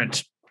a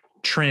current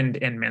trend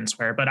in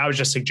menswear. But I was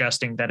just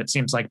suggesting that it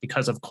seems like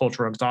because of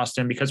cultural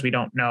exhaustion, because we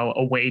don't know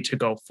a way to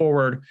go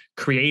forward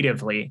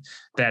creatively,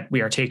 that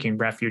we are taking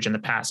refuge in the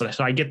past. So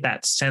I get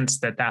that sense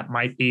that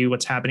might be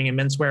what's happening in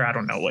menswear. I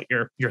don't know what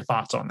your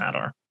thoughts on that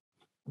are.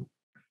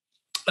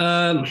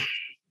 I'm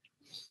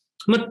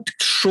not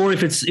sure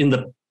if it's in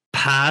the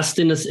past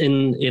in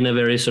a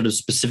very sort of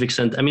specific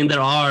sense. I mean,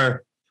 there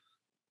are,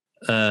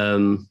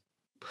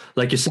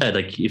 like you said,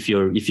 like if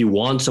you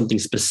want something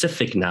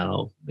specific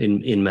now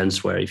in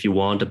menswear, if you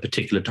want a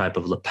particular type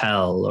of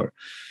lapel or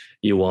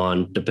you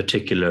want a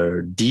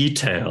particular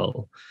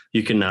detail,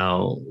 you can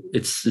now.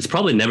 It's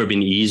probably never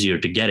been easier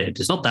to get it.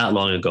 It's not that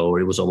long ago where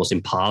it was almost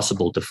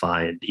impossible to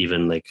find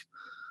even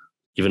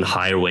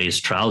higher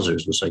waist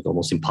trousers was like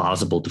almost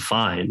impossible to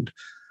find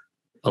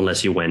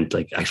unless you went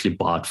actually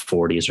bought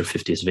 40s or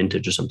 50s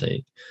vintage or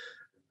something.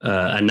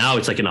 And now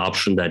it's like an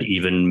option that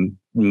even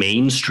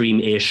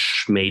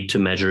mainstream-ish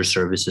made-to-measure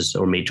services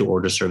or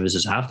made-to-order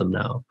services have them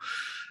now.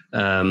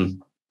 I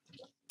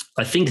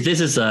think this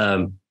is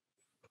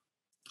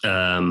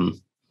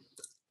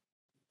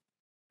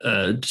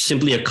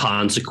simply a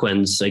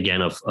consequence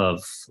again of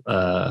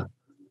I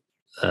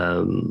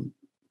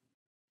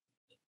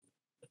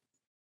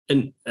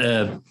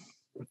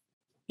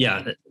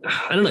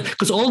don't know,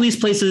 because all these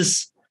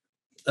places,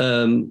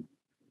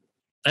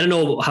 I don't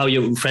know how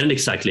your friend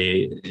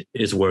exactly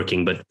is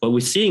working, but what we're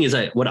seeing is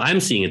what I'm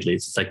seeing at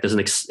least, it's like there's an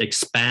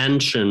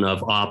expansion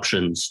of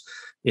options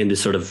in this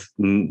sort of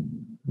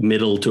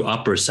middle to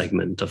upper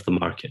segment of the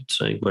market,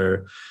 right?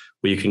 Where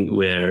you can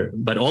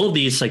but all of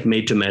these like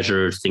made to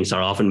measure things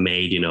are often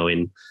made,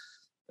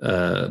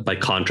 by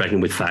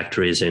contracting with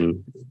factories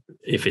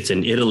if it's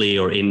in Italy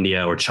or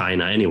India or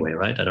China anyway,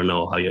 right? I don't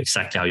know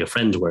exactly how your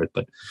friends work,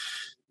 but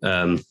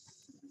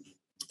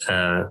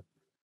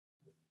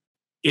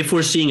if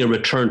we're seeing a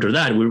return to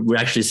that, we're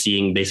actually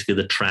seeing basically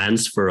the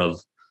transfer of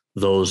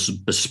those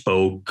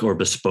bespoke or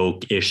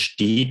bespoke-ish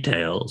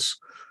details,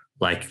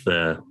 like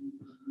the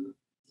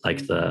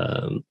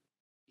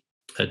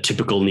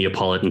typical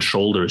Neapolitan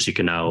shoulders. You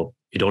don't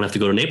have to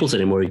go to Naples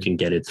anymore. You can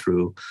get it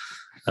through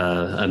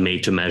a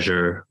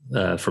made-to-measure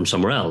from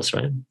somewhere else,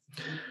 right?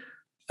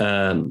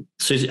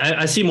 So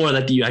I see more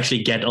that you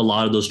actually get a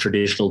lot of those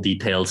traditional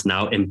details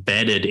now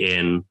embedded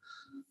in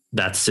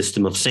that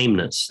system of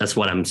sameness. That's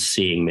what I'm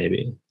seeing,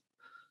 maybe.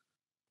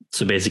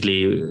 So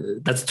basically,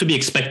 that's to be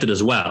expected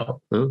as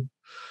well.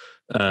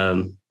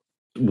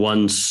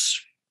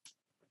 Once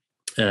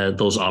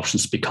those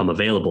options become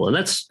available, and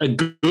that's a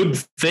good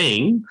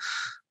thing,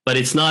 but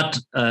it's not,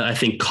 I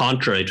think,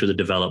 contrary to the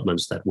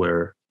developments that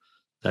we're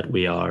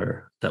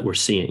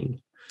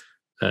seeing.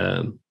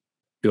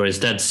 You're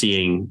instead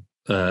seeing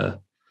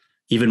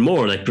even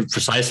more like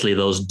precisely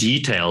those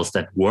details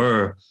that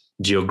were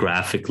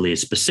geographically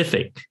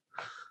specific,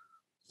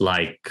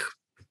 like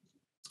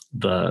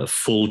the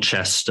full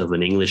chest of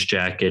an English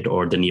jacket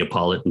or the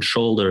Neapolitan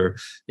shoulder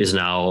is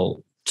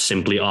now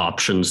simply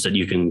options that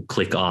you can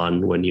click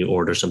on when you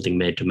order something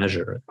made to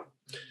measure.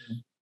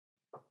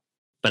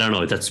 But I don't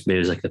know, that's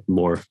maybe like a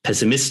more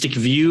pessimistic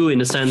view in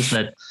the sense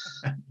that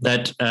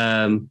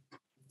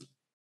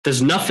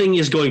there's nothing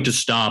is going to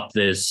stop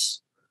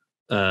this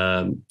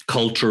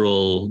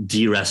cultural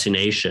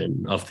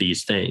deracination of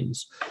these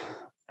things.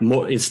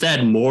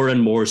 Instead, more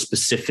and more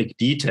specific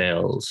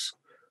details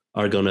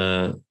are going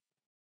to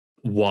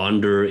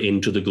wander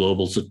into the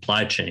global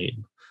supply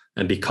chain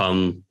and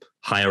become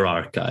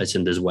hierarchized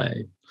in this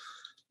way.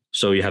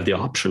 So you have the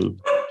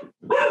option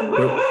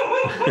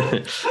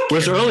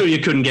Whereas earlier you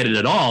couldn't get it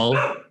at all.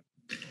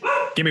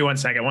 Give me 1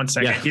 second. 1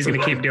 second. Yeah. He's going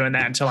to keep doing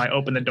that until I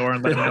open the door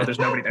and let him know there's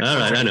nobody there. All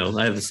right, I know.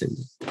 I have the same.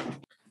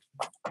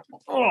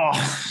 Oh,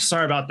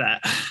 sorry about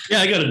that.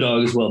 Yeah, I got a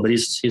dog as well, but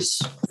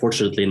he's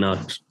fortunately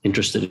not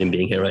interested in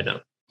being here right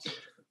now.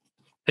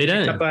 Hey,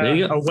 Dan, there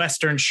you go. A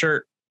Western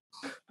shirt.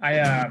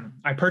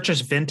 I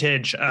purchased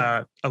vintage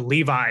a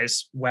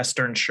Levi's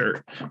Western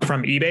shirt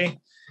from eBay,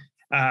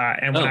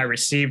 and when I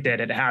received it,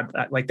 it had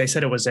like they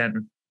said it was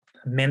in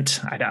mint.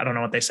 I don't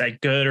know what they say,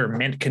 good or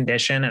mint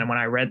condition. And when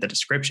I read the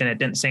description, it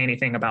didn't say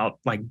anything about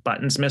like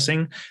buttons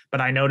missing, but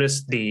I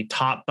noticed the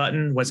top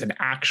button was an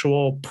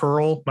actual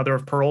pearl, mother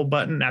of pearl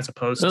button, as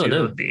opposed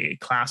to the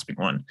clasping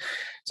one.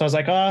 So I was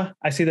like, I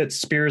see that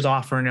Spier's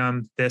offering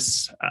them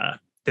this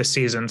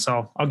season,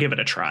 so I'll give it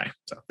a try.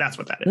 So that's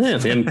what that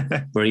is. Yeah,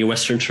 I'm wearing a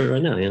Western shirt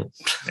right now. Yeah.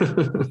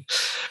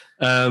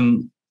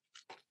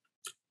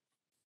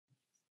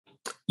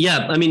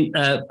 Yeah, I mean,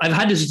 I've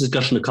had this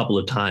discussion a couple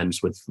of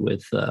times with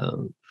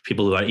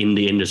people who are in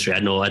the industry. I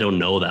don't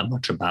know that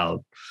much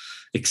about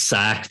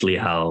exactly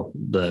how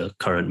the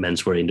current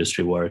menswear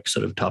industry works,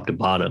 sort of top to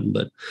bottom.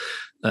 But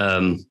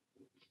I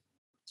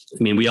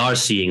mean, we are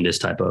seeing this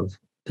type of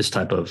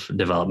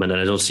development,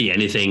 and I don't see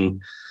anything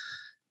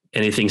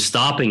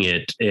stopping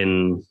it.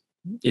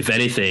 If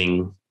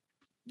anything,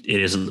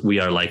 we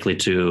are likely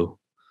to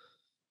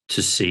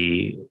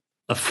see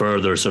a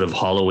further sort of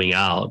hollowing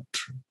out.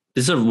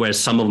 This is where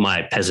some of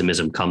my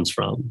pessimism comes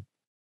from.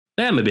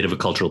 I'm a bit of a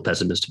cultural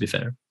pessimist, to be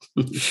fair.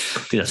 I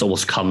think that's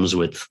almost comes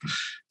with,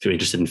 if you're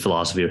interested in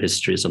philosophy or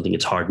history, something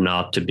it's hard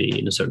not to be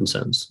in a certain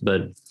sense.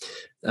 But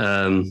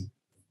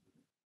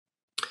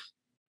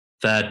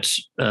that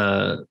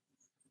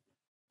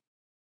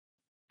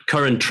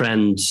current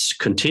trends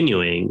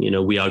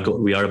continuing, we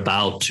are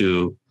about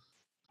to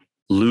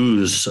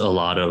lose a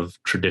lot of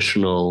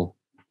traditional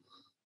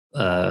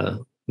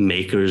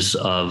makers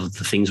of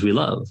the things we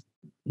love.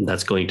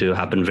 That's going to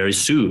happen very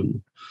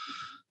soon.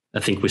 I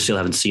think we still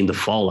haven't seen the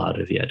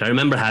fallout of it yet. I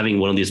remember having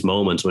one of these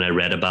moments when I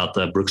read about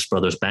the Brooks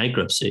Brothers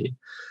bankruptcy,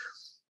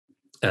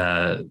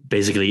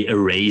 basically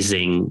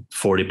erasing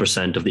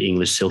 40% of the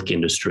English silk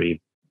industry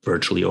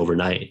virtually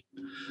overnight.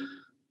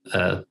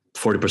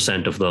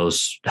 40% of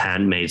those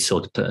handmade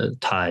silk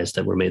ties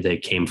that were made, they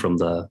came from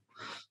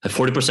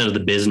 40% of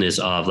the business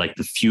of like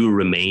the few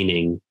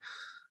remaining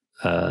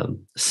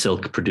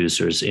silk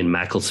producers in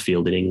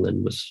Macclesfield in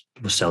England was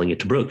selling it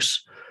to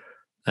Brooks.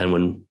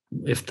 And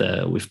if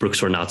Brooks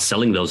were not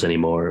selling those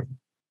anymore,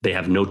 they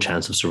have no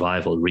chance of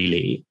survival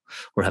really,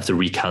 or have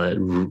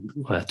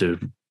to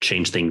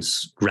change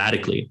things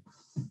radically.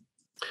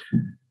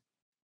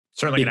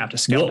 Certainly gonna have to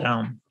scale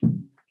down.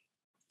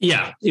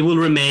 Yeah, it will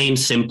remain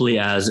simply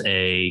as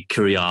a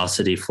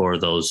curiosity for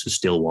those who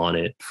still want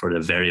it, for the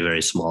very,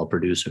 very small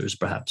producers,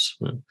 perhaps.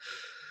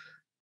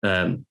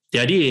 The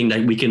idea being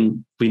that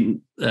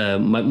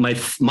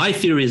my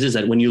theory is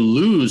that when you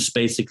lose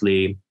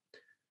basically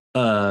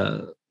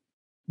the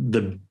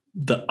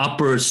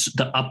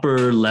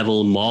upper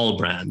level mall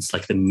brands,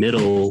 like the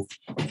middle.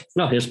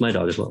 No, here's my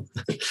dog as well.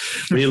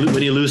 when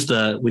you lose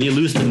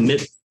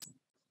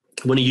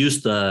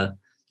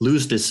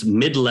this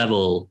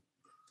mid-level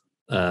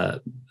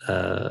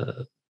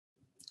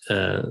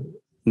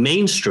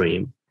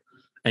mainstream,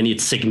 and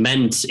it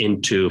segments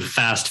into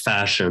fast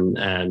fashion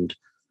and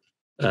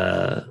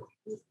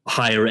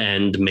higher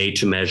end made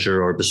to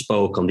measure or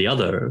bespoke on the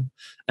other,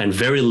 and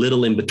very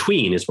little in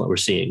between is what we're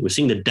seeing. We're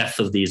seeing the death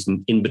of these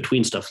in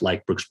between stuff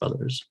like Brooks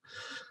Brothers.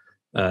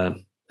 I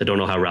don't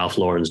know how Ralph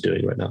Lauren's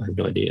doing right now. I have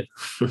no idea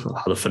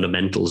how the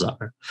fundamentals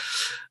are.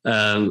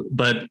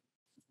 But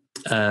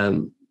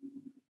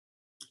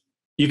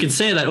you can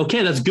say that,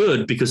 okay, that's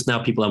good because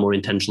now people are more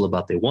intentional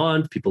about what they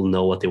want. People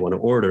know what they want to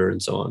order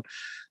and so on.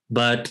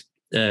 But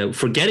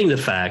forgetting the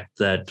fact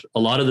that a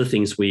lot of the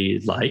things we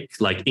like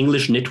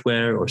English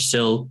knitwear or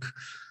silk,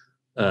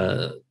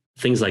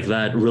 things like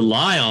that,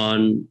 rely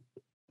on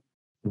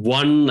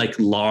one like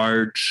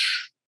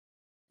large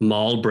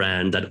mall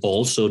brand that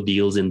also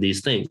deals in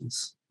these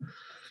things.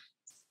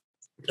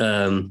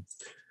 And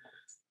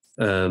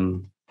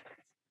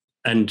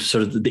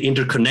sort of the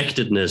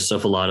interconnectedness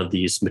of a lot of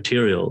these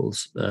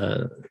materials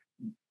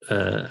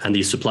and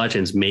these supply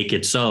chains make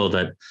it so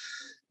that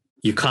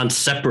you can't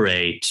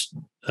separate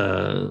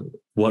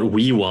what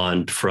we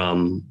want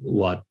from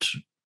what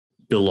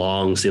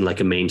belongs in like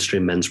a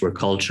mainstream menswear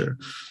culture.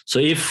 So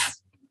if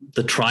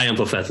the triumph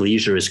of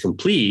athleisure is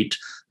complete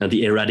and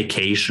the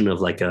eradication of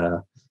like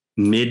a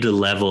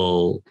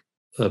mid-level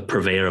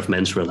purveyor of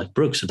menswear like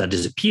Brooks, if that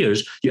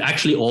disappears, you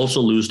actually also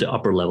lose the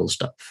upper level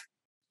stuff.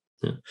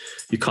 Yeah.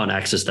 You can't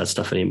access that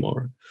stuff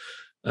anymore.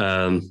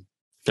 And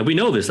we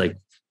know this, like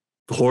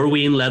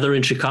Horween Leather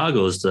in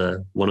Chicago is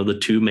one of the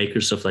two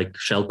makers of like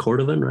shell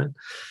cordovan, right?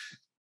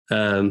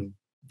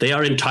 They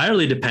are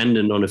entirely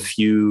dependent on a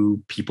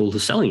few people who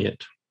are selling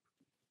it.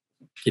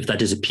 If that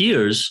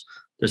disappears,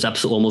 there's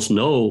absolutely almost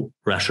no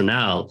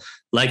rationale.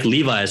 Like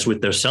Levi's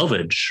with their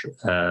selvage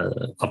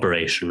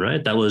operation,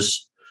 right? That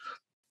was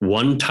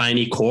one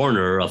tiny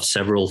corner of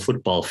several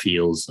football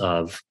fields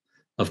of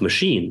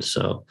machines.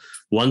 So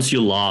once you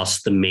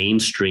lost the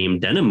mainstream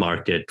denim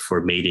market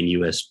for made in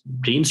US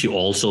jeans, you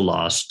also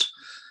lost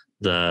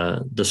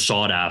the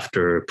sought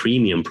after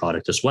premium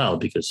product as well,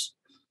 because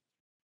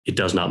it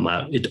does not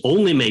matter. It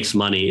only makes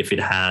money if it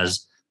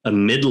has a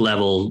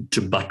mid-level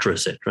to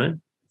buttress it, right?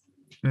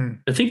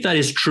 I think that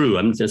is true.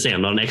 I'm saying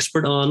I'm not an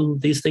expert on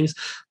these things,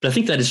 but I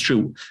think that is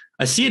true.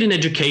 I see it in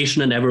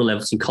education and every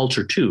levels in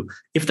culture too.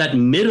 If that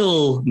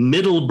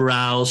middle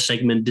brow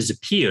segment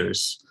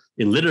disappears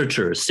in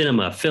literature,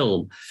 cinema,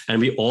 film, and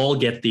we all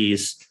get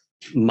these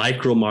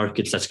micro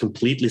markets that's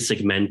completely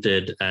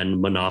segmented and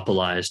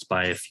monopolized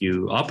by a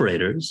few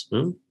operators,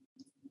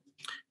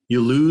 you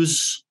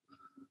lose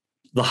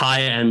the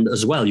high end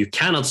as well. You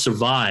cannot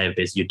survive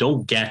as you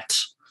don't get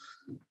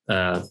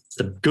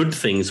the good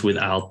things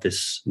without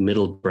this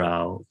middle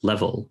brow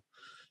level,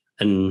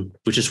 and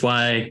which is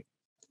why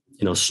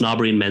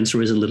snobbery in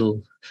menswear is a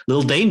little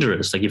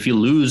dangerous. Like if you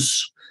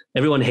lose,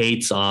 everyone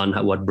hates on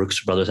what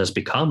Brooks Brothers has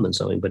become and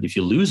so on, but if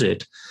you lose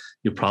it,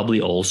 you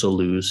probably also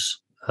lose.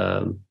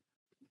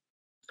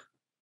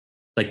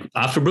 Like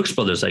after Brooks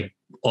Brothers, like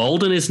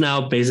Alden is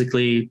now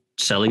basically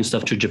selling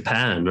stuff to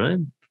Japan, right?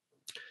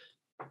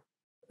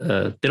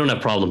 They don't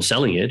have problems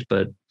selling it,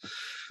 but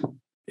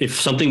if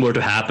something were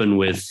to happen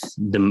with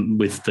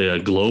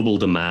the global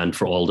demand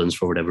for Aldens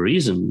for whatever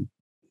reason,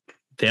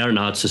 they are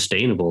not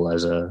sustainable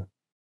as a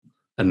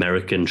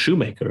American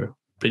shoemaker.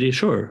 Pretty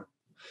sure.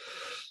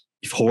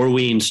 If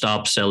Horween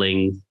stops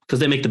selling, because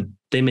they make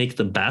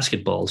the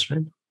basketballs,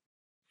 right,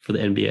 for the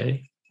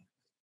NBA.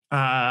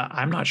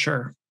 I'm not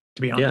sure,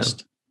 to be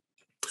honest. Yeah.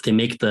 They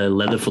make the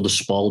leather for the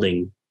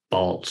Spalding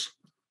balls.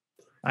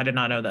 I did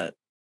not know that.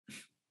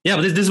 Yeah,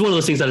 but this is one of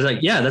those things that is like,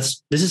 yeah,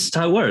 this is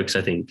how it works,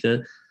 I think.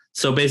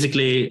 So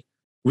basically,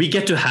 we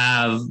get to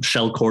have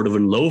shell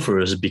cordovan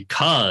loafers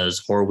because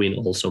Horween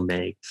also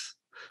makes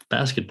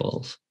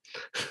basketballs,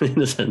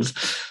 in a sense.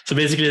 So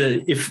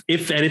basically,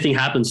 if anything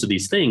happens to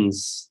these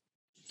things,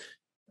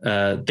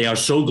 they are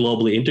so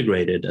globally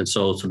integrated and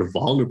so sort of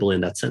vulnerable in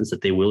that sense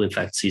that they will in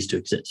fact cease to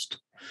exist.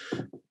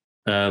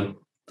 I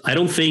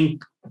don't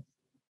think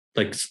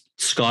like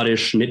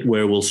Scottish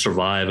knitwear will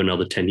survive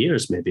another 10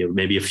 years,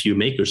 maybe a few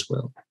makers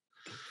will.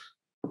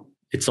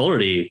 It's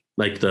already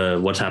like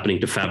what's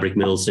happening to fabric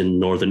mills in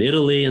northern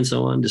Italy and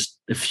so on. Just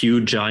a few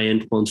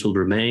giant ones will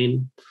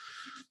remain.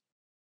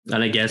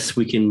 And I guess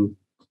we can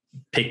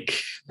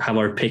have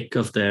our pick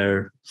of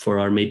for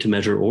our made to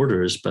measure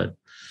orders, but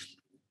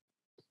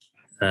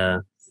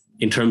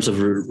in terms of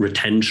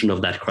retention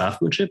of that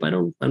craftsmanship,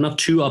 I'm not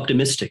too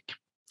optimistic.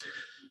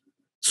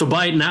 So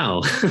buy it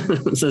now.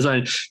 That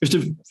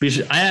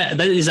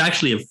is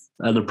actually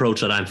an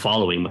approach that I'm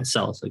following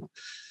myself. Like,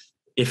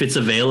 if it's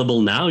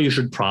available now, you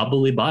should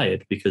probably buy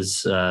it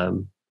because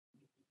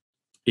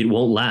it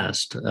won't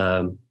last.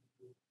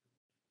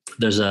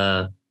 There's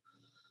a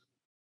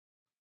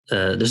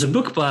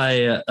book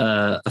by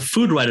a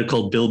food writer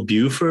called Bill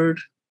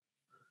Buford,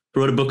 who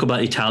wrote a book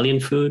about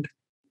Italian food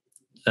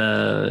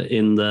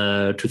in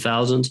the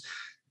 2000s,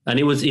 and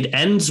it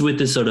ends with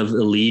this sort of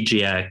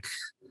elegiac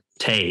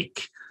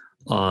take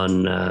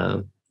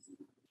on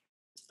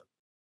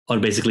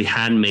basically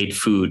handmade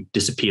food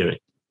disappearing.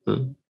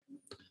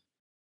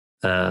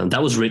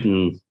 That was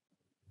written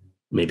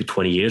maybe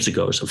 20 years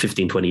ago or so,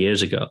 15, 20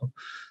 years ago.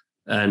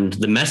 And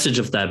the message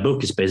of that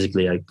book is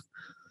basically like,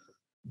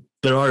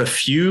 there are a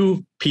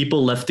few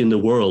people left in the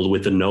world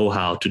with the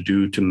know-how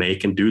to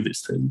make and do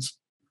these things.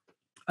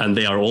 And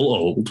they are all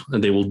old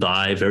and they will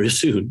die very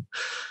soon.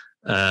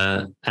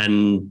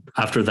 And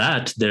after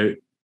that, there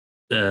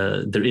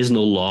is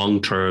no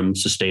long-term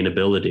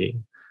sustainability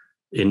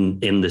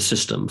in the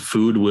system.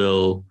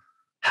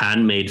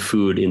 Handmade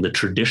food in the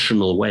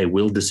traditional way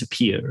will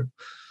disappear.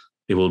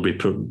 It will be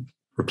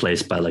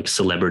replaced by like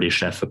celebrity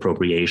chef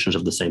appropriations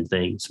of the same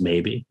things,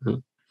 maybe.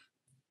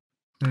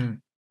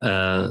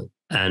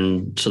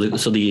 And so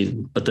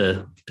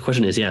the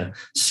question is,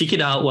 seek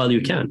it out while you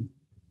can,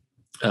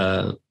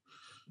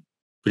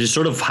 which is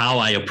sort of how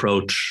I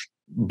approach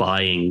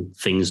buying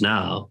things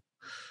now.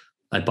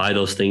 I buy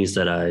those things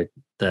that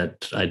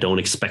I don't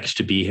expect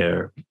to be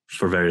here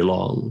for very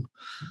long.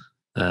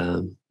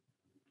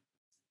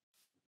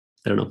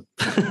 I don't know.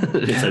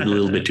 It's a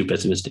little bit too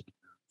pessimistic.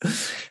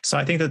 So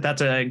I think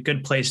that's a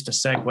good place to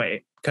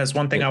segue, because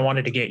one thing I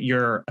wanted to get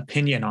your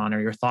opinion on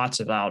or your thoughts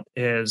about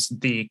is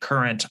the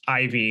current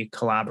Ivy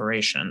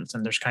collaborations.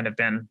 And there's kind of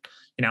been,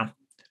 a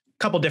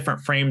couple different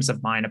frames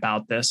of mind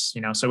about this.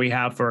 So we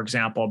have, for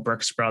example,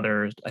 Brooks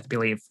Brothers, I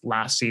believe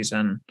last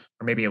season,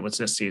 or maybe it was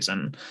this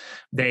season,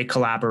 they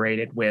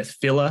collaborated with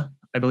Fila,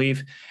 I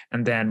believe.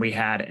 And then we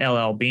had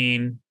LL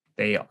Bean.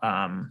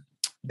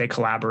 They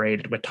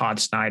collaborated with Todd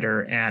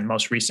Snyder, and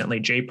most recently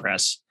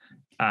J-Press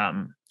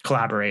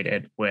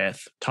collaborated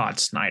with Todd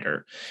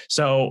Snyder.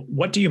 So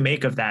what do you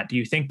make of that? Do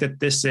you think that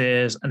this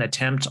is an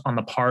attempt on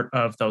the part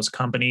of those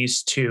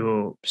companies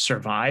to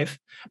survive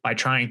by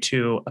trying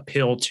to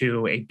appeal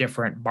to a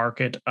different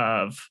market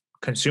of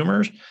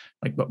consumers?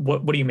 Like,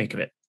 what do you make of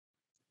it?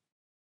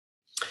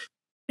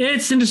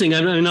 It's interesting.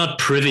 I'm not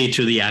privy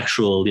to the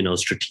actual,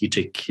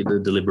 strategic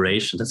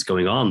deliberation that's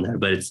going on there,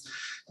 but it's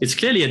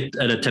clearly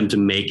an attempt to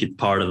make it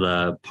part of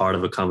a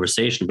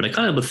conversation. But I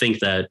kind of think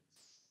that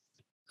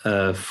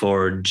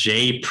for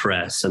J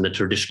Press and the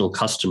traditional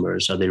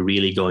customers, are they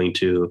really going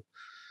to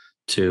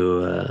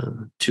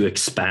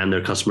expand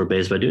their customer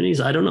base by doing these?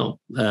 I don't know.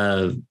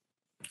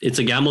 It's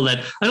a gamble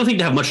that I don't think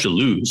they have much to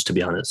lose, to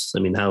be honest. I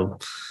mean, how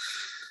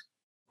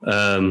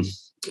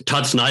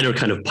Todd Snyder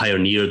kind of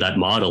pioneered that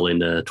model in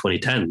the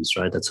 2010s,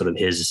 right? That's sort of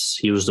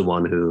he was the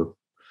one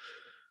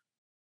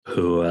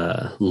who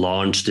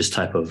launched this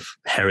type of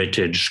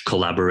heritage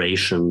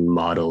collaboration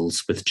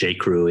models with J.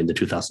 Crew in the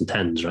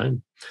 2010s, right?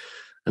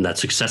 And that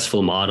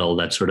successful model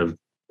that sort of,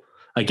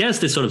 I guess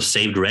they sort of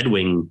saved Red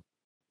Wing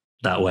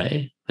that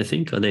way, I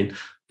think.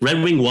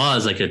 Red Wing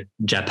was like a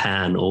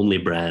Japan only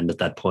brand at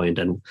that point,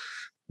 and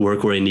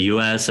workwear in the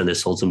US, and they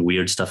sold some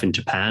weird stuff in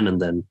Japan.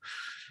 And then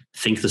I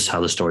think this is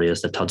how the story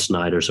is, that Todd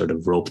Snyder sort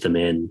of roped them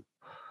in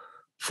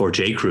for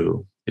J.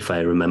 Crew, if I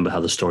remember how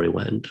the story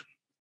went.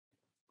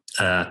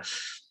 But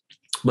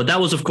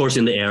that was, of course,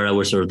 in the era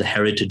where sort of the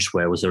heritage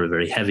wear was sort of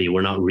very heavy.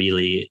 We're not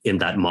really in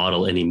that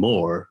model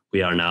anymore.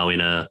 We are now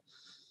in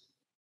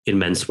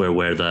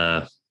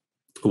menswear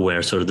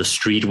where sort of the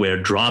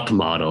streetwear drop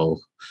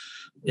model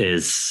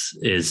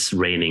is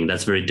reigning.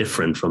 That's very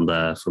different from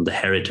the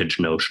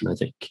heritage notion, I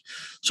think.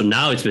 So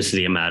now it's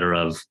basically a matter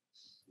of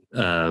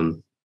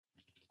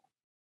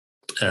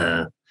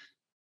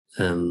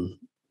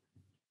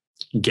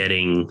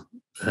getting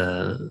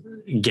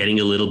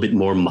a little bit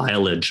more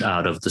mileage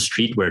out of the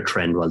streetwear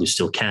trend while you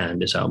still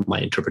can, is how my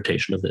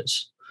interpretation of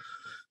this.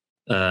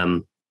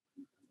 I'm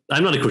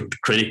not a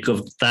critic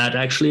of that,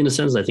 actually, in a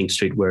sense. I think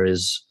streetwear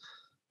is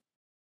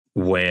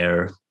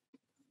where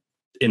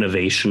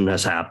innovation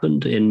has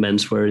happened in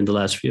menswear in the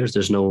last few years.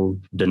 There's no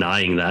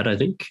denying that, I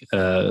think.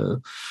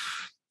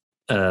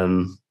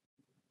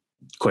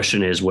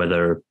 Question is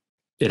whether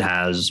it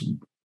has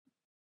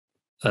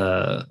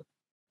the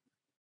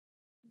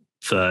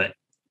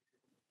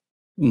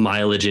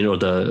mileage in or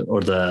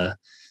the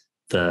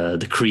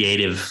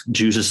creative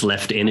juices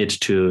left in it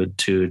to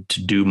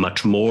do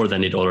much more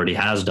than it already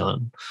has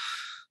done.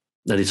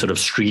 That is sort of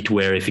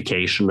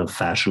streetwearification of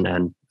fashion,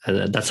 and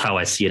that's how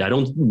I see it. I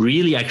don't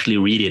really actually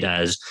read it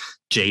as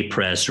J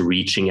Press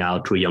reaching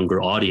out to a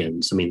younger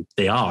audience. I mean,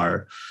 they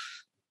are,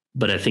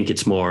 but I think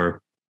it's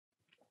more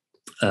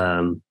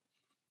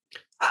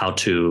how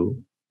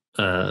to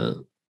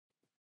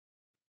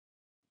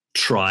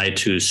try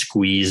to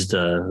squeeze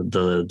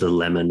the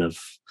lemon of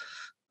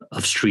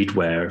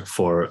streetwear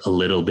for a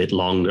little bit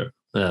longer,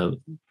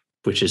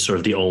 which is sort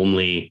of the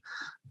only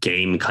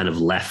game kind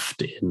of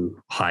left in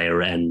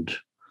higher end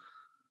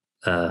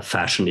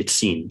fashion, it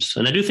seems.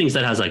 And I do think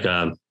that has like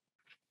I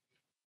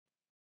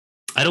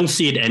don't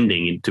see it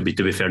ending, to be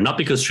fair, not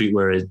because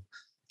streetwear is,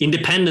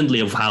 independently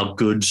of how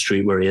good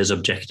streetwear is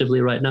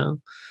objectively right now,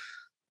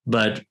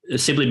 but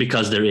simply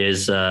because there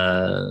is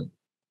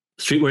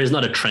streetwear is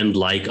not a trend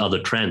like other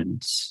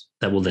trends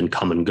that will then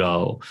come and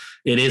go.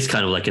 It is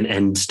kind of like an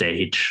end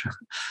stage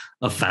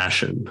of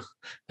fashion,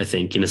 I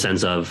think, in a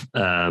sense of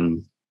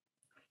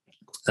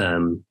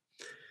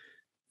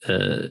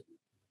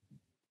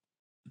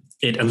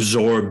it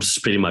absorbs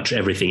pretty much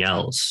everything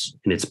else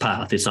in its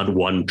path. It's not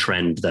one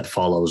trend that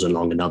follows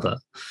along another.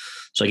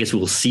 So I guess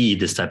we'll see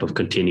this type of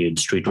continued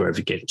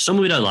streetwearification. Some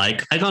of it I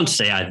like. I can't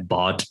say I've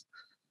bought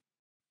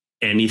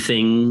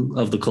anything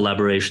of the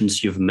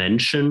collaborations you've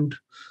mentioned,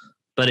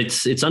 but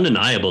it's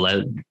undeniable.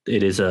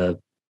 It is an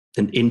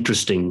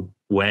interesting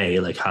way,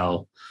 like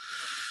how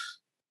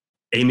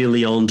Amy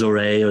Leon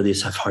Doré or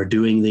these are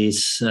doing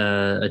these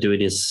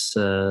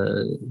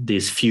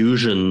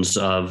fusions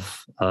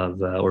of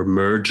or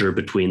merger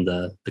between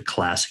the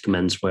classic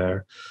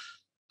menswear,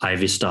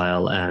 Ivy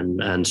style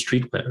and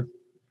streetwear.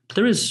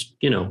 There is,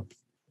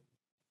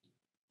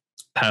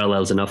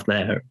 parallels enough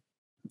there.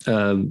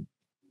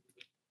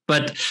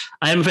 But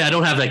I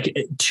don't have like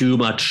too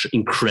much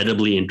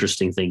incredibly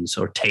interesting things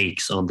or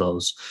takes on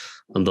those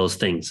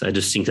things. I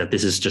just think that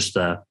this is just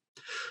the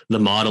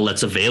model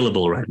that's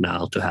available right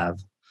now, to have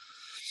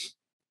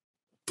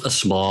a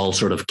small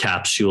sort of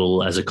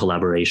capsule as a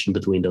collaboration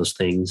between those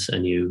things,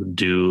 and you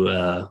do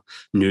a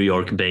New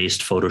York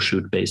based photo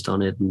shoot based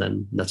on it. And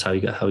then that's how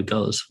it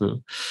goes.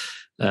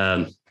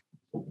 It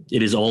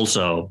is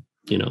also,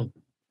 an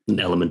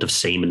element of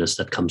sameness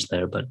that comes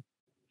there, but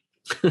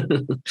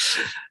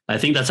I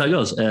think that's how it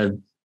goes.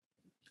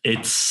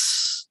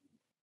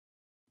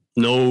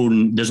 There's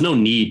no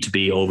need to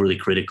be overly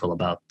critical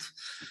about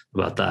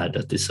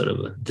that this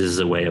is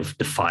a way of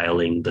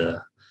defiling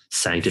the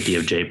sanctity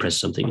of J Press.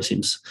 Something that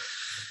seems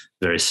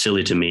very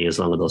silly to me, as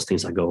long as those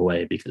things go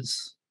away,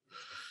 because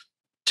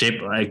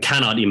I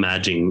cannot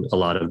imagine a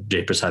lot of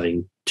J Press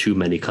having too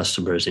many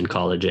customers in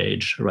college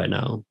age right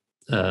now.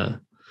 But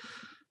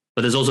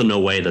there's also no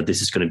way that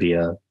this is going to be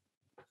a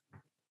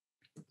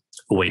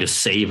way to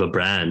save a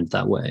brand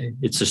that way.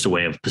 It's just a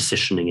way of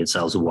positioning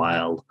itself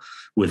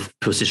with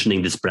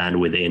positioning this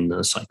brand within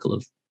a cycle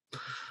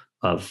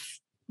of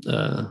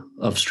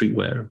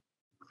streetwear.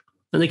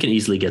 And they can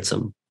easily get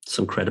some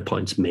credit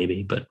points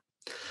maybe, but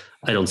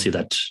I don't see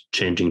that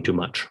changing too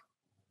much.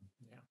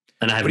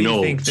 And I have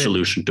no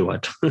solution to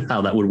it,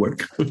 how that would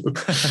work.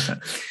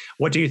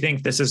 What do you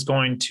think this is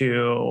going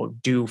to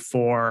do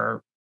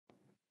for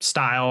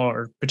style,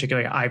 or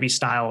particularly Ivy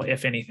style,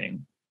 if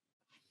anything?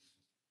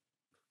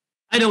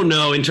 I don't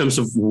know in terms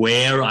of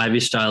where Ivy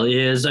style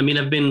is. I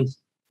mean,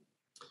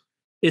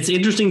 it's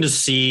interesting to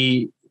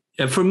see,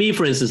 for me,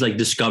 for instance, like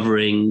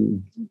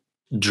discovering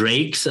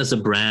Drake's as a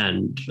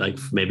brand, like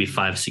maybe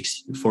 4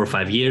 or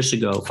 5 years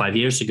ago,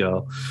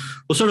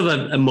 was sort of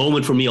a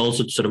moment for me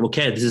also to sort of,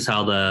 okay, this is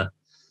how the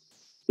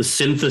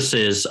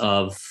synthesis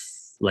of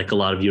like a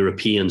lot of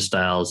European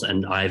styles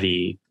and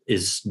Ivy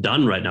is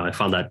done right now. I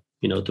found that,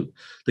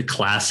 the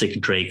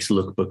classic Drake's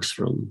lookbooks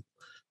from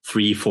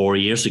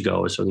 3-4 years ago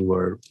or something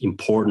were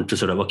important to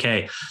sort of,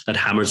 okay, that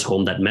hammers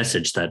home that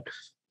message that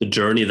the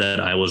journey that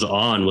I was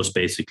on was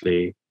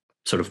basically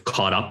sort of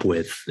caught up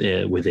with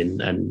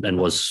within and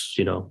was,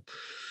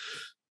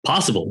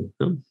 possible.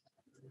 But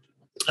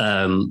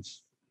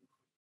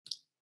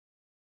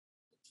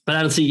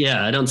I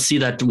don't see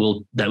that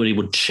really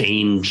would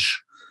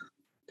change.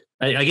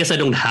 I guess I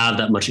don't have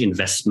that much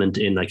investment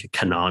in like a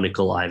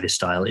canonical Ivy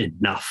style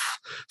enough.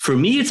 For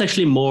me, it's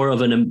actually more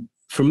of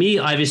for me,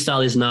 Ivy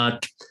style is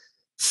not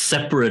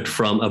separate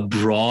from a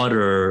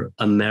broader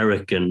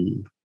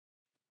American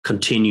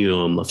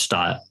continuum of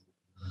style.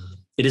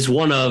 It is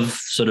one of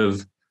sort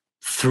of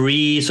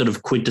 3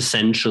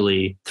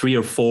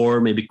 or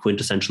 4 maybe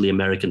quintessentially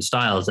American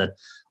styles that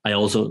I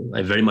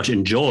very much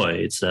enjoy.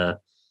 It's the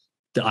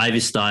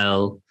Ivy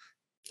style,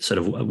 sort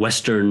of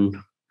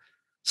Western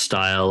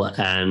style,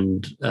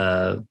 and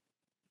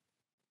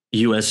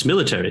US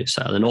military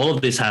style. And all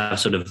of these have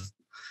sort of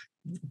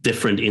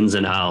different ins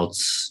and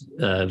outs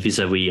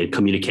vis-a-vis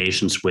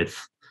communications with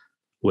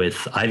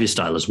Ivy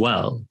style as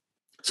well.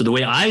 So the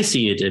way I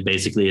see it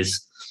basically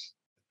is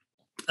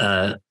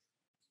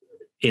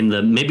in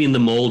the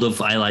mold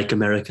of I like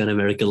America and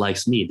America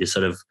likes me, this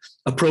sort of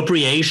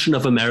appropriation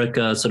of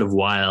America sort of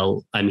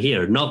while I'm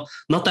here. Not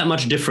that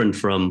much different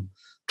from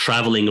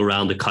traveling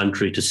around the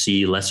country to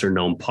see lesser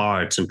known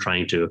parts and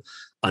trying to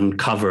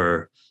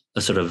uncover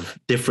a sort of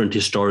different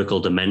historical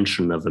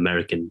dimension of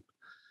American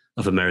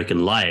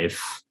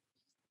life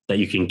that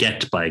you can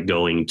get by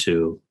going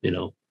to,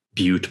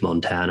 Butte,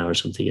 Montana or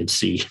something and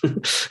see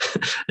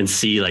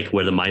like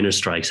where the miners'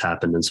 strikes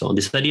happened and so on.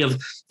 This idea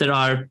of there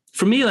are,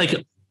 for me,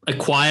 like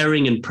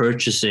acquiring and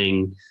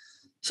purchasing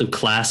some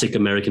classic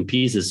American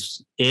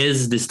pieces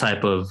is this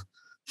type of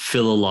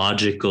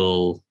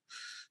philological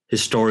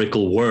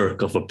historical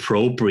work of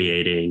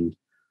appropriating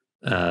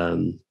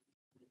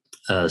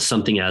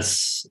something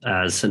as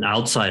an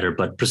outsider,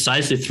 but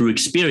precisely through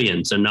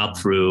experience and not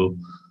through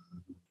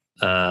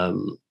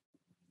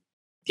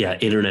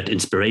internet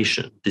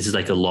inspiration. This is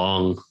like a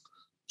long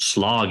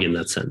slog in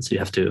that sense. You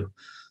have to.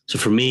 So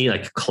for me,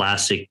 like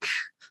classic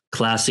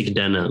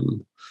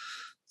denim,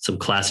 some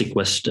classic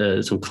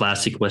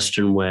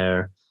Western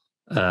wear,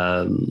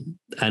 and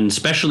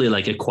especially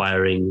like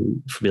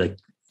acquiring, for me, like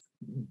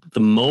the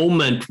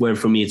moment where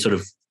for me it sort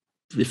of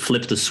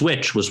flipped the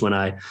switch was when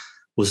I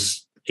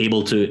was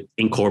able to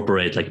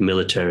incorporate like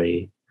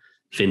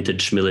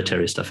vintage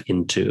military stuff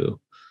into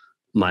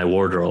my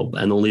wardrobe.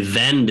 And only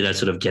then did I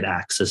sort of get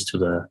access to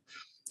the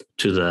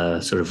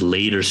sort of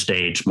later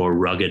stage, more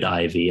rugged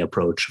Ivy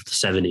approach of the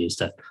 70s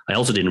that I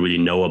also didn't really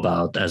know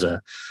about as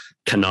a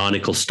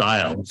canonical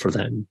style for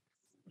them.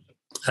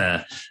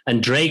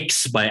 And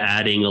Drake's, by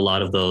adding a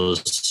lot of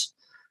those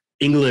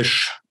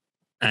English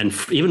and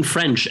even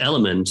French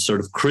elements, sort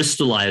of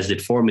crystallized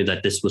it for me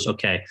that this was,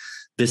 okay,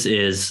 this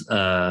is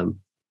a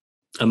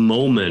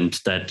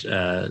moment that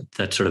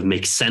sort of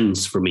makes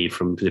sense for me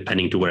from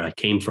depending to where I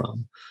came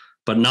from,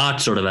 but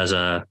not sort of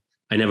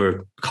I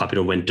never copied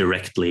or went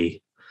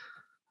directly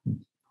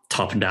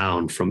top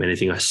down from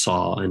anything I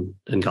saw and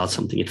got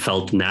something. It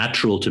felt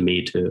natural to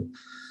me to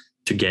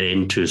get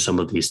into some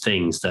of these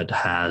things that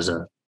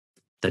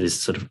is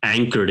sort of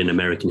anchored in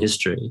American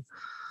history,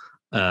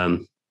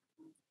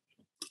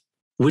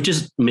 which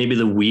is maybe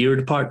the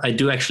weird part. I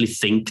do actually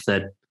think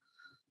that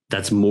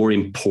that's more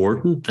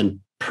important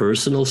than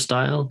personal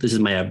style. This is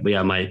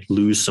I might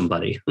lose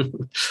somebody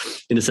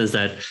in the sense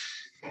that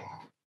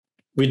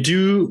we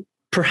do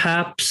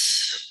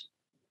perhaps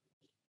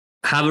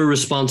have a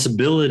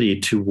responsibility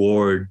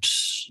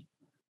towards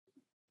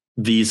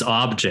these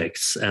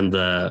objects and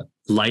the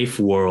life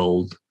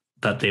world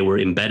that they were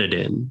embedded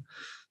in,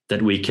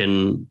 that we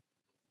can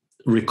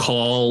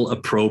recall,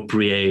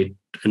 appropriate,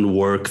 and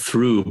work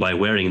through by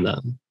wearing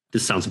them.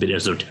 This sounds a bit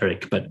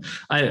esoteric, but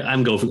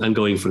I'm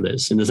going for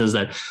this in the sense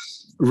that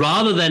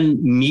rather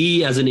than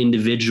me as an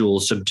individual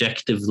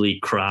subjectively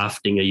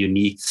crafting a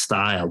unique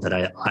style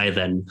that I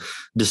then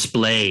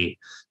display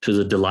to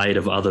the delight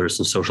of others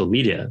on social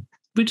media,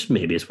 which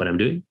maybe is what I'm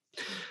doing.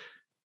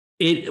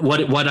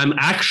 What I'm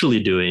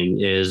actually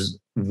doing is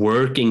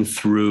working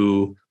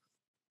through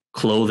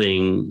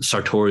clothing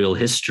sartorial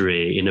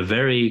history in a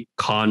very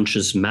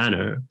conscious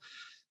manner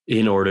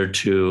in order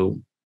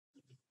to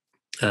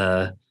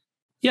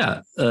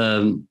get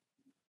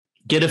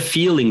a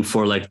feeling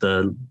for like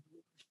to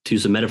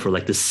use a metaphor,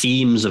 like the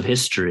seams of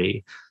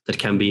history that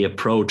can be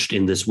approached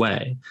in this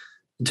way.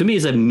 To me,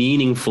 is a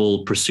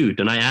meaningful pursuit.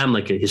 And I am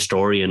like a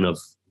historian of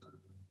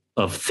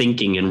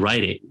thinking and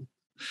writing.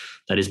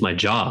 That is my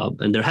job.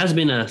 And there has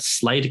been a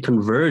slight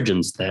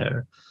convergence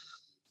there.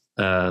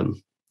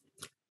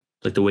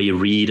 Like the way you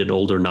read an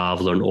older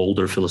novel or an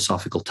older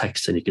philosophical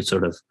text, and you can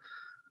sort of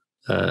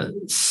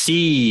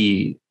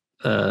see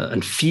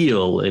and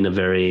feel in a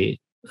very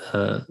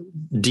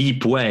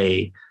deep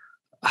way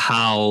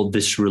how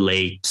this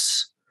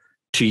relates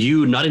to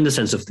you, not in the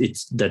sense of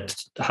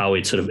how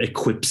it sort of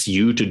equips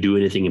you to do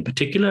anything in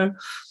particular,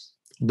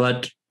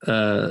 but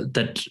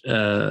that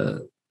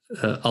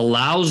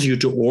allows you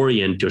to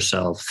orient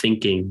yourself,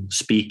 thinking,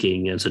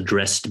 speaking as a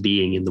dressed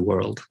being in the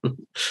world, if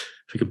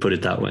you could put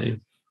it that way.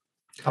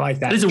 I like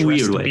that. It's a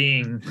weird way.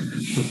 Being.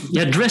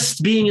 Yeah,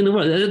 dressed being in the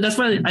world. That's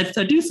why I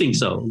do think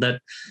so,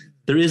 that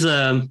there is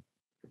an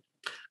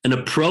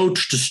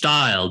approach to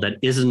style that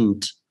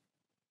isn't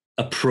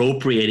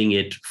appropriating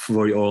it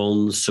for your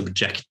own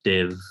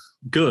subjective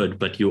good,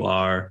 but you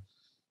are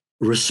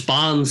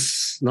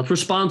responsive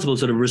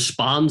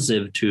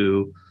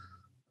to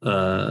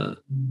a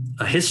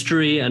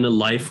history and a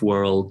life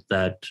world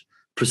that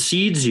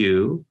precedes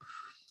you,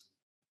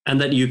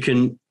 and that you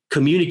can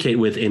communicate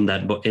with in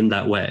that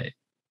way.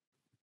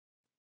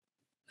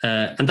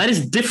 And that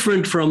is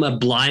different from a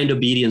blind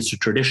obedience to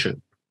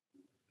tradition,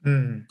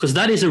 because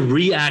that is a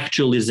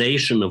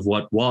reactualization of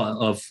what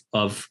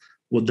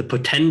the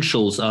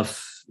potentials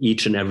of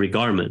each and every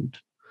garment.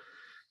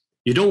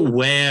 You don't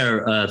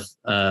wear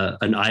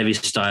an Ivy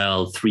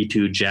style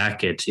 3-2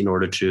 jacket in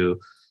order to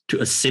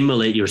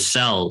assimilate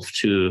yourself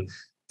to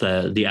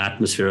the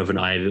atmosphere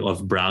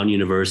of Brown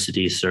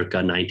University circa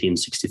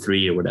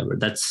 1963 or whatever.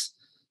 That's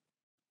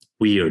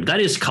weird.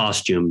 That is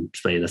costume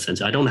play in a sense.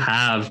 I don't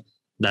have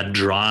that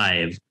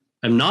drive.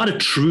 I'm not a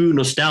true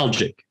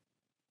nostalgic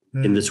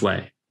in this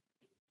way.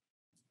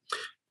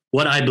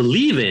 What I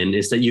believe in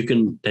is that you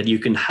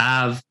can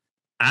have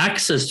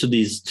access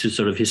to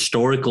sort of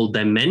historical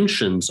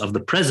dimensions of the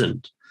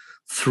present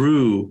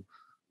through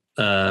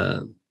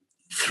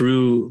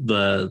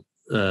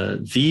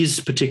these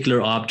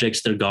particular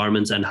objects, their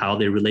garments, and how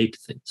they relate to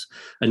things.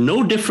 And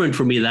no different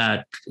for me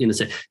that, in a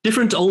sense,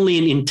 different only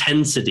in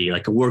intensity.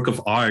 Like a work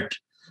of art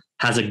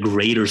has a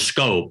greater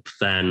scope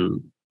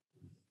than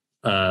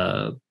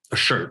a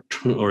shirt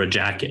or a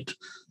jacket,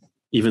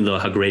 even though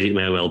how great it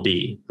may well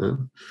be.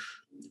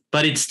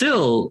 But it's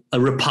still a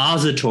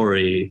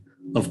repository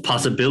of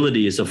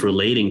possibilities of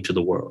relating to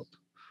the world,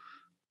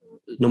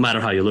 no matter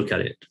how you look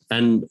at it.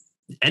 And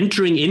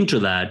entering into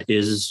that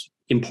is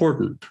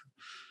important.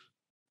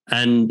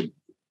 And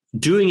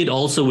doing it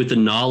also with the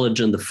knowledge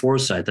and the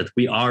foresight that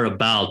we are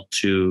about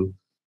to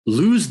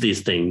lose these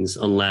things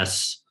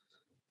unless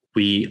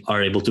we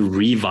are able to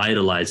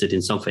revitalize it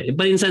in some way.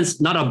 But in a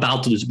sense, not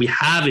about to lose. We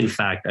have, in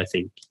fact, I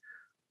think,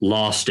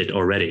 lost it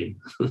already.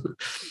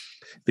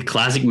 The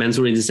classic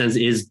menswear, in a sense,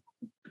 is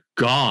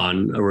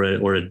gone,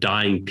 or a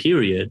dying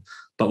period.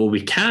 But what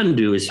we can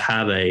do is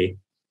have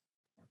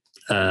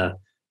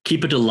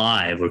keep it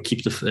alive, or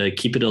keep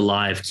it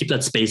alive, keep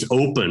that space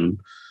open,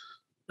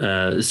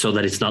 so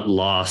that it's not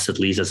lost, at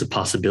least as a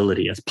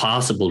possibility, as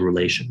possible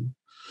relation.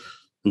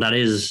 And that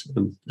is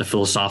a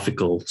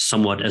philosophical,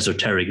 somewhat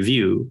esoteric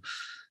view,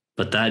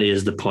 but that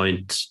is the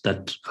point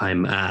that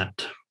I'm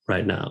at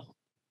right now.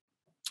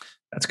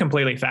 That's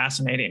completely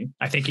fascinating.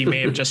 I think you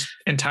may have just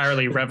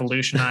entirely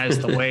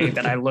revolutionized the way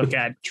that I look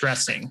at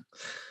dressing.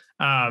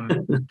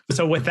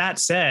 So with that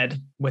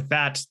said, with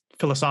that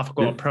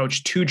philosophical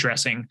approach to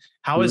dressing,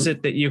 how is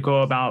it that you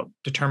go about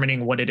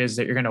determining what it is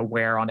that you're going to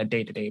wear on a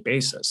day-to-day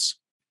basis?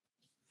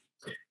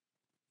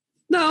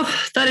 No,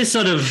 that is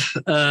sort of,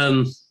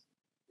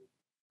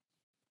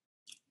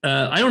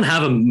 I don't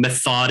have a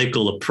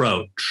methodical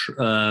approach.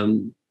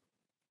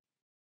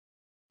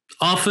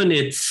 Often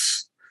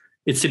it's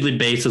simply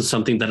based on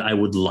something that I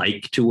would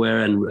like to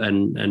wear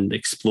and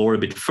explore a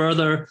bit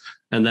further.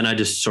 And then I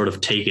just sort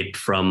of take it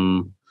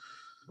from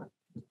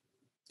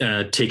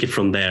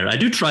there. I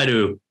do try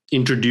to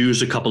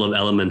introduce a couple of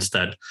elements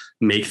that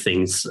make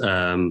things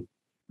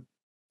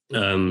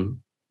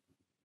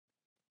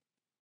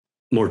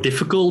more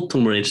difficult or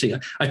more interesting.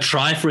 I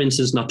try, for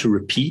instance, not to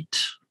repeat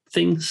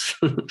things.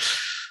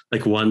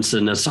 Like once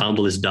an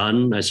ensemble is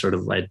done, I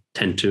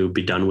tend to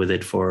be done with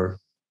it for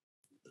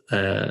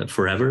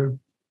forever,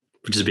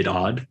 which is a bit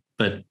odd,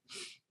 but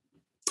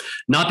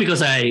not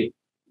because I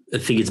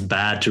think it's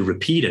bad to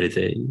repeat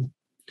anything.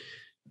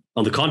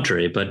 On the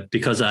contrary, but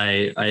because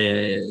I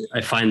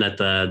find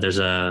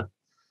that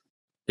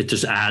it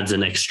just adds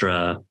an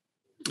extra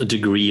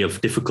degree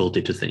of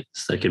difficulty to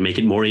things that can make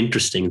it more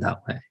interesting that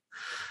way.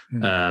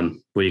 Where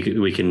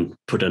we can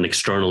put an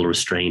external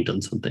restraint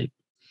on something.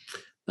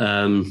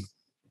 But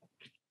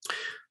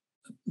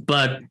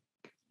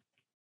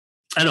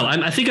I don't know.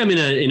 I think I'm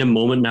in a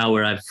moment now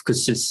where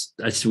because since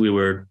I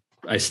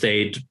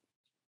stayed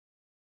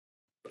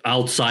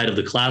outside of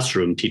the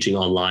classroom teaching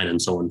online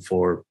and so on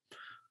for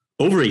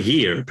over a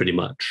year, pretty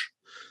much.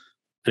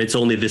 And it's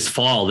only this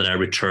fall that I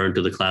returned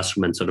to the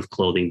classroom and sort of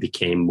clothing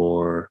became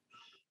more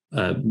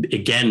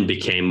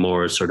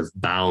sort of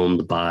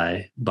bound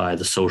by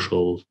the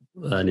social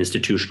and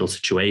institutional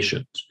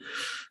situations.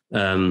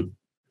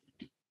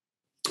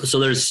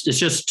 So it's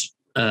just,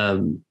 I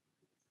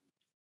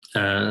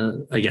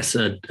guess,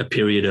 a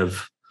period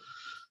of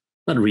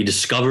not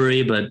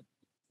rediscovery, but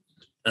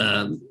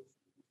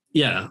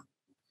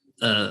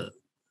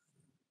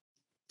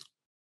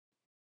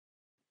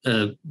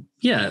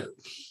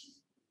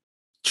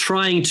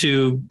trying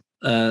to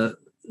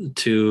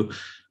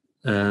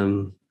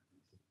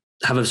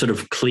have a sort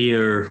of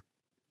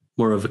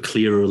more of a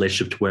clear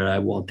relationship to where I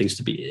want things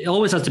to be. It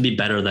always has to be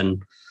better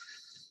than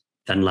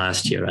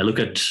last year. I look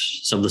at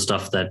some of the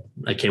stuff that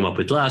I came up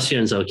with last year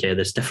and say, okay,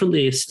 there's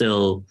definitely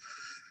still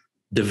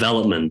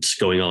development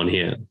going on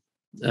here.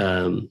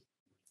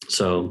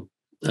 So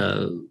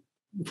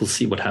we'll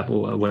see what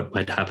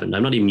might happen.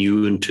 I'm not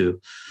immune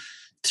to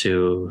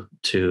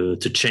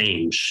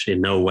change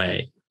in no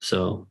way.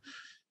 So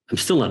I'm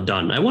still not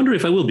done. I wonder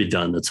if I will be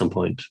done at some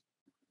point.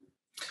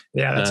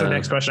 Yeah, that's the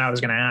next question I was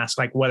going to ask,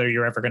 like whether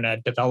you're ever going to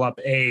develop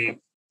a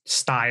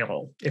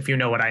style, if you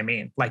know what I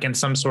mean, like in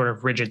some sort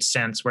of rigid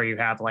sense where you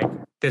have like,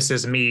 this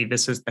is me,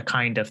 this is the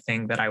kind of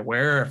thing that I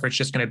wear, or if it's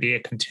just going to be a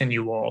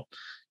continual,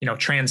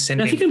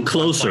 transcending. I think I'm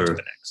closer.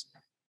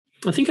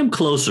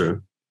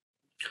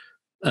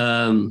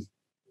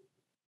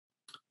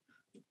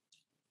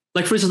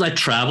 Like, for instance, I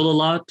travel a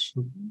lot.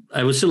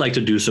 I would still like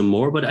to do some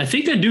more, but I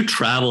think I do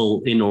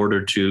travel in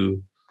order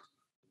to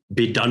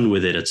be done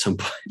with it at some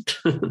point.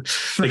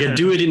 Like I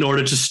do it in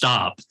order to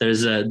stop. There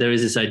is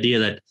this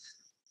idea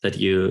that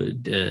you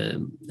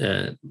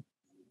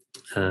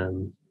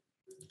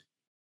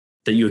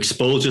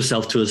expose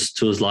yourself to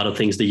a lot of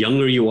things. The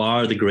younger you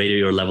are, the greater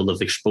your level of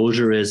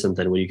exposure is, and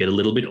then when you get a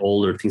little bit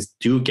older, things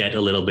do get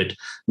a little bit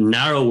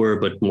narrower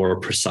but more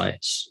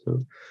precise.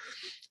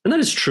 And that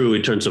is true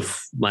in terms of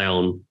my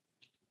own.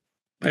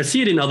 I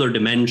see it in other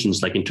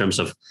dimensions, like in terms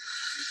of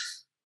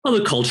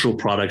other cultural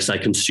products I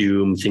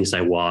consume, things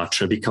I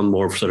watch. I become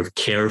more sort of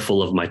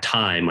careful of my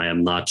time. I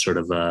am not sort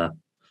of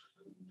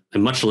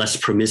I'm much less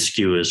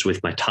promiscuous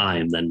with my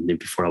time than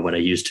before what I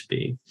used to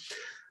be.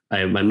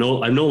 I'm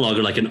no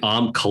longer like an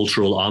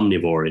cultural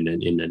omnivore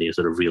in any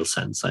sort of real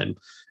sense. I'm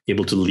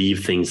able to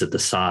leave things at the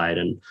side,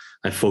 and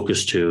I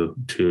focus to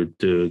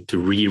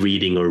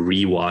rereading or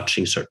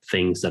rewatching certain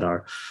things that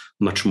are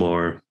much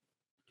more,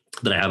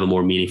 that I have a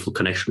more meaningful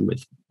connection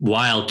with,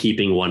 while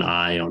keeping one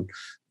eye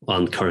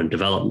on current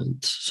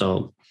development.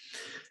 So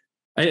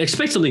I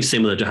expect something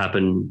similar to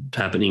happen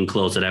in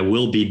clothes, that I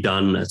will be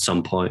done at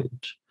some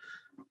point,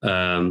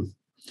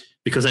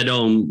 because I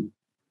don't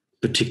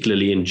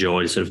particularly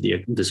enjoy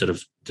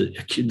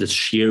the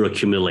sheer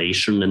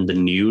accumulation, and the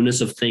newness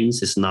of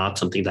things is not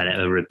something that I've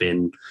ever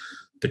been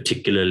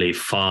particularly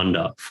fond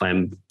of.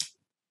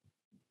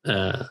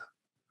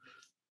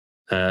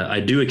 I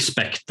do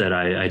expect that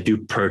I do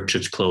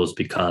purchase clothes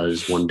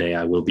because one day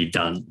I will be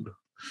done.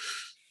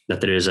 That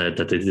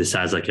this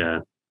has like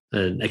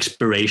an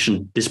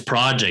expiration. This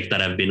project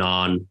that I've been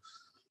on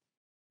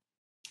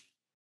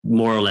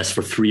more or less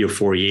for 3 or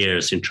 4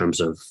 years in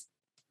terms of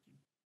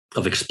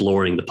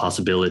exploring the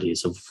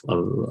possibilities of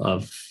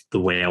the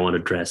way I want to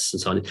dress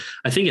and so on.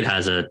 I think it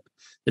has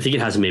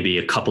maybe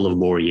a couple of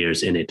more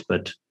years in it,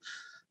 but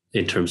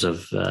in terms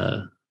of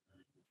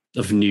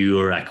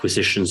newer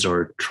acquisitions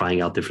or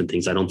trying out different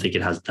things, I don't think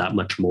it has that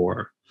much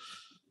more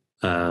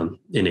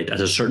in it.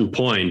 At a certain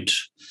point,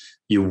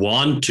 you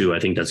want to, I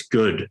think that's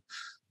good,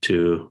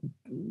 to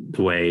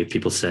the way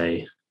people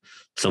say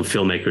some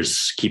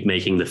filmmakers keep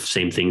making the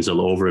same things all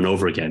over and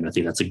over again. I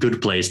think that's a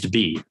good place to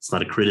be. It's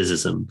not a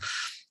criticism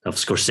of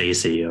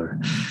Scorsese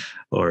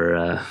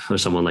or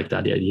someone like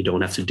that. Yeah, you don't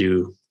have to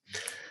do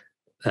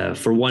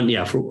at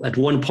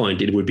one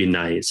point it would be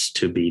nice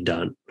to be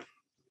done.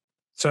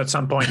 So at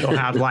some point you'll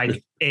have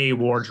like a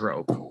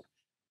wardrobe.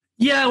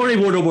 Yeah, or a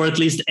wardrobe, or at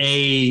least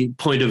a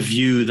point of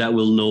view that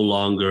will no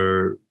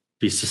longer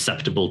be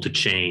susceptible to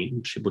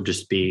change. It will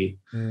just be,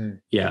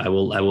 I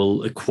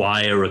will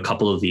acquire a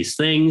couple of these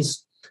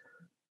things.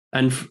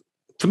 And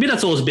for me,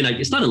 that's always been like,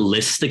 it's not a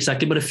list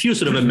exactly, but a few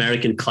sort of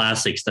American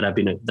classics that have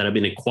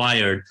been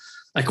acquired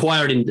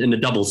in a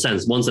double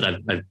sense. Ones that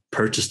I've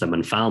purchased them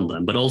and found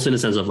them, but also in the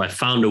sense of I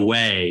found a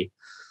way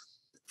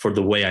for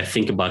the way I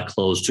think about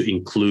clothes to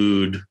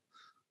include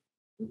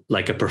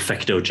like a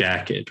perfecto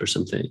jacket or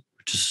something,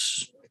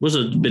 which was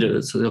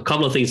a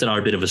couple of things that are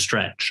a bit of a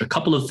stretch, a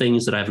couple of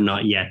things that I've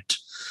not yet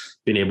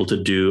been able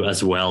to do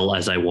as well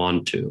as I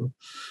want to.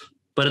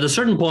 But at a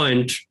certain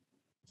point,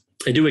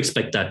 I do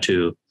expect that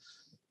to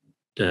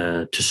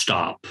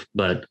stop,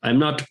 but I'm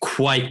not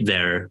quite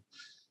there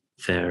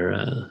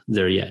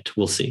yet.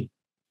 We'll see.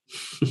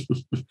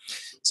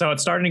 So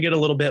it's starting to get a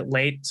little bit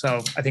late.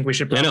 So I think we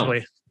should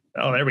probably,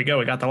 there we go.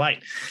 We got the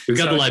light. We've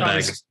got the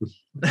light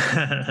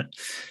back.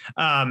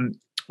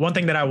 One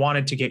thing that I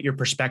wanted to get your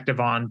perspective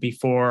on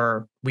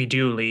before we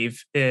do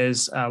leave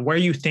is where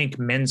you think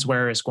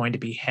menswear is going to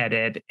be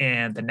headed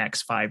in the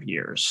next 5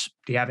 years.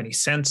 Do you have any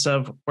sense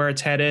of where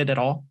it's headed at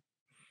all?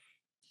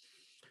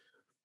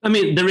 I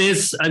mean, they're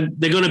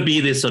going to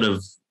be this sort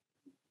of,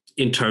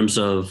 in terms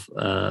of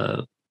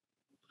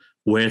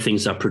where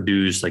things are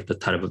produced, like the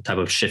type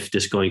of shift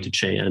is going to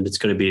change. And it's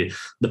going to be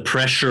the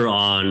pressure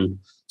on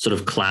sort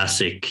of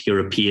classic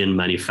European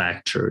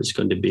manufacture is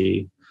going to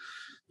be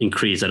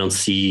increased. I don't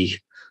see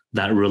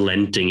that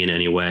relenting in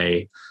any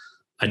way.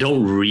 I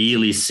don't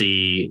really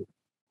see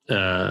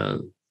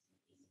that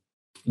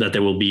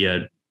there will be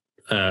a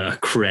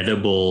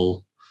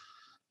credible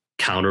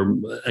counter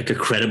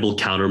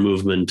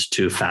movement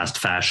to fast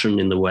fashion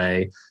in the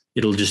way.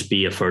 It'll just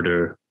be a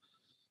further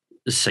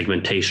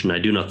segmentation. I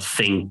do not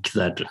think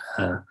that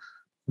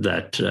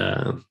that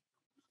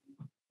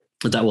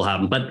will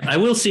happen, but I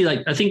will see. Like,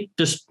 I think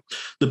just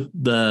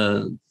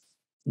the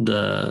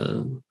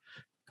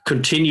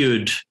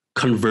continued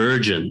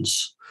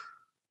convergence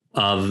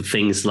of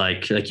things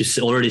like you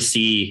already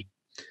see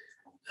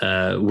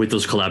with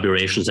those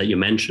collaborations that you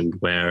mentioned,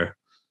 where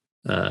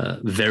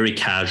very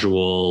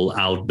casual,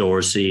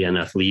 outdoorsy, and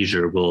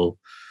athleisure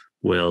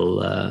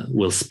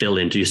will spill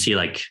into. You see,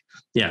 like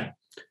it's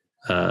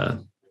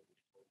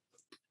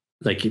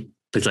like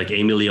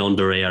Aimé Leon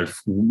Dore are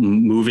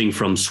moving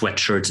from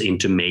sweatshirts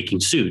into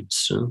making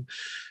suits,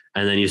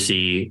 and then you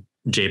see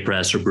J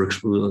Press or Brooks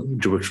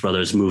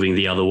Brothers moving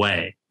the other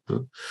way,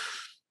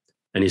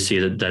 and you see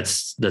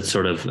that's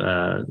sort of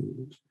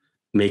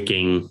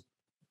making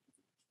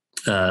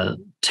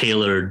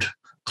tailored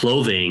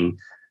clothing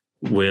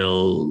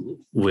will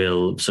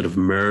sort of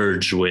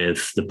merge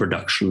with the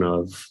production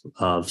of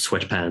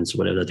sweatpants,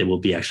 whatever, that they will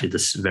be actually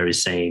this very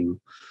same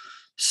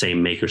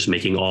makers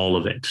making all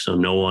of it. So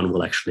no one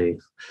will actually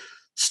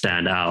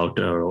stand out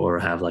or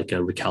have like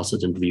a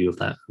recalcitrant view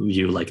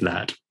like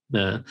that.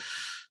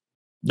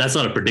 That's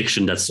not a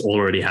prediction, that's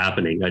already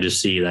happening. I just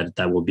see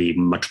that will be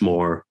much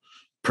more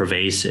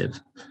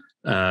pervasive.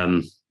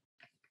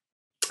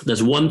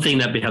 There's one thing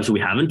that perhaps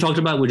we haven't talked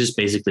about, which is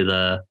basically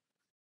the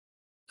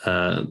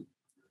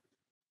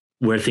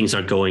where things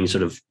are going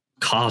sort of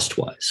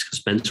cost-wise,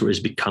 because menswear is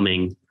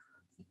becoming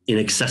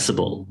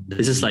inaccessible.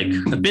 This is like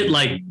a bit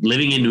like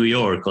living in New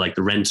York, like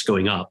the rent's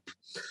going up.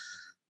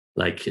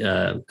 Like,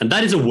 and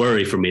that is a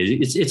worry for me.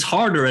 It's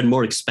harder and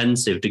more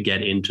expensive to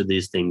get into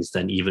these things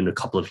than even a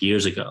couple of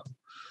years ago.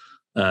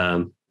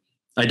 I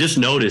just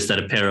noticed that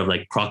a pair of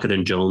like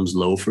Crockett & Jones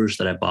loafers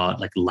that I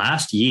bought like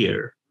last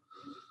year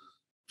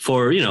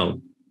for,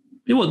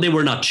 they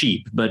were not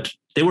cheap, but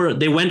they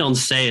went on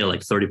sale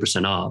like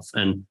 30% off,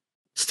 and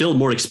still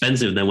more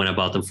expensive than when I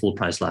bought them full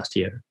price last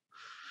year.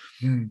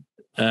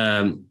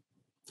 So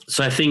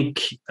I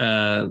think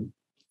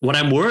what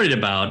I'm worried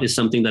about is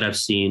something that I've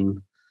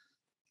seen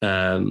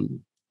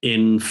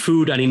in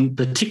food, and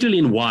particularly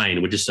in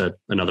wine, which is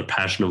another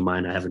passion of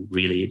mine. I haven't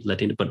really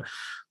let into, but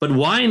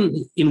wine,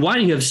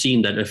 you have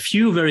seen that a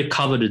few very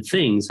coveted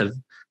things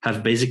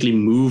have basically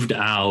moved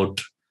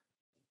out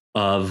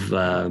of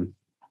the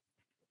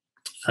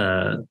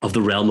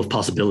realm of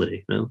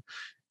possibility.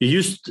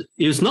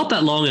 It was not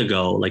that long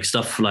ago, like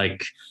stuff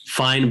like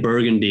fine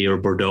Burgundy or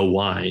Bordeaux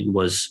wine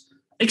was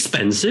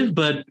expensive,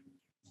 but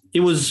it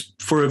was,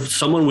 for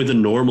someone with a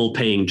normal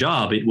paying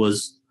job, it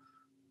was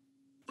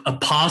a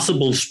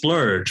possible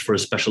splurge for a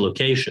special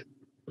occasion.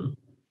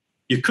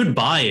 You could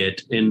buy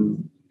it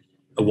in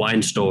a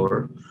wine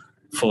store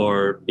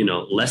for,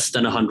 less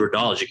than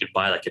 $100. You could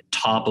buy like a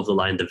top of the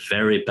line, the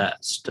very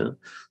best.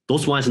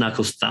 Those wines now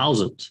cost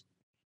thousands.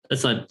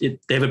 That's not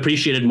it. They've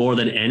appreciated more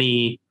than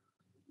any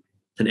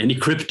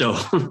crypto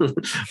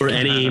or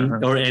any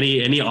art or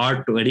any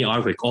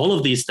artwork. All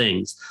of these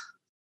things.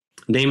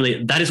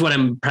 Namely, that is what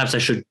perhaps I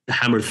should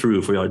hammer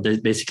through for you.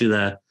 Basically,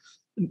 the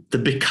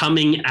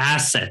becoming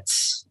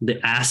assets, the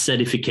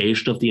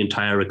assetification of the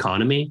entire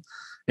economy,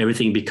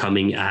 everything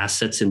becoming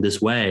assets in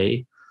this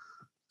way,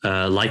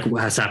 like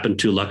what has happened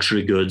to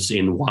luxury goods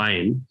in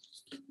wine,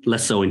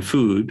 less so in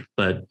food,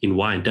 but in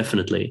wine,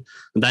 definitely.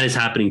 And that is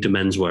happening to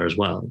menswear as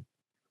well.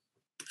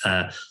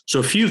 So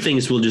a few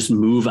things will just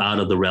move out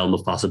of the realm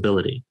of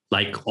possibility,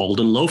 like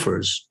Alden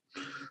loafers.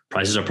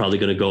 Prices are probably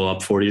going to go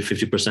up 40 to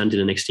 50% in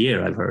the next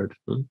year, I've heard.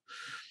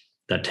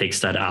 That takes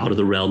that out of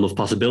the realm of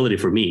possibility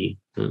for me,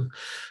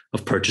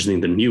 of purchasing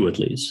them new at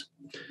least.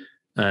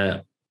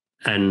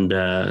 And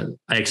I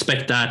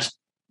expect that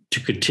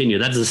to continue.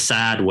 That's a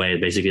sad way,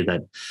 basically,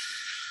 that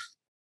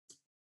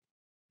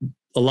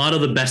a lot of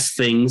the best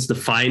things, the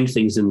fine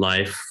things in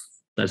life,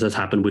 as has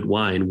happened with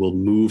wine, will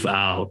move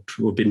out,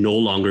 will no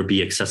longer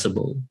be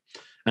accessible.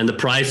 And the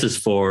prices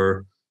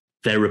for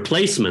their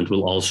replacement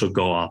will also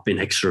go up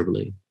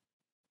inexorably.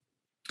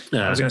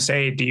 I was going to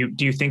say, do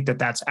you think that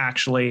that's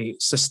actually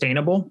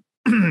sustainable?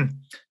 I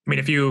mean,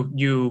 if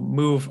you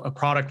move a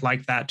product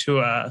like that to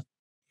a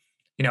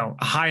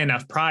high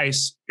enough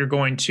price, you're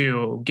going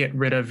to get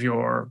rid of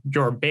your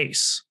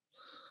base.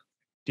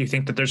 Do you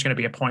think that there's going to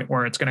be a point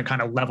where it's going to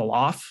kind of level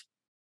off?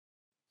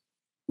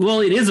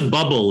 Well, it is a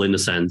bubble in a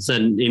sense,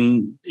 and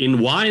in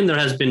wine there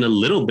has been a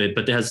little bit,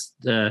 but there has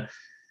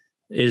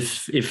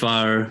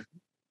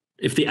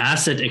if the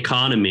asset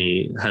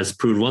economy has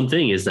proved one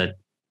thing, is that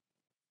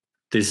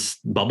these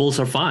bubbles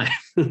are fine.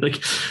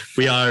 Like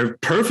we are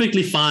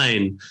perfectly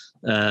fine,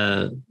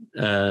 like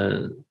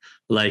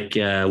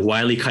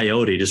Wile E.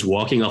 Coyote just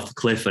walking off the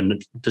cliff,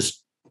 and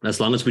just as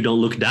long as we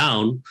don't look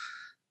down,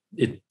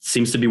 it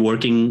seems to be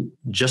working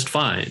just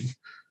fine.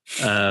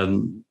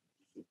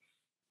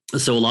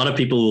 So a lot of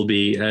people will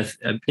be,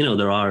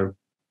 there are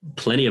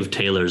plenty of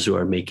tailors who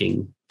are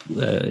making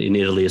in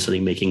Italy,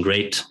 making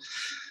great,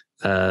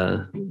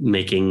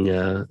 making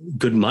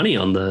good money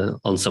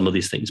on some of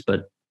these things,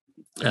 but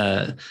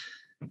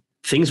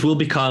things will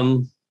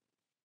become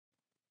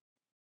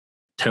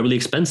terribly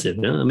expensive.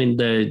 You know? I mean,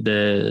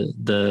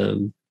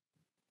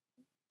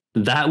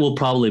 that will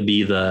probably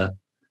be the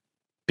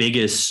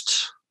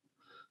biggest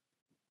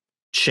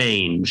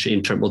change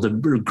in terms of the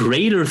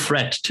greater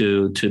threat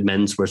to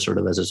menswear,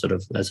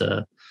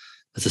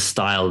 as a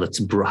style that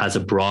has a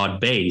broad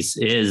base,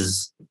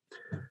 is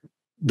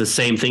the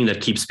same thing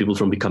that keeps people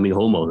from becoming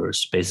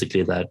homeowners.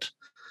 Basically, that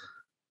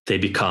they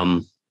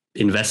become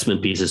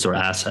investment pieces or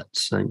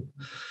assets.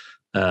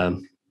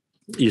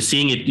 You're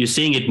seeing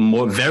it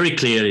more very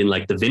clear in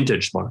like the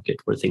vintage market,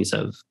 where things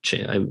have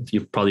changed.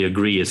 You probably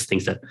agree, is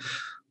things that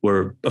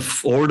were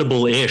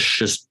affordable-ish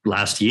just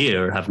last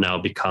year have now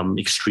become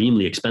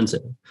extremely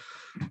expensive.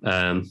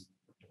 And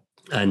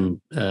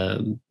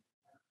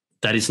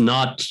that is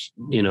not,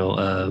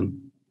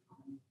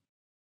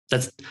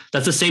 that's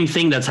the same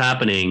thing that's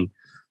happening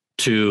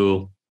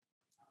to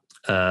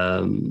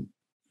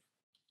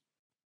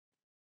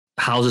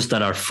houses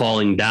that are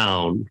falling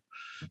down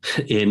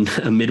in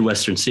a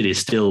Midwestern city,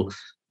 still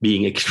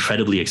being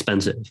incredibly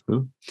expensive.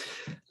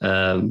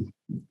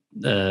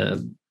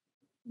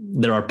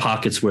 There are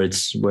pockets where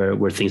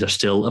things are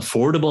still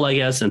affordable, I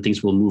guess, and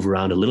things will move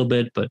around a little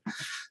bit, but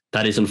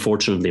that is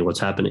unfortunately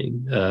what's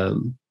happening.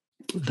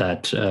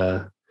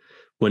 That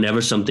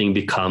whenever something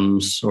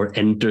becomes or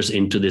enters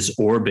into this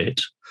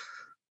orbit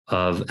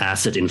of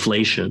asset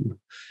inflation,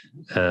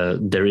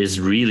 there is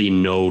really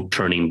no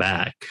turning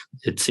back,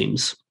 it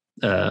seems,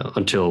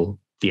 until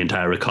the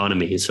entire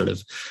economy sort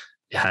of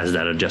has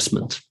that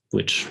adjustment,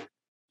 which,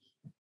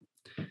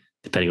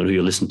 depending on who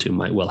you listen to,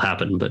 might well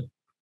happen, but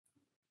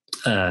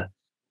that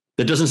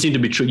doesn't seem to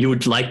be true. You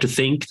would like to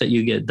think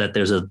that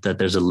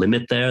there's a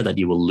limit there, that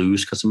you will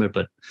lose customer,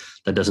 but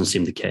that doesn't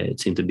seem the case.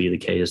 It seemed to be the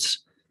case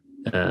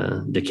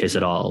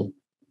at all.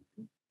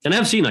 And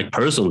I've seen, like,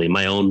 personally,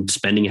 my own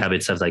spending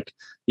habits have, like,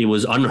 it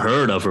was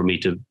unheard of for me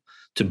to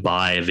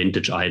buy a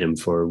vintage item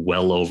for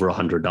well over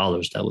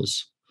 $100. That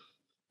was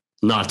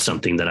not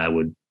something that I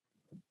would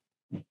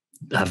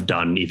have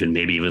done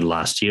maybe even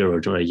last year or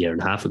a year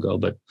and a half ago,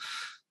 but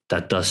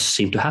that does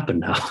seem to happen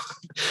now.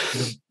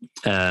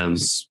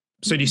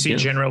 So do you see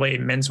generally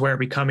menswear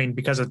becoming,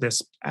 because of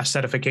this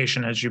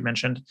assetification, as you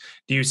mentioned,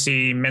 do you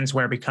see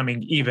menswear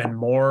becoming even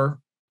more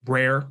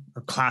rare,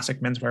 or classic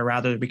menswear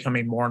rather,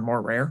 becoming more and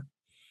more rare?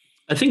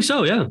 I think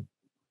so, yeah.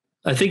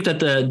 I think that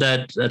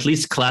that at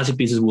least classic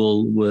pieces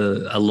will,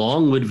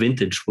 along with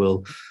vintage,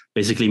 will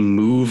basically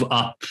move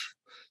up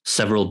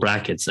several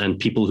brackets, and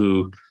people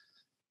who,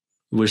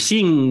 we're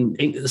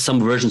seeing some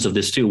versions of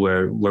this too,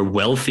 where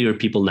wealthier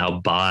people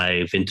now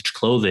buy vintage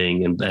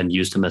clothing and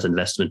use them as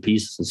investment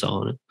pieces and so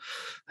on.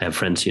 I have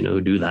friends, who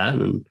do that,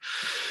 and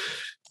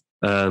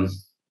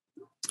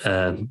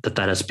that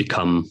has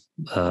become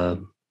a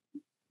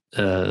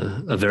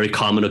very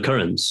common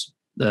occurrence.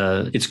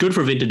 It's good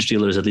for vintage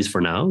dealers, at least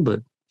for now,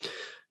 but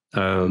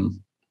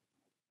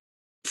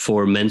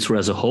for menswear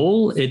as a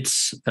whole,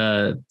 it's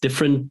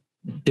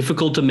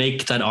difficult to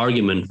make that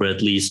argument where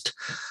at least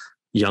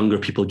younger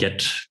people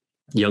get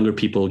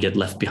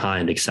left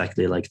behind,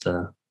 exactly like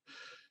the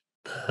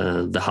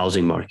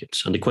housing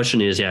markets. And the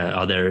question is,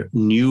 are there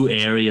new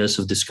areas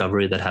of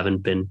discovery that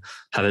haven't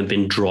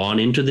been drawn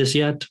into this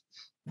yet?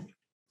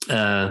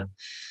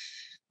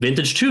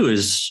 Vintage too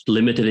is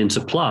limited in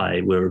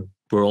supply. We're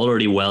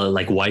already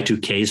like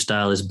Y2K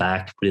style is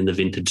back within the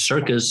vintage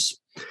circus,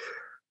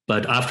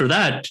 but after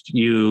that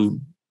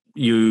you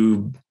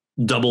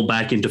double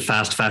back into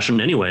fast fashion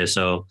anyway.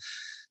 So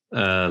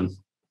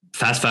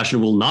fast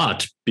fashion will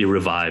not be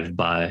revived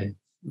by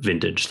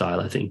vintage style,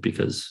 I think,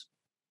 because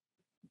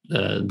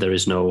I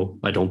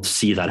don't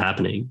see that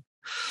happening.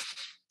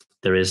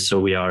 So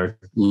we are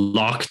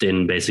locked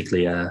in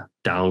basically a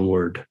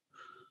downward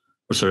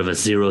or sort of a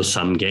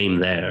zero-sum game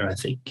there, I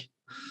think.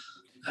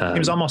 It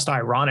was almost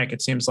ironic.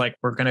 It seems like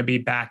we're going to be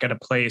back at a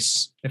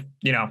place,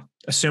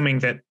 assuming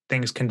that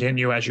things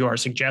continue as you are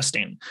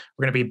suggesting,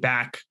 we're going to be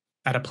back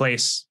at a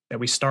place that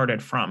we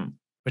started from,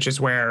 which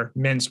is where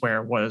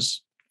menswear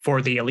was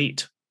for the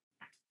elite.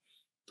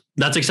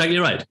 That's exactly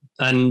right.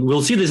 And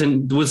we'll see this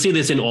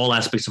in all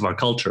aspects of our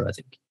culture, I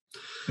think.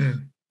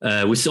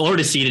 We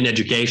already see it in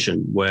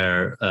education,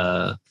 where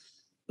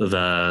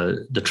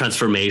the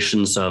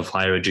transformations of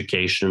higher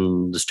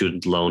education, the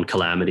student loan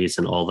calamities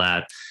and all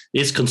that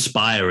is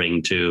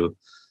conspiring to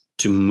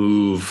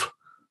move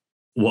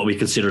what we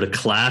consider the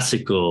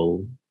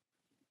classical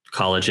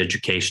college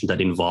education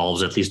that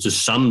involves, at least to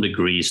some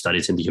degree,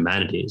 studies in the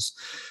humanities,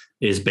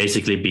 is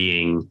basically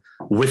being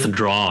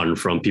withdrawn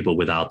from people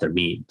without their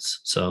means.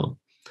 So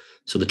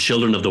the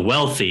children of the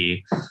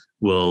wealthy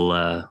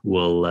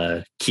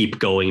will keep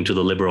going to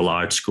the liberal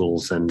arts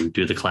schools and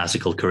do the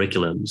classical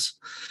curriculums,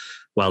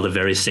 while the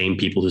very same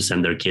people who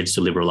send their kids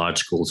to liberal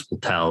arts schools will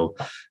tell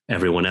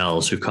everyone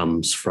else who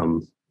comes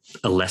from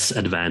a less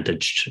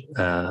advantaged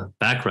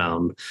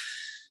background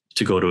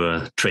to go to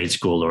a trade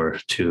school or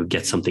to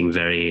get something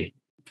very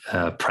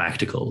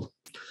practical.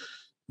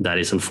 That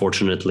is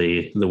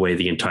unfortunately the way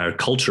the entire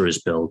culture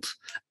is built,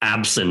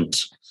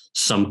 absent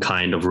some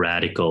kind of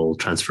radical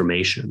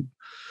transformation,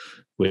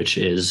 which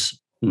is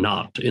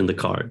not in the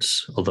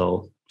cards,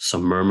 although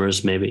some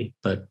murmurs maybe.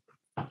 But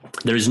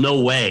there is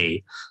no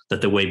way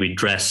that the way we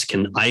dress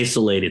can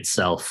isolate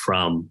itself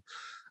from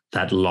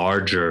that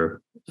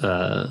larger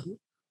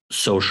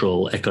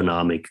social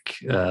economic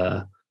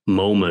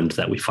moment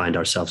that we find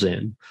ourselves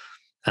in.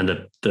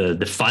 And the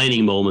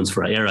defining moments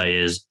for our era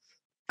is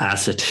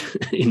asset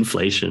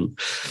inflation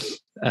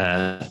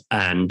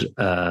and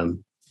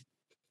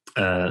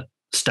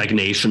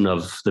stagnation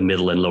of the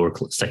middle and lower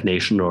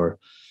stagnation, or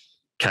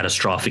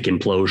catastrophic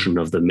implosion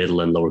of the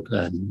middle and lower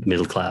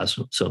middle class.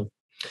 So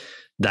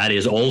that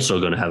is also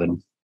going to have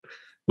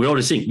we're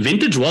already seeing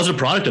vintage was a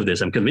product of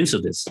this. I'm convinced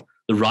of this.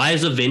 The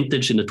rise of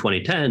vintage in the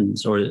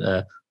 2010s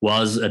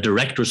was a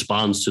direct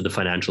response to the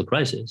financial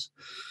crisis.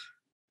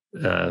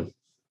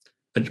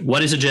 But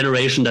what is a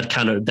generation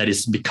that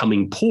is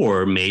becoming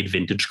poor made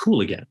vintage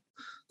cool again?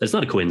 That's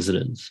not a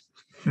coincidence.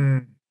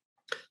 Same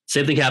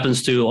thing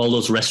happens to all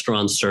those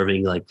restaurants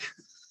serving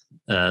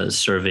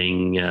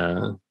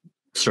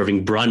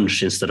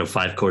brunch instead of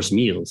 5-course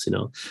meals,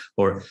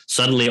 or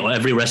suddenly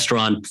every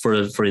restaurant,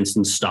 for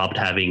instance, stopped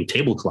having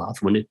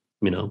tablecloth when it,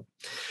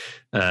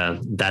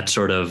 that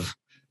sort of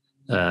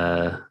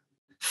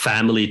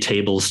family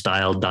table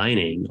style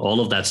dining.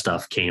 All of that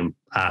stuff came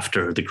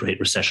after the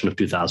Great Recession of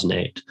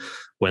 2008,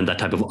 when that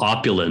type of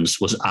opulence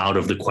was out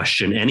of the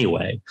question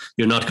anyway.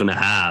 You're not going to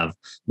have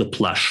the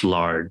plush,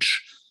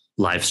 large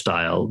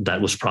lifestyle that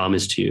was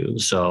promised to you.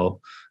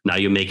 So now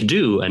you make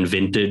do, and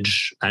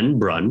vintage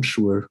and brunch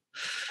were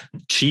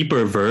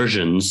cheaper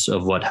versions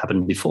of what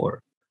happened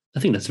before. I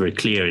think that's very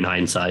clear in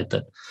hindsight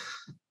that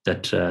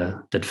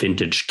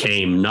vintage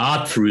came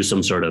not through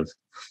some sort of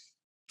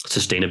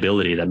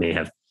sustainability that may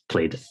have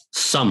played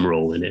some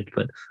role in it,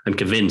 but I'm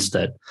convinced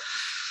that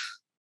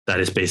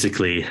is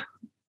basically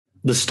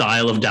the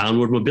style of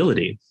downward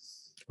mobility,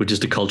 which is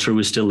the culture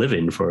we still live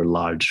in for a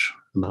large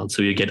amount.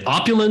 So you get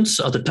opulence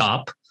at the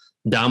top,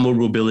 downward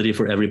mobility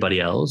for everybody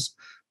else.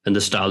 And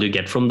the style you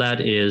get from that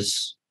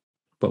is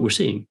what we're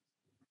seeing.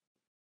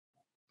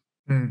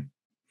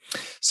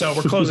 So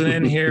we're closing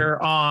in here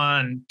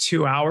on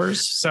 2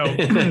 hours. So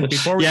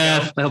before we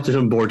go, I hope they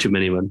don't bore too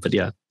many, but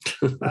yeah.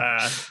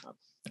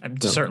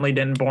 Certainly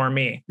didn't bore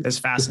me. This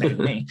fascinated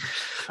me.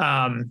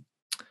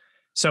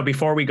 So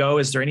before we go,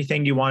 is there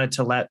anything you wanted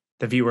to let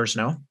the viewers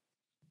know?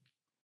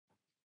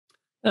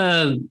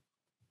 No,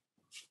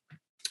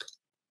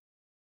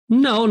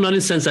 not in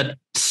the sense that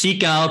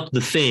seek out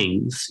the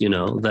things,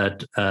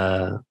 that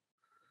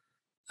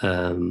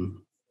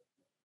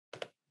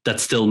that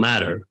still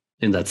matter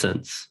in that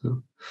sense.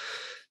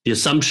 The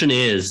assumption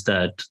is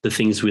that the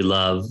things we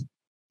love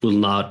will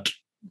not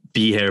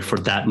be here for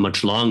that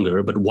much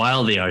longer, but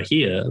while they are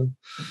here,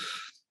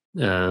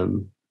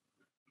 you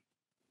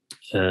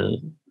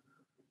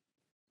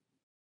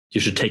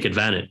should take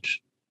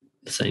advantage.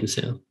 The same,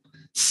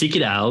 seek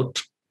it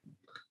out,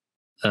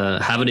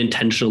 have an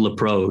intentional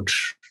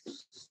approach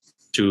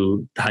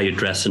to how you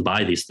dress and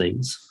buy these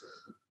things.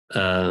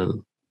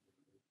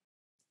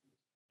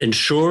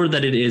 Ensure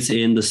that it is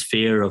in the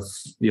sphere of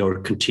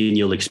your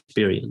continual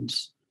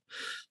experience,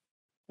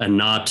 and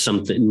not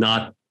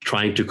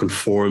trying to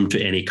conform to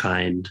any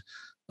kind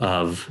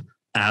of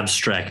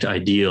abstract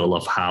ideal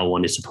of how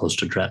one is supposed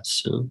to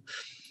dress.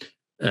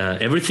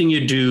 Everything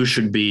you do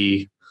should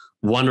be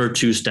 1 or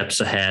 2 steps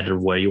ahead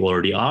of where you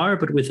already are,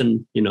 but with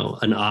an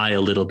eye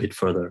a little bit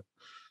further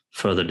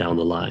down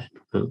the line.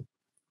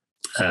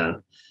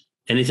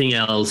 Anything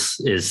else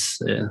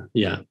is,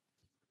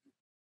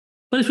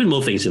 But it's with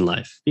more things in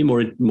life. Be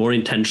more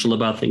intentional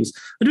about things.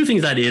 I do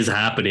think that is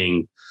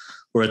happening,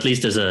 or at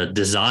least there's a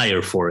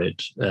desire for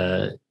it,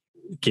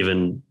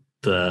 given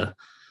the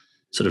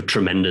sort of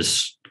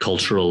tremendous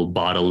cultural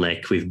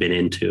bottleneck we've been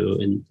into,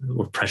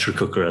 or pressure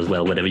cooker as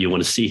well, whatever you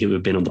want to see,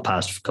 we've been on the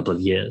past couple of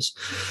years,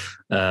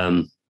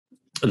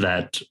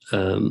 that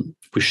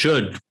we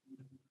should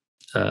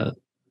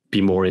be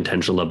more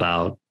intentional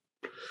about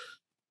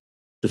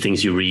the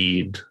things you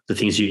read, the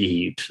things you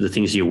eat, the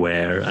things you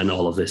wear, and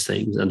all of these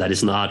things. And that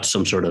is not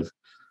some sort of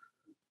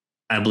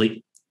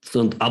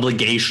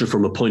obligation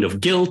from a point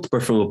of guilt,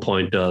 but from a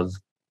point of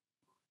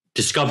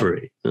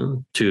discovery,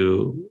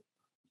 to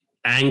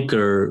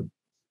anchor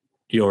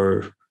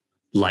your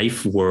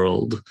life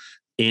world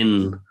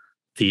in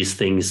these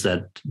things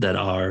that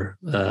are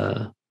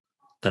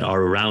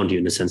around you,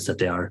 in the sense that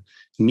they are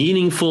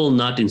meaningful,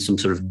 not in some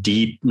sort of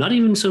deep, not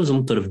even some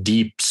sort of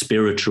deep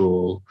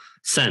spiritual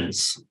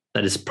sense.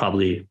 That is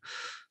probably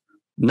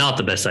not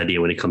the best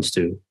idea when it comes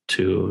to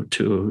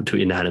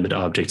inanimate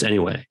objects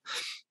anyway.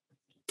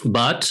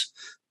 But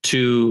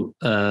to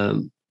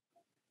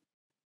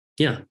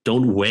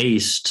don't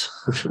waste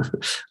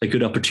a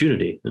good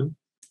opportunity.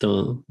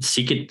 Don't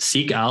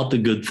seek out the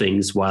good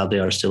things while they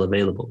are still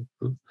available,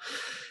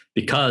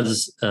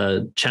 because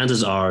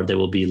chances are they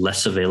will be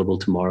less available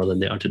tomorrow than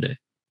they are today.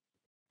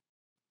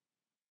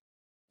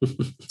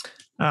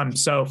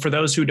 So for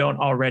those who don't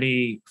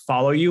already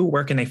follow you,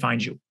 where can they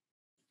find you?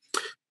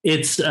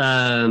 It's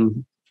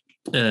on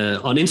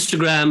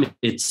Instagram.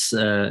 It's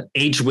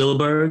H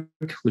Wilberg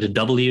with a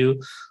W,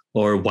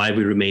 or Why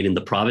We Remain in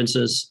the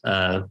Provinces.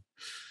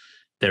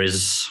 There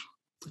is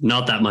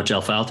not that much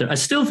else out there. I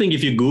still think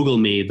if you Google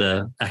me,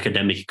 the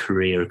academic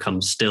career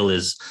still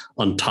is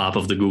on top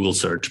of the Google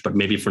search, but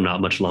maybe for not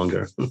much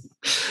longer.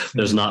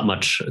 There's not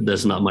much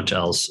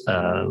else.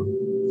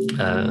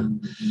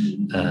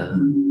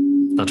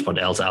 Not much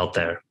else out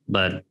there,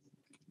 but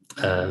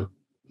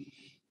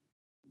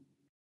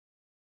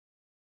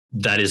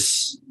that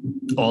is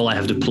all I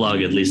have to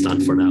plug, at least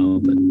not for now.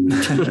 But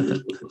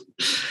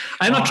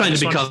I'm not trying to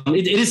become.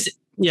 It is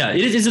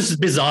just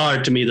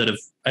bizarre to me that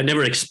I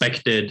never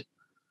expected.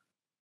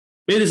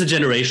 Maybe it's a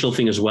generational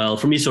thing as well.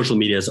 For me, social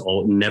media has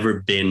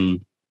never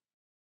been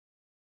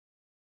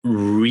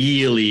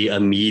really a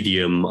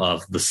medium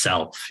of the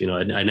self.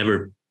 I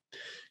never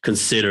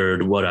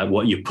considered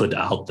what you put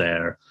out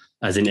there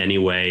as in any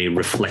way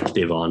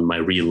reflective on my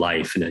real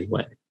life in any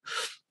way.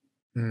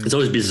 It's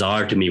always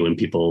bizarre to me when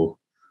people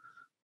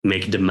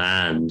make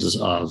demands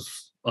of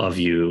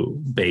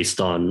you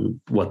based on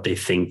what they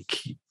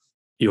think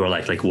you are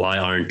like. Like, why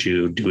aren't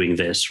you doing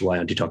this? Why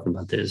aren't you talking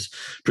about this?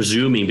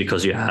 Presuming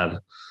because you have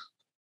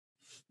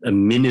a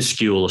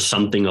minuscule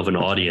something of an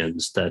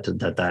audience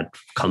that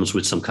comes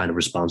with some kind of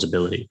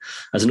responsibility.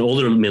 As an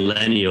older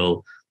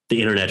millennial,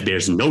 the internet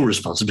bears no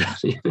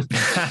responsibility.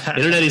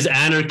 Internet is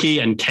anarchy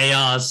and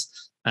chaos,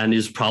 and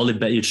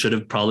it should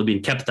have probably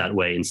been kept that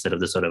way instead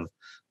of the sort of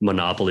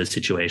monopoly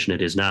situation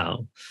it is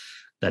now.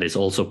 That is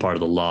also part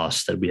of the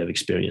loss that we have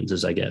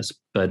experienced, I guess.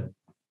 But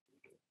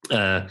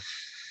it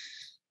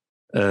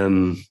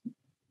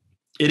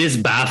is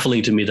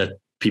baffling to me that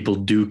people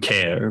do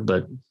care,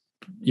 but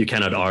you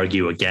cannot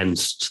argue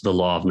against the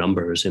law of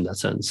numbers in that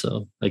sense.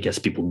 So I guess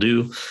people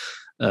do.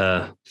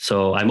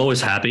 So I'm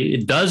always happy.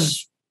 It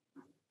does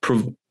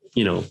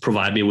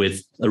provide me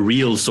with a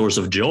real source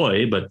of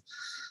joy, but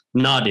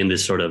not in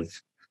this sort of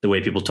the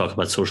way people talk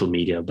about social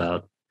media,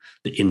 about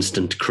the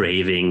instant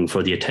craving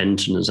for the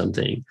attention or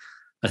something.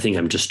 I think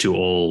I'm just too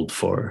old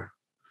for,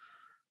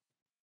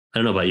 I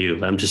don't know about you,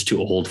 but I'm just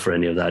too old for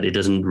any of that. It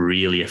doesn't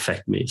really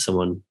affect me.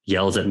 Someone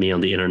yells at me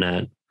on the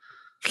internet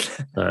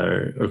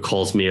or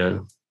calls me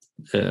a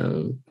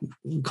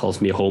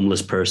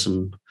homeless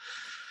person,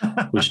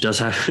 which does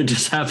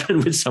happen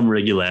with some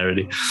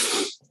regularity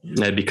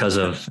because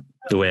of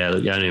the way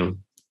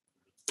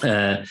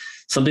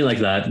something like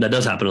that. That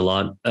does happen a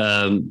lot.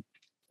 I've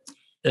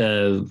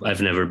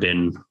never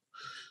been.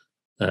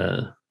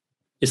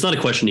 It's not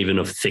a question even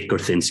of thick or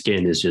thin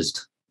skin. It's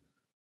just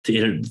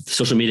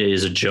social media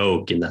is a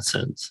joke in that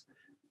sense.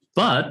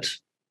 But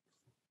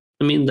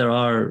I mean, there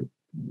are.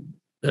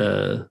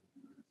 It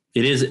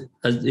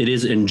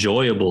is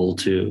enjoyable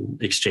to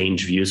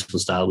exchange views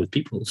and style with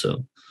people.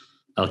 So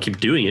I'll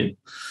keep doing it,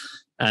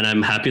 and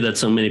I'm happy that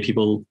so many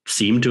people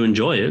seem to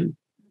enjoy it.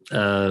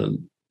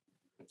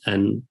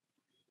 And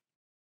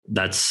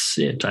that's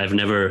it. I've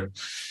never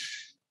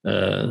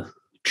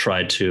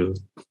tried to.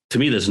 To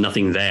me, there's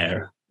nothing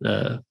there.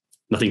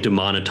 Nothing to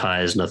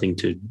monetize, nothing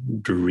to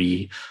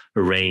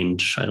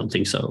rearrange. I don't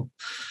think so.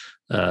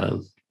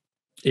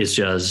 It's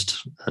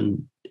just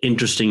an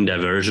interesting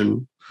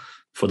diversion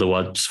for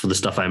the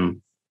stuff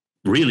I'm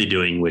really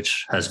doing,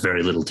 which has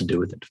very little to do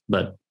with it.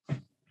 But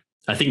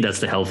I think that's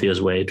the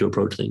healthiest way to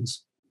approach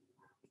things.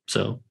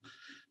 So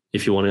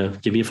if you want to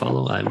give me a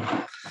follow,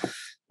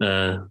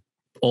 I'm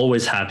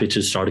always happy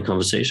to start a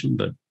conversation.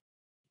 But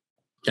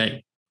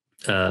hey,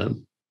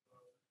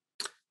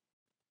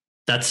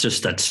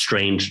 that's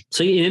strange.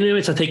 So in any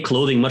ways, I take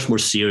clothing much more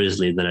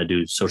seriously than I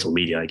do social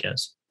media, I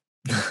guess.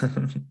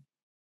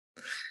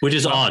 Which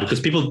is odd because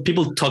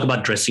people talk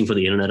about dressing for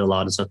the internet a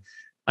lot and stuff.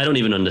 I don't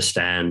even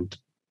understand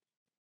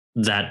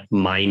that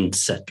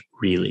mindset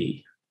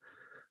really.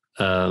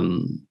 I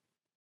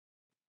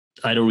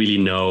don't really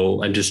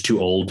know. I'm just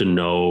too old to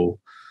know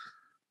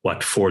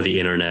what for the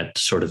internet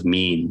sort of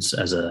means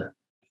as a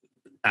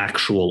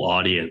actual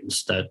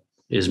audience that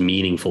is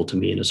meaningful to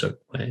me in a certain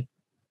way.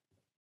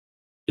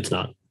 It's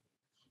not.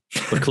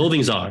 But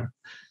clothings are.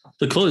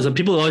 The clothes,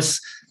 people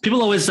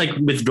always like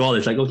withdraw.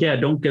 It's like, okay,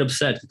 don't get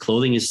upset.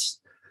 Clothing is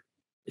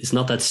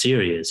not that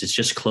serious. It's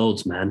just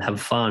clothes, man. Have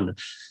fun.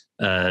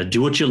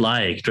 Do what you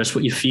like. Dress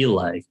what you feel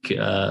like.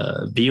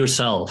 Be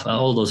yourself.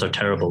 All those are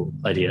terrible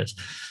ideas.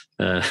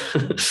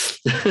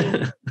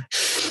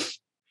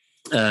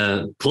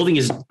 Clothing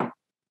is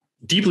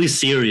deeply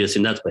serious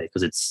in that way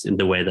because it's in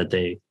the way that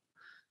they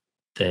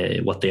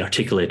what they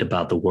articulate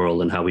about the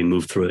world and how we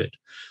move through it.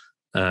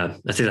 I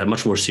take that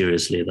much more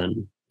seriously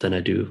than I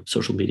do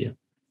social media.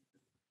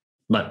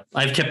 But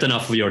I've kept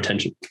enough of your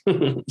attention.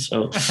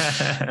 So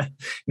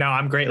no,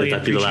 I'm greatly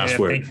that'd be the last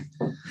word.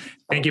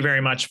 Thank you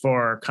very much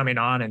for coming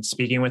on and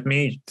speaking with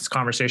me. This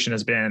conversation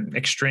has been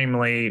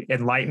extremely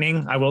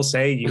enlightening. I will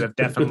say you have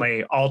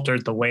definitely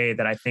altered the way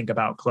that I think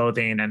about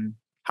clothing and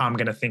how I'm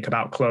going to think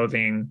about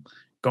clothing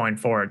going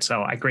forward.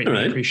 So I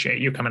greatly appreciate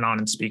you coming on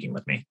and speaking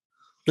with me.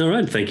 All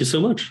right. Thank you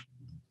so much.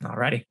 All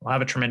righty. Well,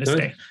 have a tremendous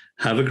day.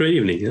 Have a great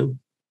evening. Yeah.